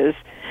grudges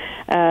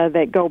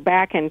that go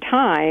back in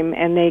time,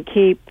 and they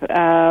keep,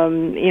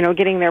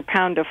 getting their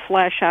pound of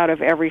flesh out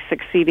of every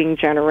succeeding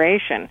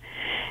generation.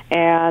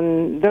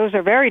 And those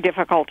are very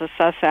difficult to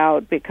suss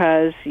out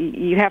because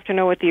you have to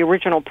know what the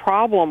original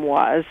problem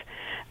was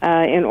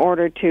in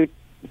order to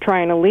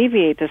try and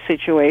alleviate the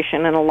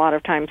situation, and a lot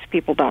of times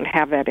people don't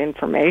have that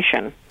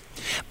information.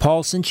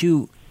 Paul, since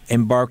you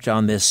embarked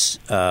on this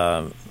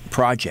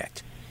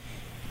project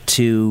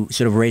to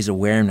sort of raise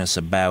awareness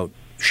about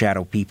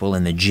shadow people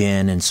and the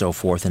jinn and so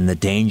forth and the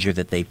danger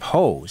that they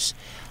pose,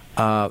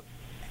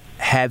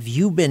 have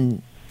you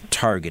been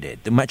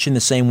targeted? Much in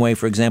the same way,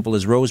 for example,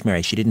 as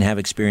Rosemary. She didn't have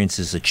experience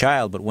as a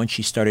child, but once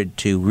she started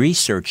to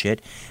research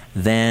it,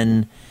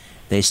 then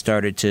they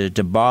started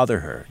to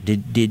bother her.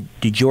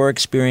 Did your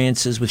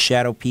experiences with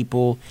shadow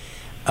people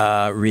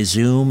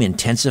resume,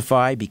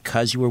 intensify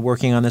because you were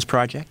working on this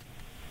project?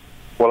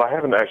 Well, I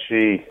haven't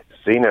actually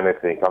seen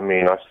anything. I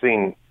mean, I've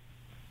seen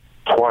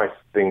twice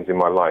things in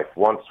my life.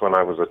 Once when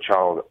I was a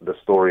child, the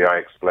story I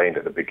explained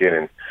at the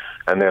beginning,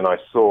 and then I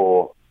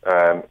saw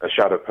a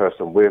shadow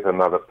person with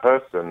another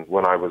person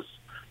when I was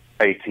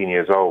 18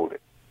 years old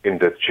in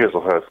the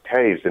Chislehurst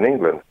Caves in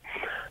England.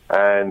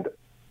 And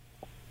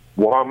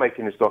while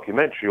making this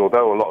documentary,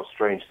 although a lot of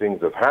strange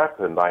things have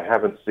happened, I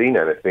haven't seen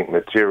anything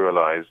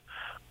materialize,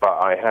 but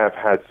I have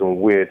had some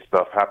weird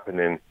stuff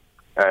happening.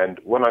 And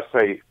when I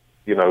say,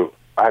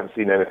 I haven't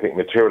seen anything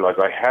materialize,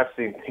 I have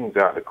seen things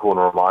out the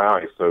corner of my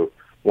eye. So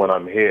when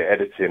I'm here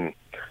editing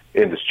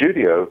in the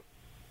studio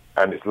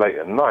and it's late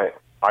at night,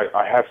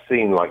 I have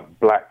seen like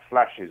black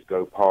flashes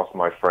go past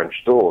my French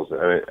doors,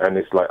 and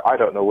it's like, I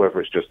don't know whether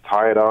it's just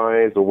tired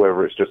eyes or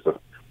whether it's just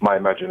my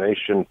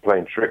imagination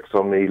playing tricks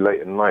on me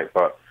late at night,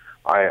 but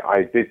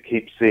I did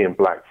keep seeing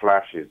black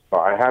flashes, but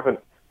I haven't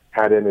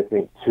had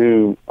anything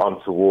too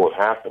untoward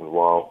happen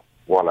while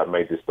I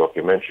made this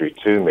documentary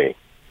to me.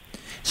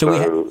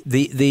 So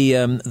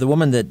the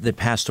woman that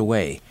passed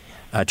away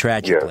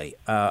tragically,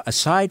 yeah.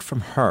 Aside from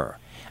her,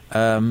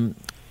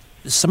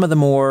 some of the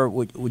more,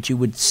 what you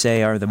would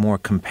say are the more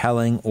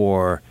compelling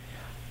or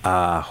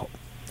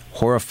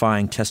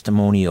horrifying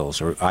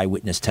testimonials or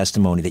eyewitness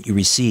testimony that you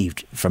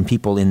received from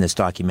people in this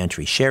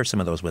documentary. Share some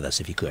of those with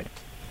us, if you could.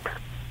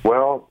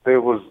 Well,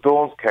 there was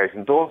Dawn's case.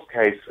 In Dawn's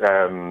case,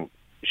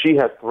 she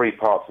had three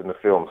parts in the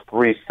film,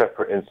 three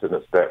separate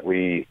incidents that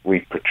we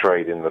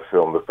portrayed in the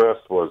film. The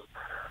first was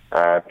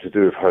to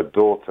do with her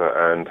daughter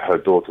and her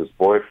daughter's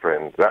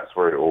boyfriend. That's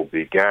where it all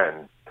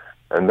began.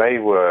 And they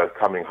were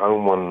coming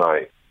home one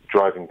night,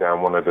 driving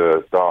down one of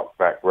the dark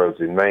back roads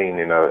in Maine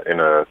in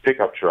a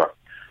pickup truck,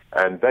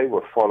 and they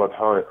were followed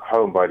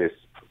home by this.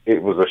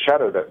 It was a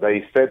shadow that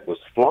they said was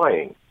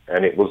flying,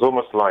 and it was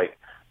almost like,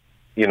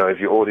 if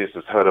your audience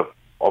has heard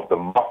of the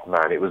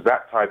Mothman, it was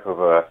that type of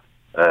a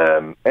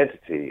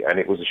entity, and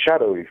it was a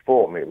shadowy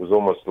form. It was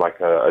almost like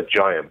a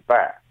giant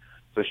bat.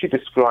 So she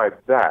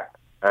described that,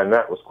 and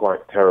that was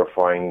quite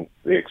terrifying,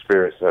 the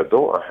experience her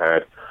daughter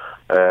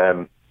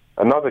had.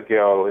 Another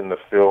girl in the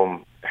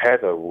film,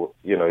 Heather,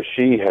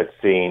 she had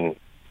seen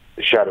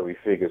shadowy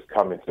figures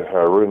come into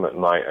her room at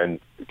night and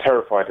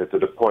terrified her to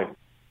the point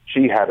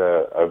she had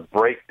a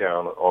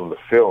breakdown on the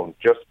film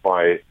just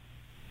by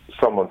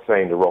someone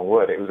saying the wrong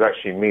word. It was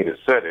actually me that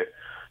said it,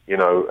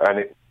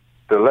 and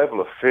the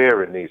level of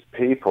fear in these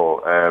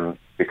people,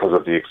 because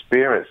of the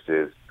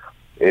experiences,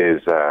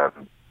 is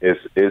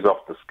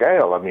off the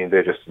scale. I mean,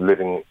 they're just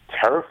living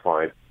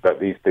terrified that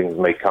these things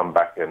may come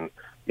back and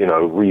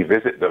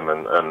revisit them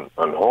and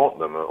haunt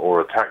them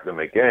or attack them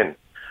again.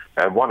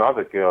 And one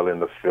other girl in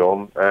the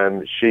film,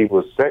 she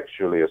was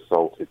sexually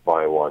assaulted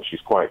by one.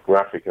 She's quite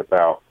graphic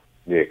about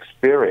the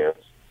experience,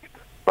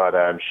 but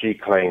she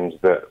claims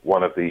that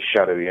one of these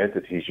shadowy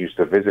entities used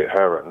to visit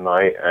her at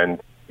night,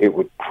 and it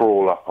would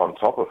crawl up on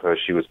top of her.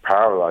 She was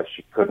paralyzed.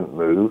 She couldn't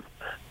move,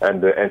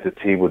 and the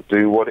entity would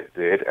do what it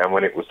did, and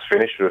when it was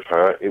finished with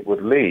her, it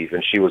would leave,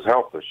 and she was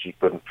helpless. She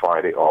couldn't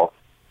fight it off.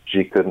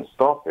 She couldn't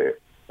stop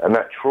it. And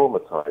that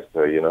traumatized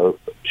her,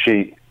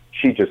 She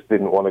just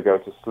didn't want to go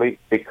to sleep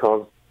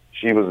because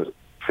she was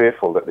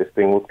fearful that this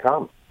thing would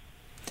come.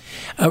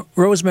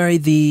 Rosemary,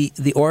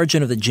 the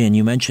origin of the jinn,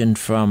 you mentioned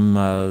from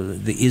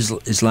the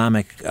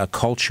Islamic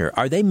culture.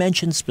 Are they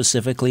mentioned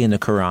specifically in the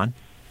Quran?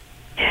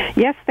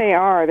 Yes, they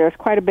are. There's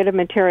quite a bit of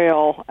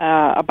material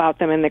about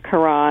them in the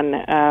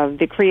Quran.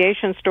 The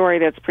creation story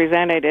that's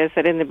presented is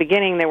that in the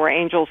beginning there were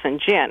angels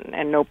and jinn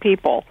and no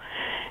people.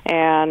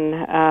 And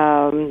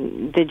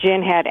the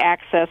jinn had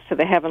access to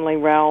the heavenly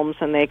realms,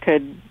 and they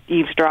could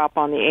eavesdrop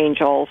on the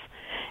angels,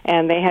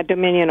 and they had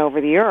dominion over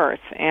the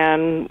earth.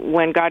 And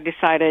when God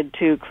decided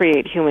to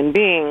create human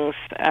beings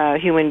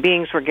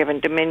were given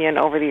dominion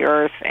over the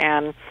earth,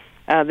 and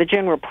the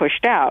jinn were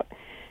pushed out.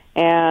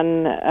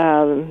 And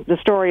the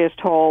story is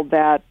told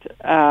that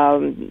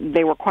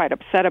they were quite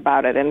upset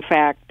about it. In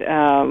fact,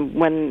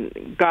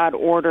 when God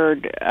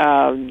ordered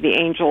the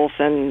angels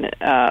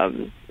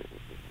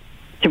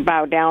to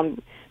bow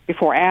down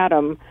before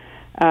Adam,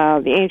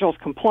 the angels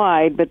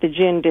complied, but the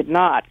jinn did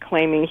not,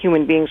 claiming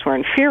human beings were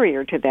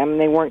inferior to them.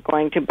 They weren't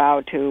going to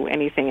bow to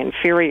anything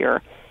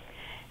inferior.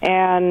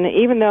 And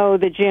even though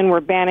the jinn were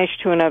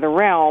banished to another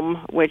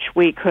realm, which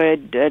we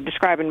could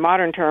describe in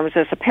modern terms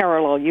as a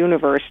parallel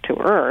universe to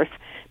Earth,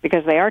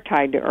 because they are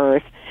tied to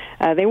Earth,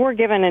 they were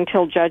given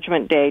until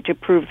Judgment Day to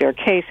prove their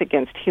case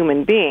against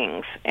human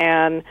beings.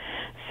 And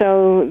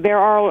so there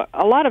are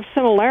a lot of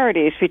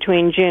similarities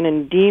between jinn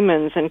and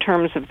demons in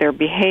terms of their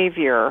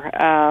behavior.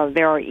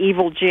 There are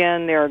evil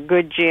jinn, there are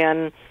good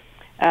jinn.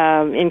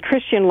 In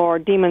Christian lore,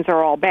 demons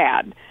are all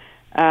bad,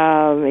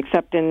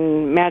 except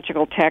in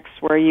magical texts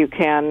where you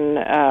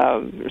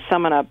can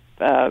summon up,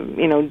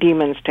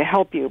 demons to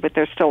help you, but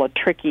they're still a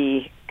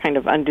tricky, kind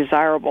of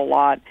undesirable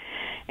lot.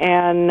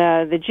 And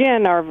the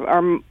jinn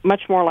are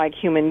much more like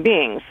human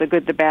beings, the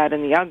good, the bad,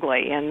 and the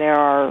ugly. And there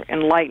are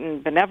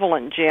enlightened,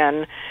 benevolent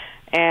jinn,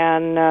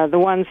 and the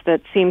ones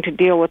that seem to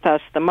deal with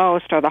us the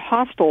most are the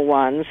hostile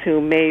ones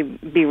who may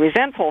be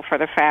resentful for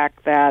the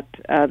fact that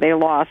they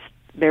lost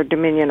their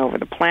dominion over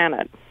the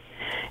planet.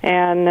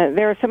 And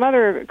there are some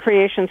other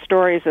creation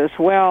stories as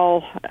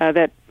well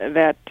that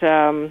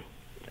the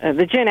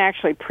jinn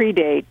actually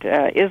predate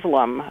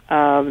Islam.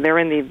 They're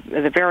in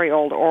the very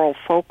old oral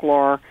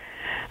folklore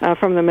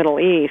from the Middle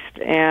East,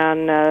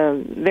 and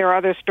there are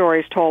other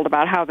stories told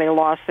about how they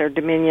lost their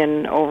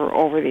dominion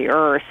over the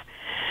earth.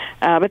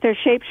 But they're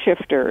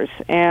shapeshifters,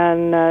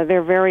 and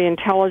they're very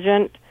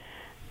intelligent.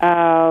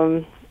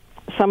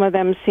 Some of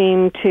them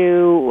seem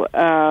to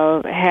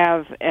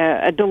have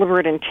a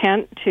deliberate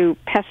intent to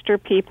pester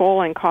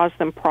people and cause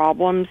them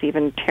problems,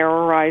 even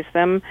terrorize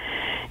them.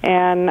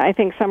 And I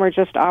think some are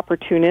just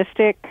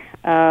opportunistic.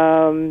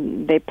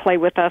 They play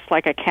with us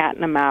like a cat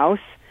and a mouse.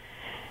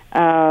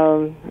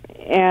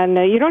 And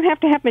you don't have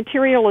to have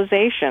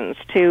materializations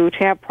to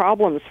have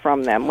problems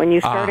from them. When you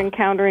start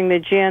encountering the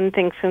jinn,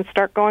 things can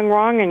start going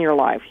wrong in your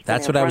life.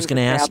 That's what I was going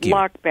to ask you. Bad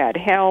luck, bad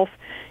health,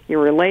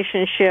 your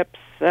relationships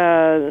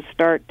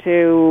start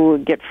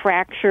to get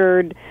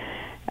fractured.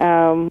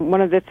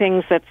 One of the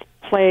things that's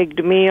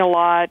plagued me a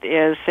lot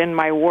is in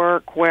my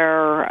work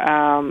where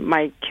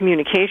my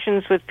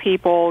communications with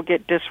people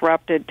get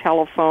disrupted,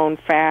 telephone,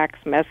 fax,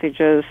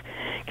 messages,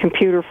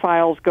 computer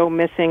files go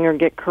missing or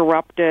get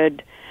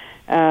corrupted.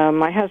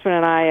 My husband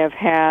and I have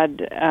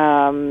had,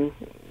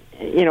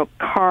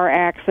 car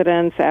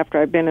accidents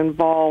after I've been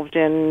involved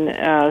in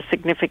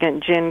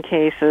significant jinn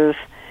cases.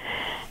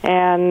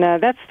 And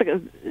that's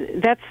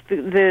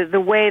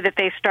the way that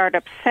they start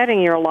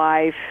upsetting your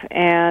life,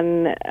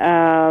 and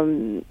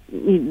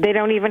they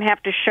don't even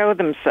have to show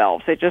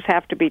themselves. They just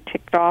have to be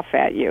ticked off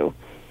at you.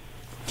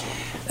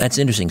 That's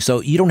interesting.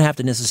 So you don't have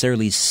to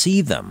necessarily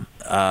see them.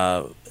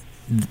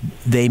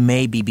 They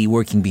may be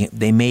working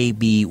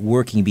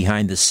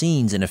behind the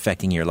scenes and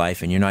affecting your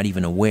life, and you're not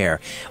even aware.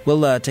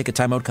 We'll take a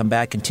time out, come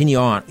back, continue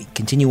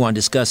on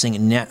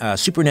discussing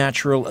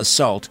Supernatural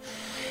Assault,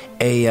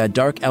 a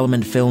Dark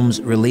Element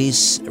Films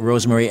release.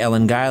 Rosemary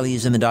Ellen Guiley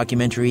is in the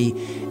documentary,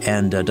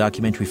 and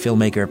documentary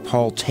filmmaker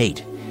Paul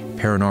Tate,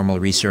 paranormal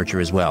researcher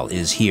as well,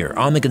 is here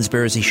on The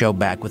Conspiracy Show.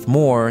 Back with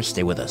more.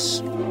 Stay with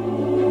us.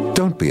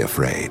 Don't be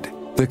afraid.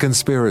 The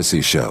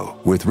Conspiracy Show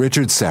with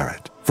Richard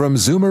Syrett from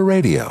Zoomer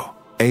Radio,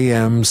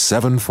 AM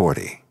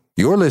 740.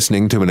 You're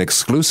listening to an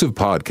exclusive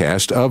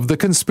podcast of The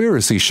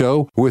Conspiracy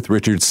Show with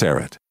Richard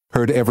Syrett.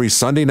 Heard every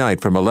Sunday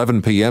night from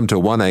 11 p.m. to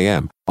 1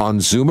 a.m. on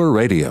Zoomer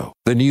Radio,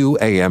 the new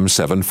AM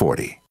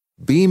 740.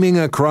 Beaming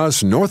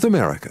across North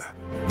America,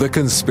 The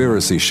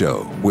Conspiracy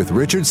Show with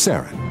Richard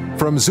Syrett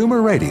from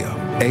Zoomer Radio,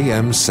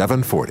 AM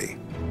 740.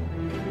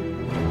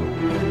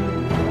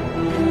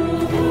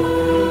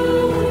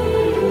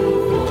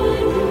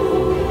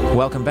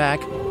 Welcome back.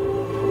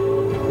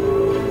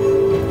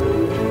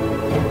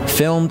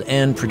 Filmed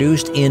and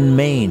produced in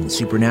Maine,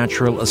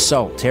 Supernatural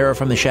Assault, Terror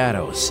from the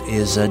Shadows,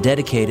 is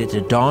dedicated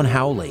to Dawn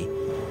Howley,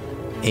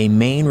 a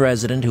Maine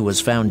resident who was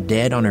found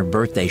dead on her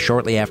birthday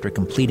shortly after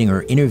completing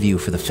her interview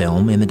for the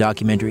film. In the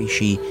documentary,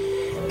 she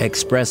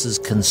expresses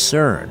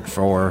concern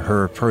for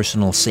her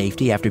personal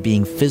safety after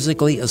being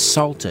physically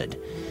assaulted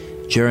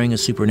during a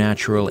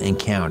supernatural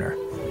encounter.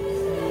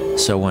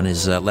 So one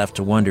is left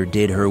to wonder,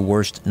 did her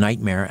worst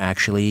nightmare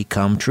actually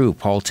come true?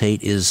 Paul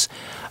Tate is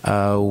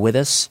with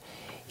us.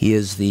 He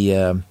is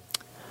the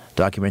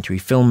documentary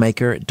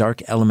filmmaker.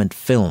 Dark Element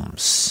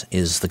Films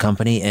is the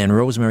company. And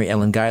Rosemary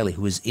Ellen Guiley,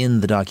 who is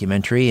in the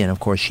documentary. And, of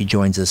course, she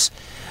joins us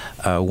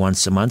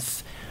once a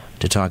month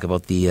to talk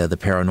about the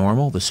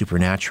paranormal, the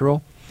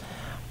supernatural.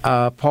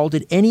 Paul,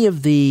 did any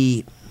of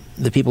the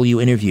people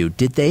you interviewed,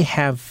 did they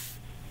have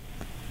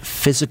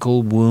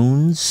physical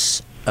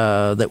wounds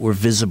that were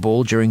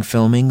visible during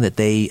filming that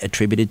they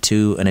attributed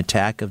to an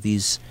attack of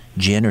these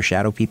jinn or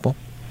shadow people?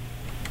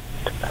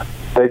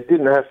 They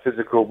didn't have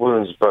physical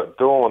wounds, but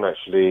Dawn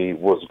actually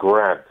was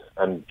grabbed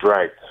and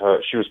dragged.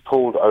 She was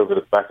pulled over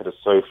the back of the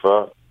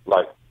sofa,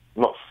 like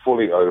not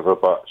fully over,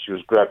 but she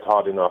was grabbed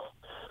hard enough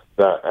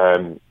that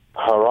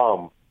her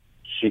arm,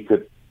 she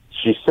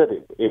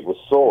said it was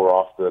sore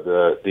after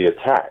the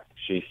attack.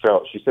 She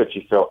said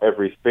she felt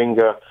every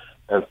finger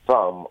and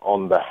thumb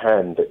on the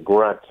hand that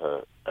grabbed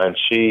her, and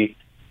she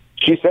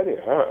said it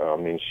hurt her. I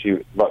mean,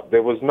 but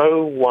there was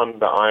no one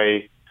that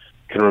I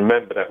can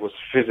remember that was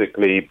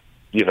physically,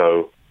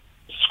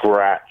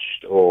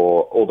 scratched,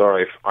 or although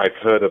I've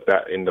heard of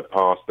that in the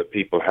past, that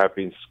people have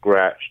been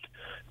scratched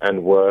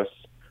and worse.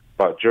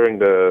 But during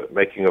the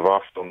making of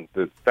our film,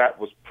 that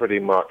was pretty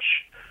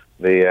much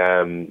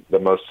the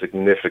most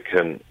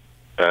significant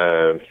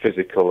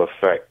physical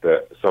effect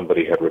that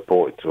somebody had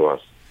reported to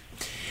us.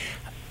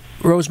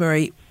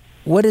 Rosemary,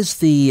 what is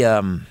the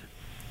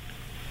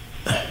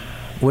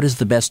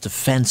best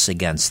defense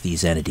against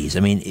these entities?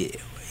 I mean,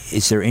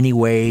 is there any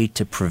way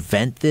to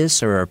prevent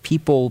this, or are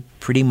people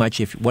pretty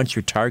much, once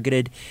you're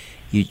targeted,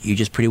 you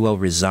just pretty well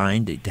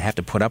resigned to have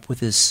to put up with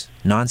this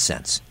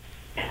nonsense?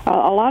 A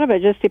lot of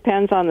it just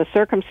depends on the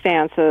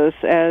circumstances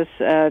as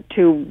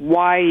to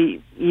why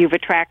you've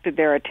attracted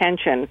their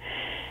attention.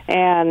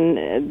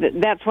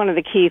 And that's one of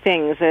the key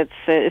things. It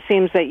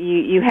seems that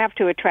you have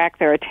to attract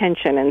their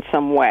attention in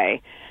some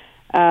way.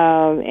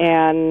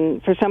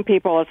 And for some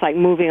people, it's like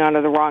moving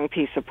onto the wrong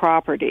piece of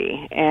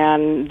property.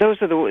 And those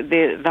are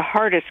the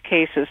hardest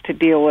cases to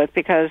deal with,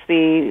 because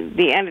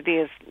the entity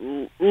is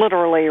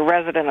literally a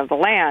resident of the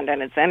land,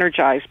 and it's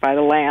energized by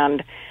the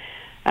land.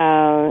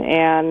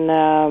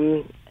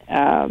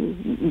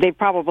 They've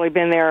probably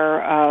been there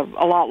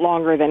a lot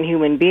longer than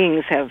human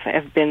beings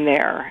have been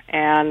there.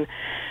 And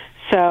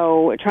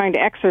so trying to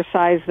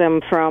exorcise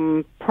them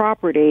from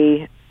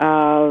property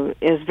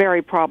is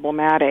very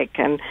problematic.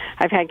 And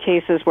I've had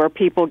cases where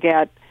people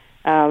get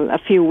a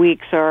few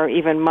weeks or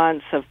even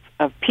months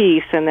of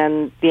peace, and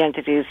then the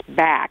entity is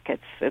back.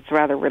 It's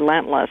rather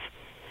relentless.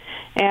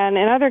 And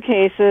in other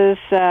cases,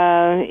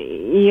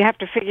 you have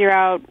to figure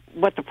out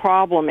what the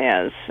problem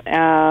is.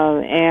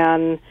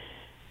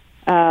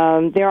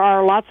 There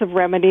are lots of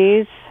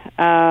remedies.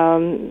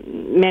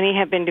 Many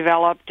have been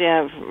developed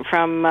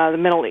from the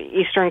Middle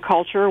Eastern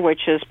culture,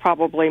 which is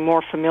probably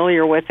more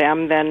familiar with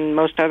them than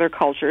most other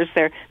cultures.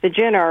 The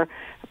jinn are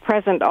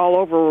present all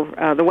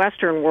over the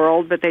Western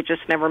world, but they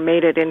just never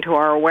made it into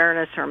our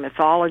awareness or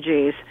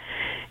mythologies.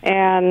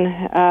 And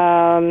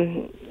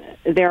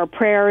there are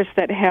prayers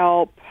that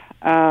help.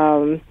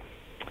 I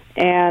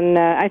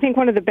think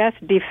one of the best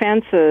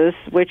defenses,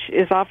 which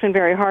is often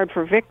very hard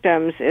for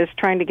victims, is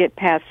trying to get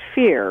past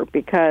fear,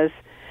 because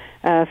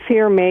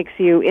Fear makes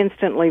you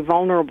instantly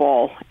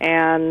vulnerable,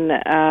 and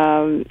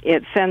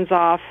it sends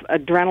off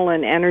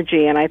adrenaline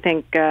energy, and I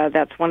think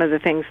that's one of the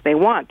things they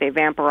want. They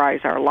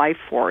vampirize our life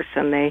force,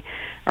 and they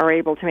are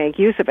able to make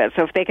use of it.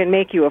 So if they can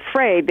make you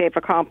afraid, they've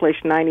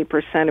accomplished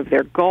 90% of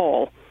their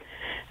goal.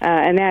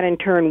 And that, in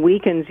turn,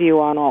 weakens you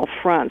on all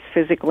fronts,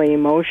 physically,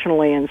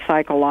 emotionally, and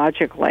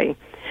psychologically.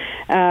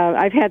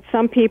 I've had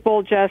some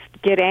people just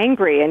get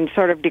angry and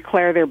sort of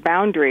declare their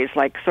boundaries,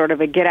 like sort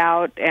of a get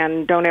out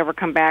and don't ever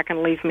come back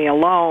and leave me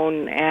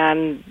alone.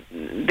 And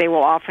they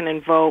will often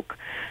invoke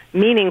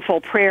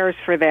meaningful prayers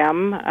for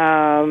them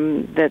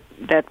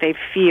that they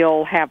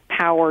feel have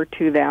power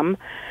to them.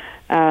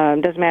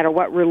 Doesn't matter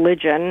what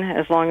religion,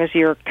 as long as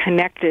you're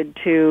connected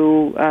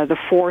to the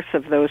force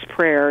of those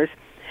prayers.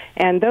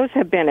 And those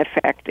have been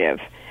effective.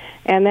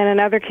 And then in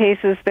other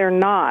cases, they're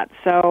not.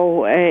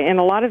 So in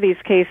a lot of these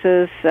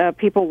cases,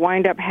 people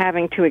wind up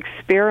having to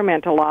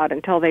experiment a lot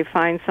until they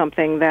find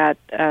something that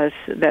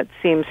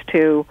seems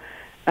to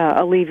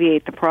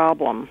alleviate the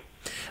problem.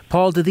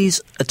 Paul, do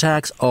these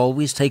attacks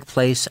always take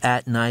place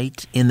at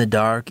night, in the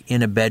dark,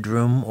 in a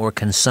bedroom, or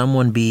can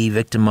someone be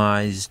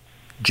victimized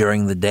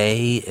during the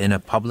day in a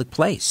public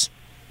place?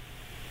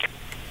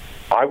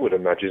 I would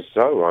imagine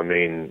so. I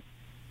mean,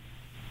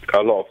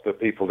 a lot of the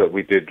people that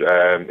we did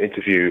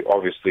interview,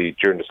 obviously,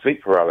 during the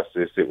sleep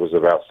paralysis, it was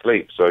about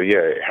sleep. So, yeah,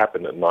 it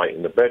happened at night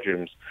in the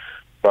bedrooms.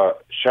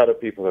 But shadow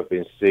people have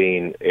been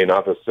seen in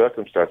other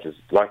circumstances.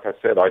 Like I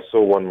said, I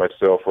saw one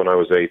myself when I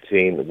was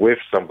 18 with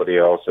somebody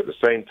else at the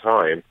same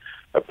time,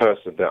 a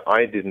person that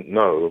I didn't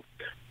know,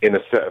 in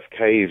a set of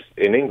caves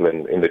in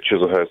England, in the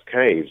Chislehurst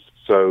Caves.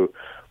 So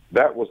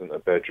that wasn't a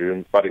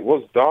bedroom, but it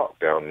was dark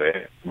down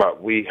there.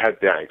 But we had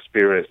that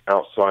experience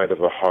outside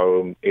of a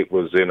home. It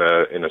was in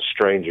a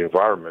strange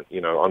environment,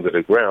 under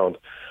the ground.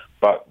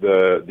 But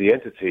the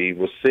entity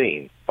was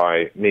seen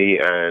by me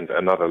and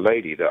another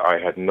lady that I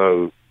had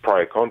no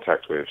prior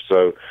contact with.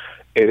 So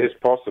it is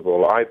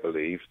possible, I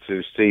believe,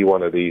 to see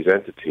one of these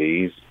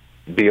entities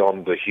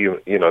beyond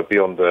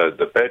beyond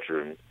the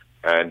bedroom.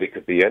 And it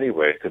could be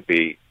anywhere. It could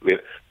be,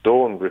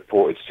 Dawn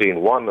reported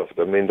seeing one of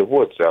them in the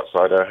woods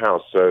outside her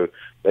house, so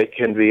they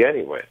can be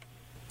anywhere.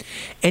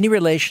 Any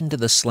relation to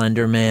the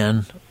Slender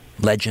Man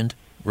legend,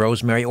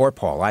 Rosemary or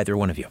Paul, either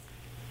one of you?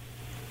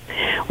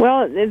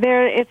 Well,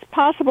 it's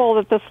possible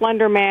that the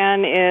Slender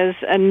Man is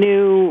a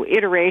new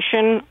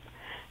iteration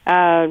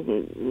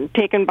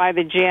taken by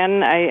the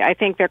jinn. I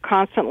think they're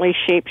constantly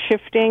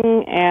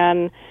shape-shifting,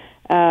 and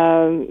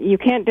you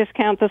can't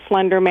discount the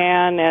Slender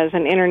Man as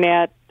an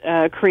internet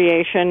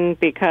creation,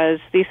 because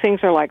these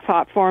things are like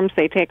thought forms.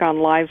 They take on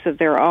lives of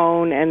their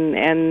own,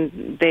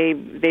 and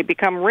they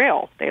become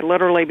real. They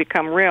literally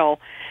become real.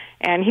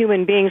 And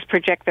human beings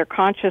project their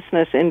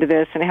consciousness into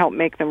this and help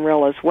make them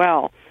real as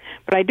well.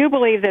 But I do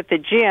believe that the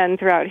jinn,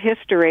 throughout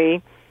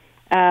history,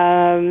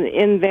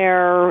 in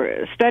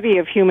their study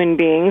of human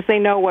beings, they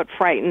know what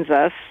frightens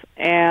us,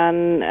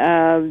 and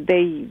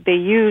they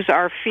use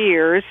our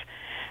fears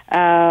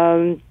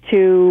to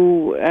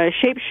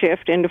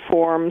shapeshift into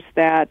forms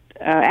that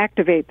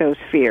activate those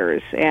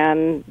fears.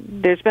 And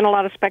there's been a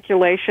lot of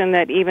speculation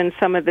that even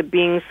some of the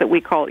beings that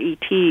we call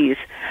ETs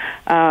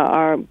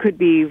could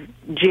be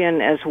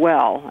jinn as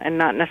well, and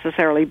not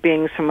necessarily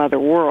beings from other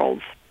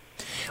worlds.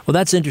 Well,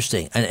 that's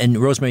interesting. And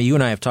Rosemary, you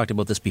and I have talked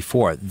about this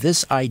before.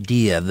 This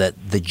idea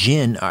that the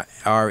jinn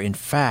are in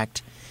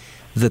fact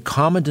the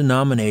common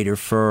denominator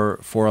for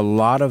a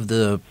lot of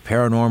the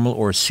paranormal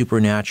or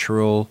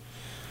supernatural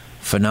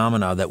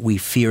phenomena that we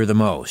fear the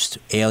most: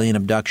 alien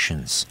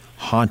abductions,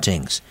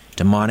 hauntings,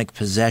 demonic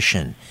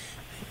possession,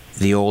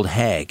 the old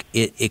hag.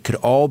 It could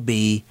all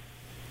be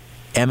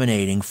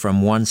emanating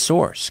from one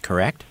source,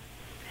 correct?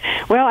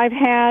 Well, I've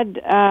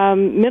had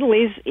Middle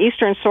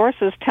Eastern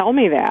sources tell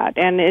me that,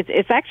 and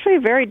it's actually a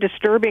very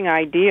disturbing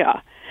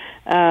idea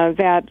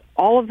that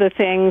all of the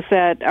things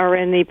that are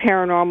in the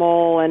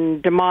paranormal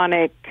and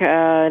demonic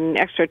and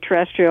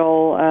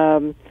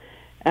extraterrestrial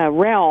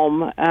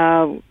realm,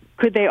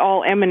 could they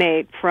all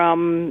emanate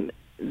from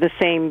the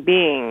same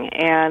being?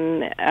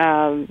 And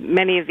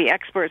many of the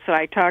experts that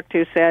I talked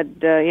to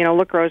said,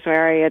 look,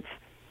 Rosemary,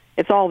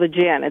 it's all the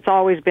jinn. It's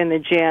always been the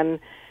jinn.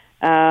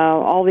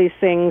 All these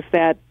things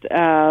that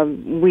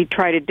we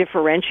try to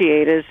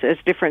differentiate as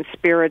different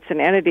spirits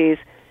and entities,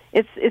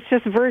 it's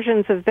just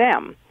versions of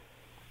them.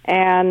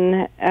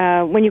 And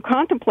when you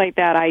contemplate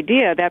that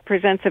idea, that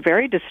presents a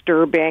very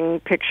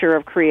disturbing picture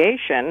of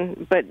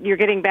creation. But you're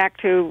getting back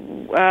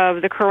to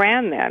the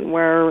Quran then,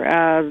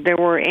 where there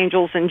were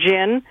angels and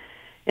jinn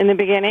in the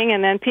beginning,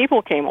 and then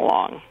people came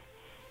along.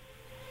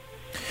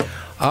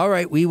 All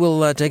right, we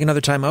will take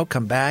another time out,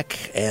 come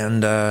back,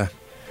 and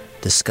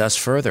discuss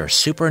further.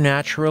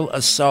 Supernatural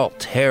Assault,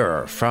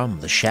 Terror from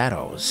the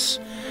Shadows.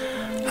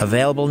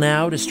 Available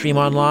now to stream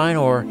online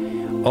or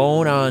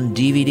own on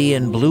DVD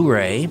and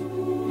Blu-ray.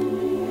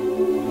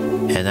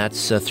 And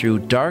that's through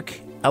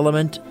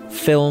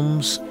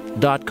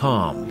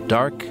darkelementfilms.com.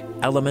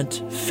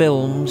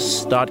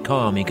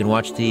 darkelementfilms.com. You can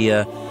watch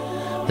the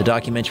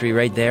documentary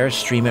right there,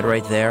 stream it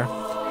right there.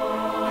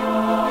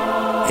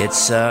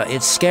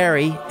 It's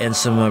scary, and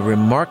some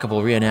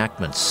remarkable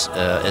reenactments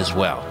as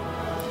well.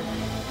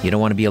 You don't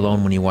want to be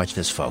alone when you watch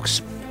this,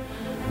 folks.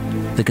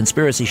 The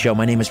Conspiracy Show.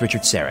 My name is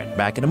Richard Syrett.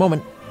 Back in a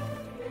moment.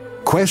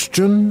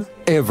 Question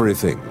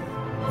everything.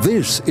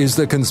 This is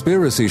The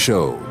Conspiracy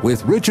Show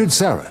with Richard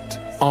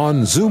Syrett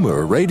on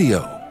Zoomer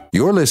Radio.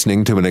 You're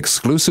listening to an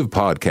exclusive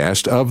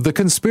podcast of The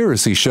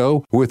Conspiracy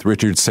Show with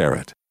Richard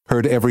Syrett.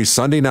 Heard every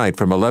Sunday night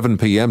from 11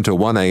 p.m. to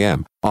 1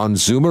 a.m. on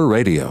Zoomer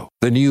Radio,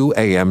 the new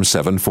AM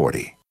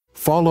 740.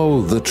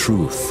 Follow the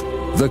truth.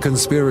 The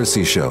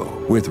Conspiracy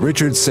Show with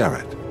Richard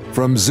Syrett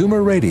from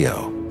Zoomer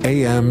Radio,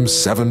 AM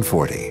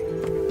 740.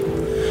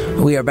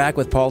 We are back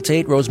with Paul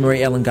Tate,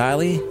 Rosemary Ellen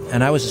Guiley,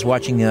 and I was just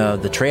watching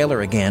the trailer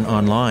again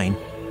online.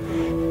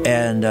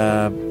 And,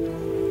 there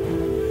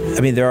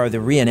are the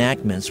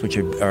reenactments, which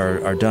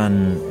are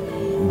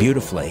done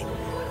beautifully.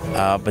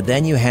 But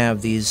then you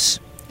have these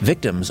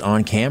victims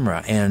on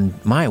camera, and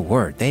my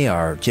word, they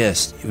are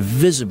just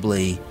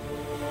visibly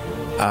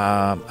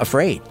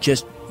afraid,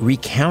 just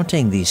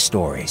recounting these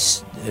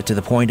stories to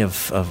the point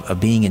of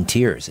being in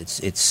tears.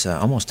 It's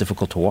almost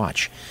difficult to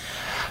watch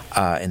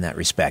in that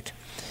respect.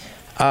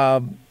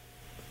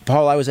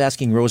 Paul, I was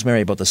asking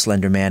Rosemary about the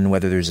Slender Man,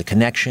 whether there's a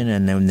connection,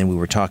 and then we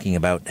were talking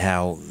about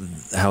how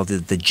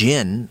the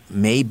jinn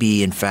may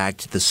be, in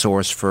fact, the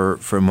source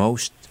for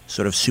most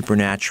sort of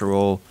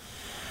supernatural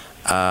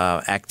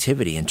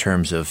activity in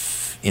terms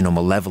of,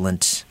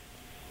 malevolent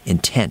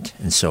intent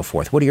and so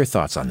forth. What are your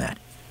thoughts on that?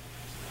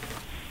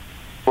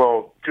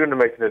 Well, during the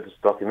making of this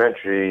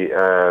documentary,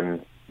 I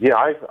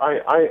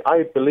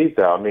believe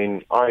that. I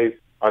mean, I've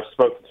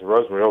spoken to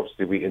Rosemary.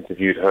 Obviously, we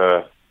interviewed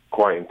her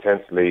quite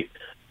intensely,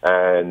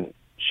 and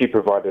she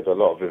provided a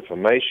lot of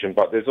information.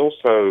 But there's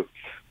also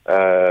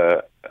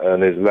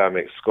an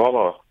Islamic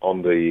scholar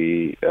on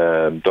the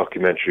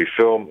documentary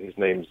film. His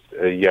name's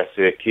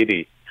Yasir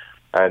Kidi,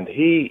 and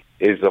he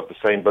is of the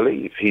same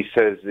belief. He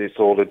says it's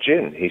all a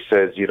jinn. He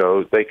says,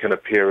 they can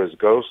appear as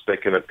ghosts, they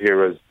can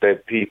appear as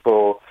dead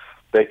people,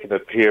 they can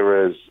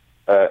appear as,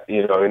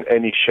 in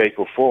any shape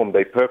or form.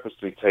 They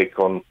purposely take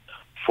on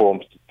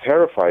forms to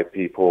terrify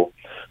people.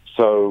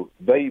 So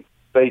they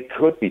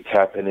could be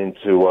tapping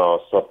into our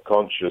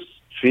subconscious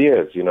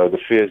fears, the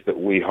fears that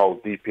we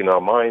hold deep in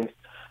our mind,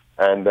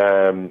 and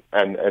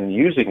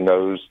using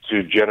those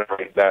to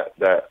generate that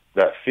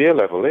fear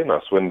level in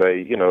us when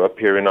they,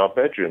 appear in our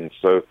bedrooms.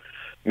 So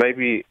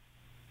maybe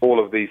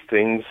all of these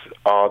things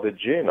are the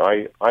jinn.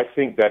 I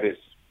think that it's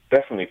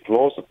definitely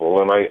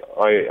plausible, and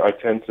I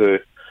tend to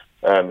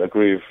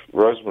agree with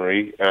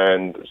Rosemary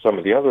and some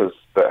of the others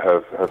that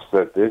have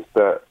said this,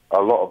 that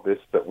a lot of this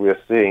that we're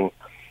seeing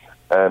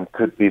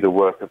could be the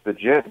work of the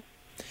jinn.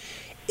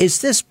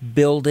 Is this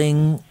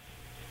building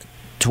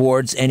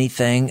towards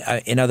anything?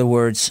 In other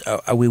words,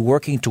 are we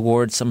working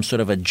towards some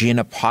sort of a jinn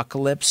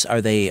apocalypse?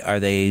 Are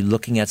they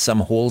looking at some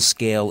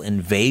whole-scale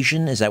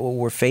invasion? Is that what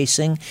we're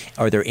facing?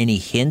 Are there any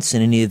hints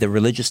in any of the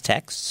religious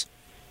texts?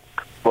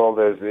 Well,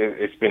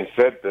 it's been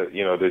said that,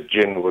 the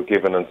jinn were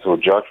given until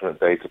Judgment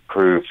Day to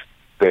prove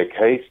their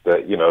case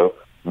that,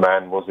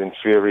 man was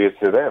inferior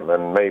to them,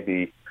 and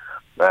maybe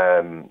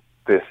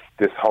this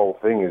whole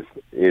thing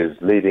is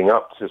leading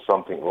up to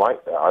something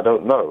like that. I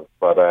don't know,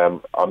 but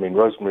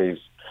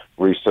Rosemary's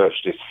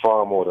researched this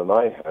far more than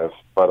I have,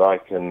 but I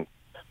can,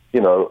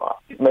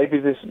 maybe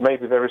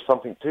there is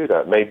something to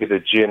that. Maybe the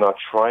jinn are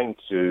trying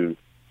to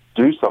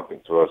do something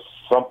to us.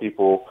 Some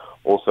people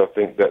also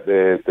think that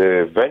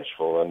they're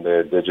vengeful, and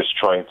they're just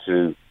trying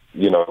to,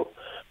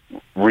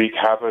 wreak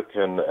havoc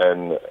and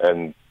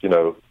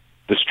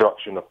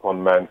destruction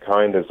upon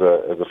mankind as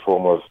a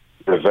form of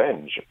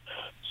revenge.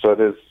 So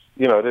there's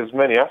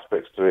many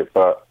aspects to it,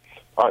 but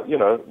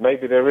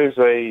maybe there is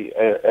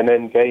an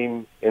end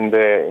game in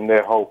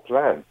their whole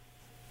plan.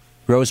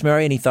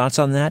 Rosemary, any thoughts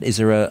on that? Is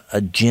there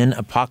a jinn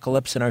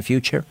apocalypse in our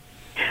future?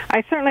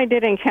 I certainly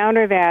did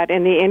encounter that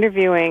in the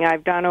interviewing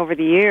I've done over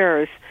the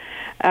years,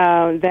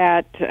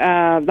 that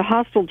the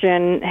hostile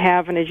jinn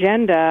have an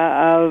agenda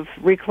of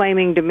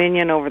reclaiming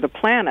dominion over the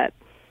planet,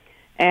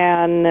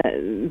 and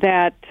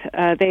that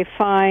they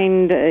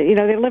find,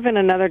 they live in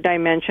another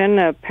dimension,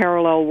 a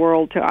parallel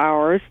world to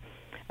ours.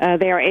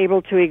 They are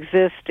able to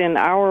exist in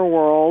our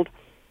world,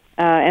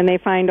 and they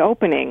find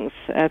openings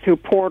through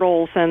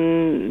portals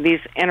and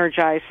these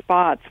energized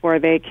spots where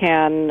they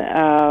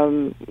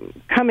can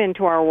come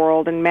into our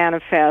world and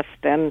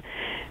manifest and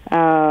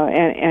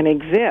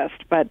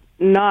exist, but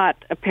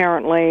not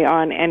apparently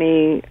on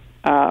any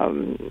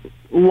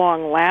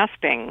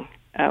long-lasting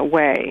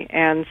way.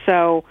 And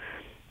so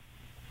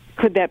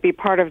could that be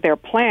part of their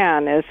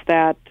plan, is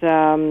that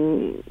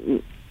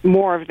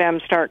more of them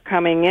start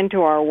coming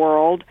into our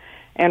world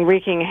and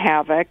wreaking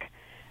havoc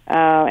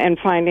and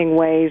finding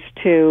ways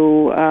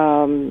to,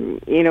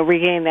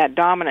 regain that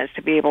dominance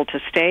to be able to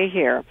stay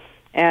here.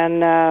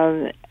 And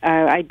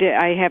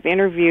I have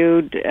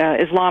interviewed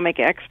Islamic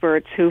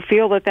experts who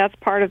feel that that's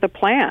part of the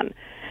plan.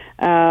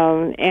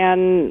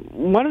 And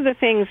one of the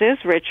things is,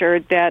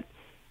 Richard, that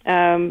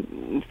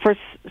for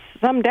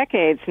some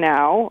decades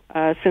now,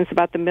 since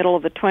about the middle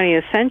of the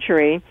 20th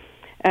century,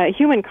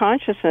 human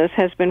consciousness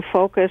has been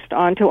focused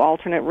onto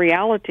alternate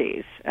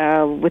realities.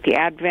 With the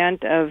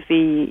advent of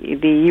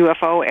the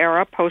UFO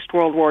era,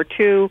 post-World War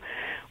II,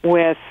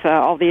 with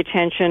all the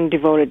attention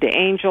devoted to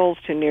angels,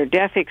 to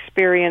near-death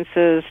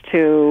experiences,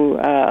 to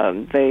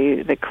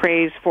the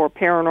craze for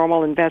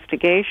paranormal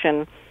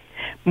investigation,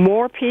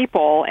 more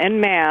people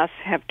en masse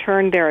have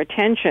turned their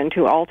attention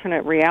to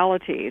alternate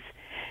realities.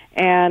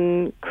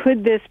 And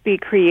could this be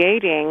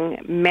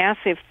creating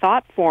massive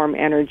thought form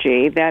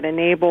energy that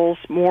enables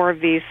more of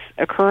these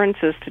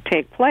occurrences to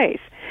take place?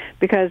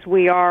 Because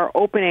we are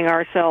opening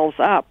ourselves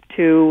up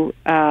to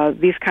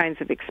these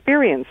kinds of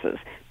experiences.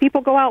 People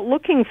go out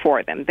looking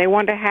for them. They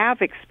want to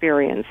have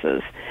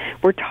experiences.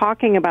 We're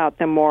talking about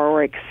them more.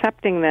 We're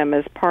accepting them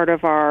as part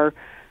of our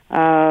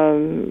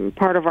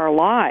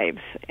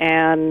lives,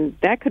 and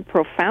that could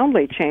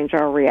profoundly change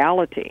our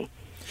reality.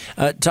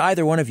 To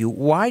either one of you,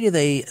 why do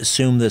they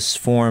assume this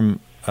form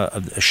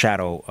of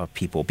shadow of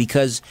people?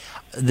 Because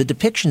the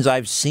depictions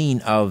I've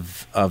seen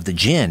of the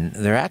jinn,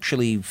 they're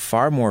actually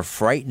far more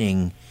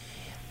frightening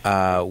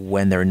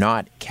when they're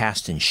not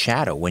cast in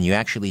shadow, when you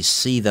actually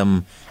see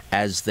them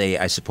as they,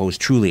 I suppose,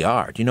 truly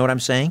are. Do you know what I'm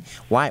saying?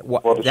 Why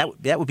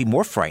that would be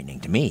more frightening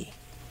to me.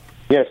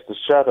 Yes, the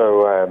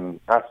shadow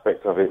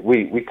aspect of it,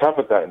 we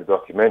covered that in the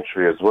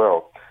documentary as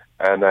well.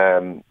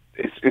 And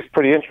it's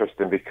pretty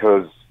interesting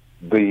because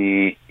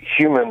the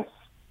humans,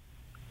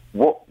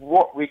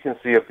 what we can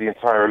see of the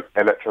entire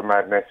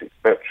electromagnetic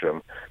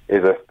spectrum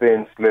is a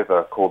thin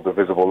sliver called the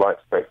visible light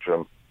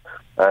spectrum.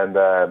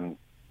 And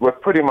we're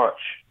pretty much,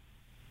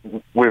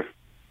 with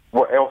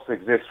what else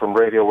exists from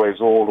radio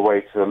waves all the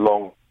way to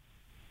long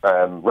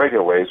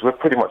radio waves, we're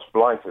pretty much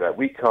blind to that.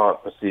 We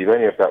can't perceive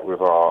any of that with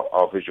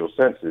our visual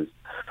senses.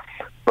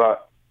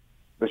 But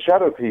the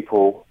shadow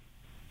people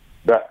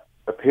that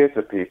appear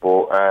to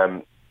people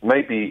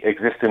may be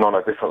existing on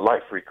a different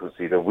light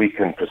frequency that we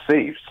can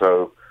perceive.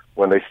 So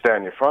when they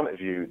stand in front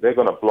of you, they're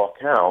going to block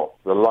out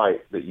the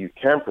light that you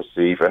can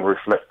perceive and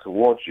reflect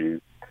towards you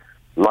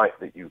light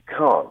that you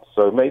can't.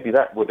 So maybe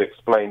that would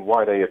explain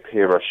why they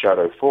appear as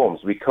shadow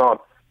forms. We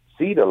can't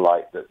see the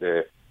light that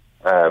they're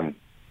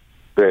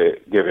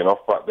giving off,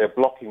 but they're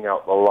blocking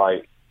out the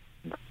light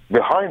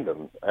behind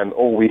them, and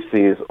all we see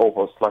is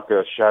almost like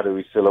a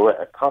shadowy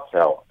silhouette, a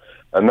cutout.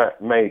 And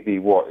that may be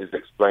what is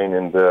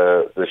explaining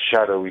the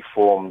shadowy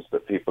forms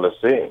that people are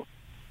seeing.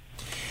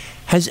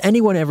 Has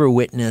anyone ever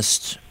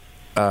witnessed,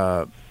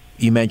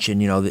 you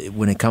mentioned,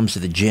 when it comes to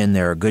the jinn,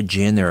 there are good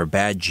jinn, there are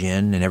bad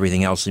jinn, and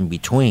everything else in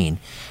between.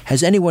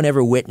 Has anyone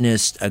ever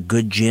witnessed a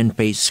good jinn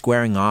face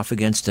squaring off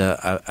against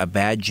a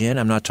bad jinn?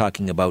 I'm not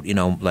talking about,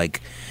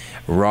 like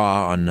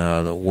Raw on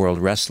the World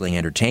Wrestling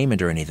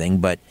Entertainment or anything,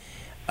 but,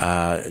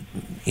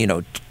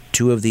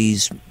 two of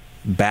these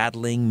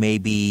battling,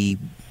 maybe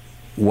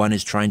one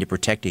is trying to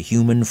protect a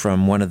human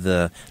from one of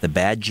the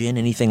bad jinn,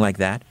 anything like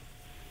that?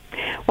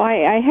 Well,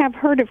 I have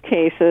heard of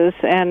cases,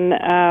 and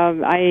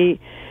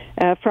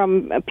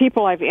from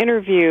people I've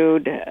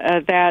interviewed,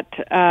 that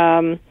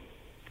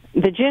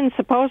the jinn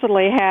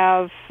supposedly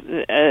have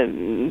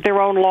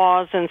their own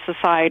laws in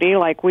society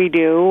like we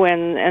do,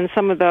 and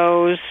some of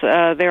those,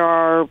 there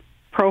are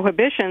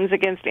prohibitions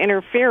against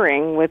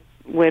interfering with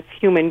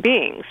human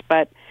beings,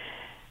 but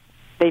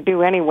they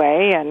do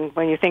anyway, and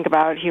when you think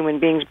about it, human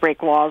beings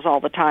break laws all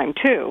the time,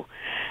 too.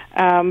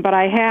 But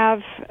I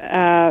have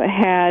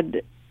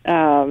had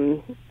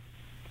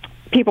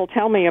people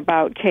tell me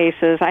about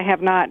cases. I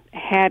have not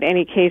had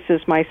any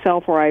cases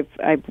myself where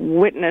I've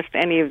witnessed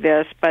any of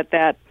this, but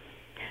that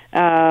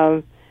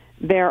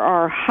there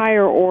are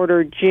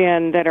higher-order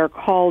jinn that are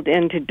called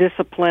in to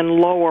discipline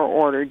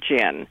lower-order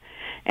jinn.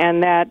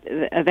 And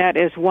that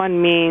is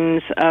one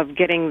means of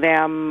getting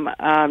them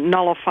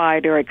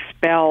nullified or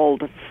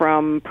expelled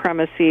from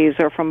premises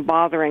or from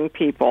bothering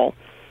people.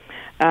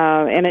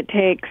 And it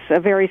takes a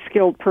very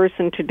skilled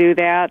person to do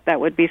that. That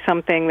would be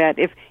something that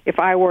if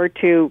I were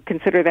to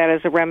consider that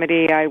as a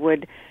remedy, I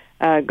would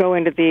go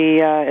into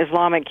the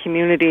Islamic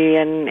community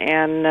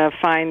and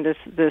find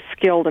the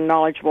skilled and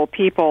knowledgeable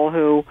people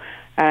who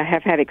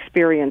have had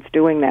experience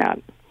doing that.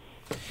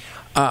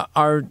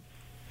 Are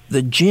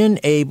the jinn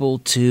able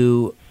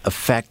to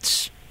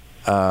affect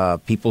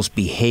people's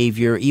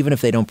behavior, even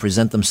if they don't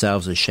present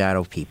themselves as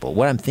shadow people?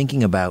 What I'm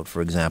thinking about,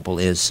 for example,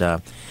 is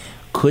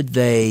could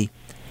they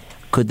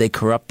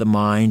corrupt the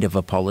mind of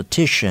a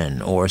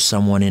politician or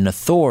someone in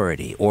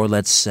authority, or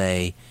let's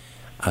say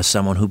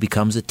someone who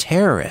becomes a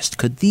terrorist?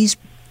 Could these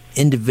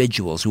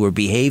individuals who are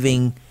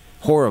behaving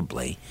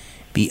horribly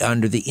be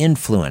under the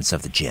influence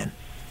of the jinn?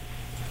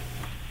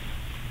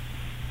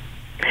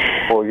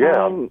 Well,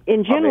 yeah.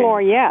 In jinn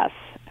lore, yes.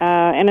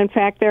 And in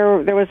fact, there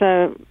was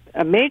a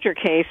major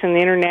case in the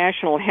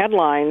international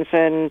headlines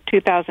in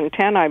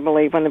 2010, I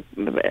believe, when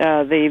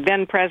the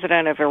then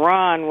president of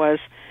Iran was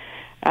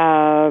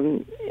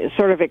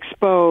sort of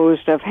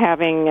exposed of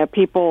having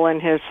people in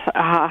his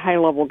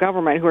high-level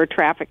government who are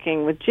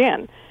trafficking with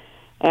jinn.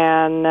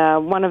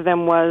 And one of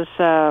them was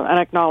an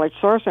acknowledged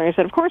sorcerer. And he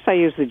said, of course I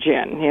use the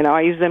jinn. You know,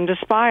 I use them to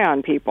spy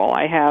on people.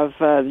 I have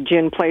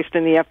jinn placed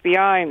in the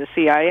FBI and the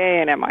CIA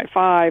and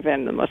MI5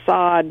 and the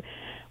Mossad.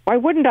 Why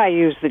wouldn't I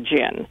use the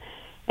jinn?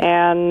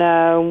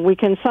 And we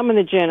can summon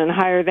the jinn and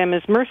hire them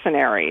as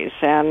mercenaries.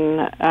 And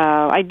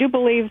I do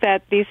believe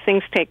that these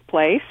things take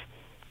place.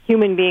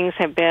 Human beings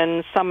have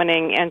been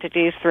summoning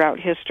entities throughout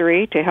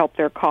history to help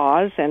their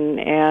cause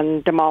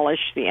and demolish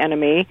the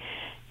enemy.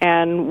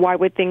 And why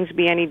would things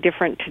be any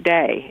different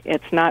today?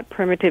 It's not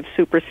primitive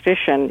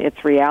superstition,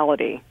 it's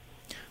reality.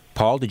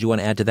 Paul, did you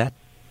want to add to that?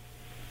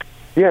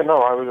 Yeah, no,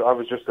 I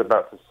was just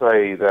about to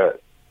say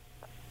that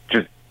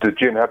the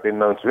jinn have been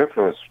known to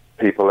influence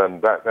people,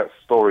 and that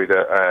story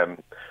that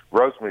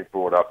Rosemary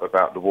brought up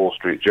about the Wall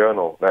Street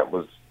Journal, that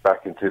was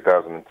back in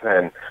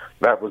 2010,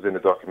 that was in the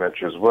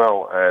documentary as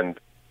well. And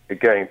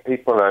again,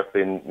 people have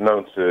been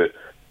known to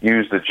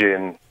use the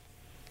jinn,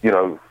 you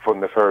know, for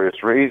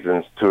nefarious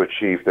reasons to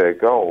achieve their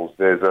goals.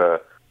 There's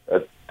a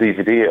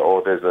DVD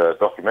or there's a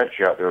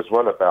documentary out there as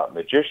well about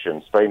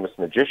magicians, famous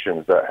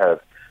magicians that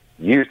have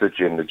used the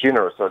jinn. The jinn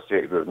are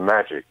associated with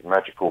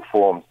magical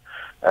forms,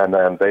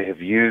 and they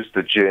have used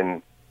the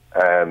jinn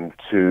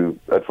to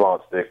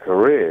advance their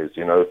careers,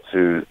 you know,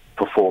 to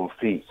perform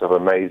feats of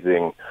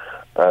amazing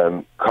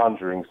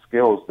conjuring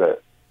skills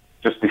that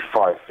just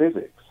defy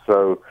physics.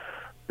 So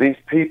these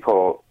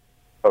people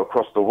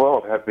across the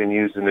world have been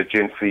using the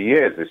jinn for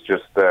years. It's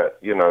just that,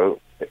 you know,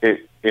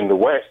 in the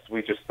West,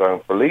 we just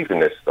don't believe in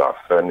this stuff.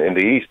 And in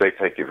the East, they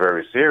take it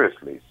very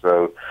seriously.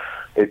 So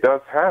it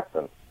does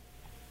happen.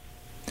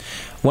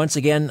 Once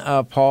again,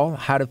 Paul,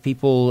 how do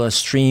people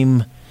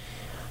stream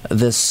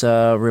this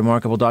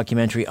remarkable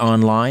documentary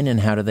online, and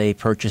how do they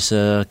purchase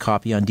a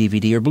copy on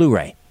DVD or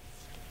Blu-ray?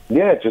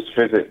 Yeah, just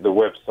visit the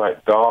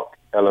website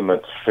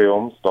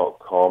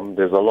darkelementsfilms.com.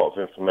 There's a lot of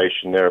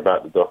information there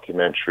about the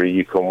documentary.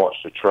 You can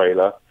watch the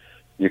trailer.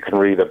 You can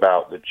read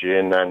about the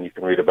jinn, and you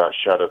can read about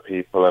shadow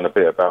people and a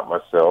bit about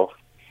myself.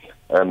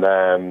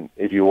 And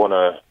if you want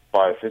to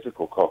buy a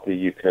physical copy,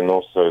 you can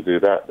also do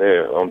that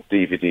there on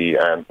DVD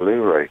and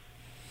Blu-ray.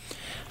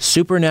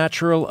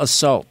 Supernatural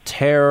Assault,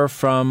 Terror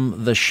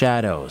from the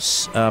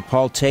Shadows.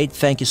 Paul Tate,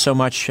 thank you so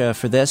much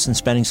for this and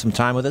spending some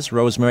time with us.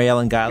 Rosemary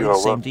Ellen Guiley,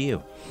 same to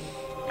you.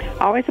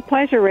 Always a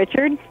pleasure,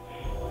 Richard.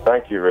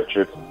 Thank you,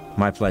 Richard.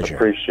 My pleasure.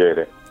 Appreciate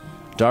it.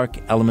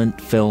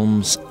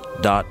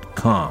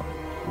 DarkElementFilms.com.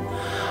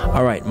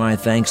 All right, my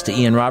thanks to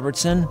Ian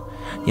Robertson,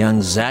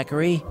 Young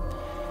Zachary,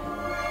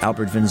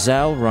 Albert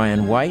Vinzel,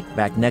 Ryan White.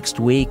 Back next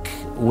week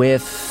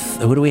with,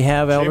 who do we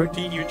have, Albert?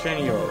 Jim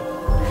DiEugenio.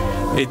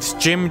 It's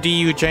Jim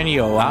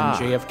DiEugenio on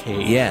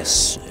JFK.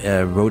 Yes,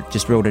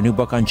 just wrote a new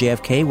book on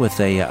JFK with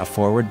a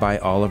foreword by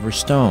Oliver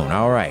Stone.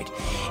 All right.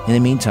 In the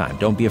meantime,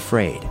 don't be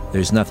afraid.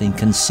 There's nothing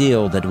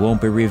concealed that won't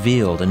be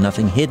revealed, and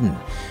nothing hidden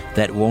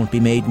that won't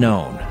be made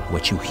known.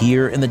 What you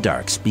hear in the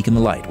dark, speak in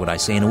the light. What I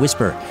say in a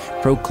whisper,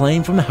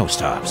 proclaim from the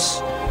housetops.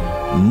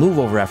 Move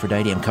over,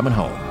 Aphrodite. I'm coming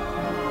home.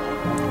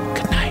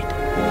 Good night.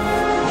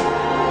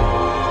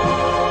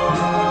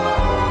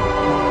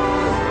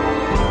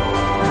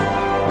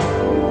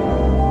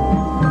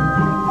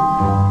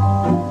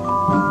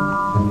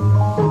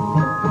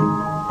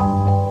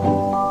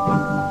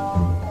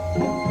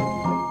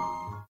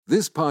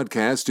 This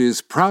podcast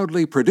is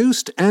proudly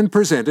produced and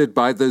presented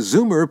by the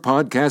Zoomer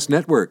Podcast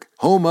Network,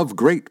 home of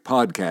great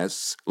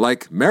podcasts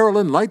like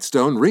Marilyn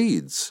Lightstone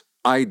Reads,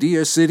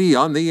 Idea City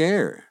on the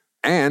Air,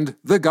 and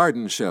The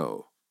Garden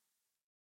Show.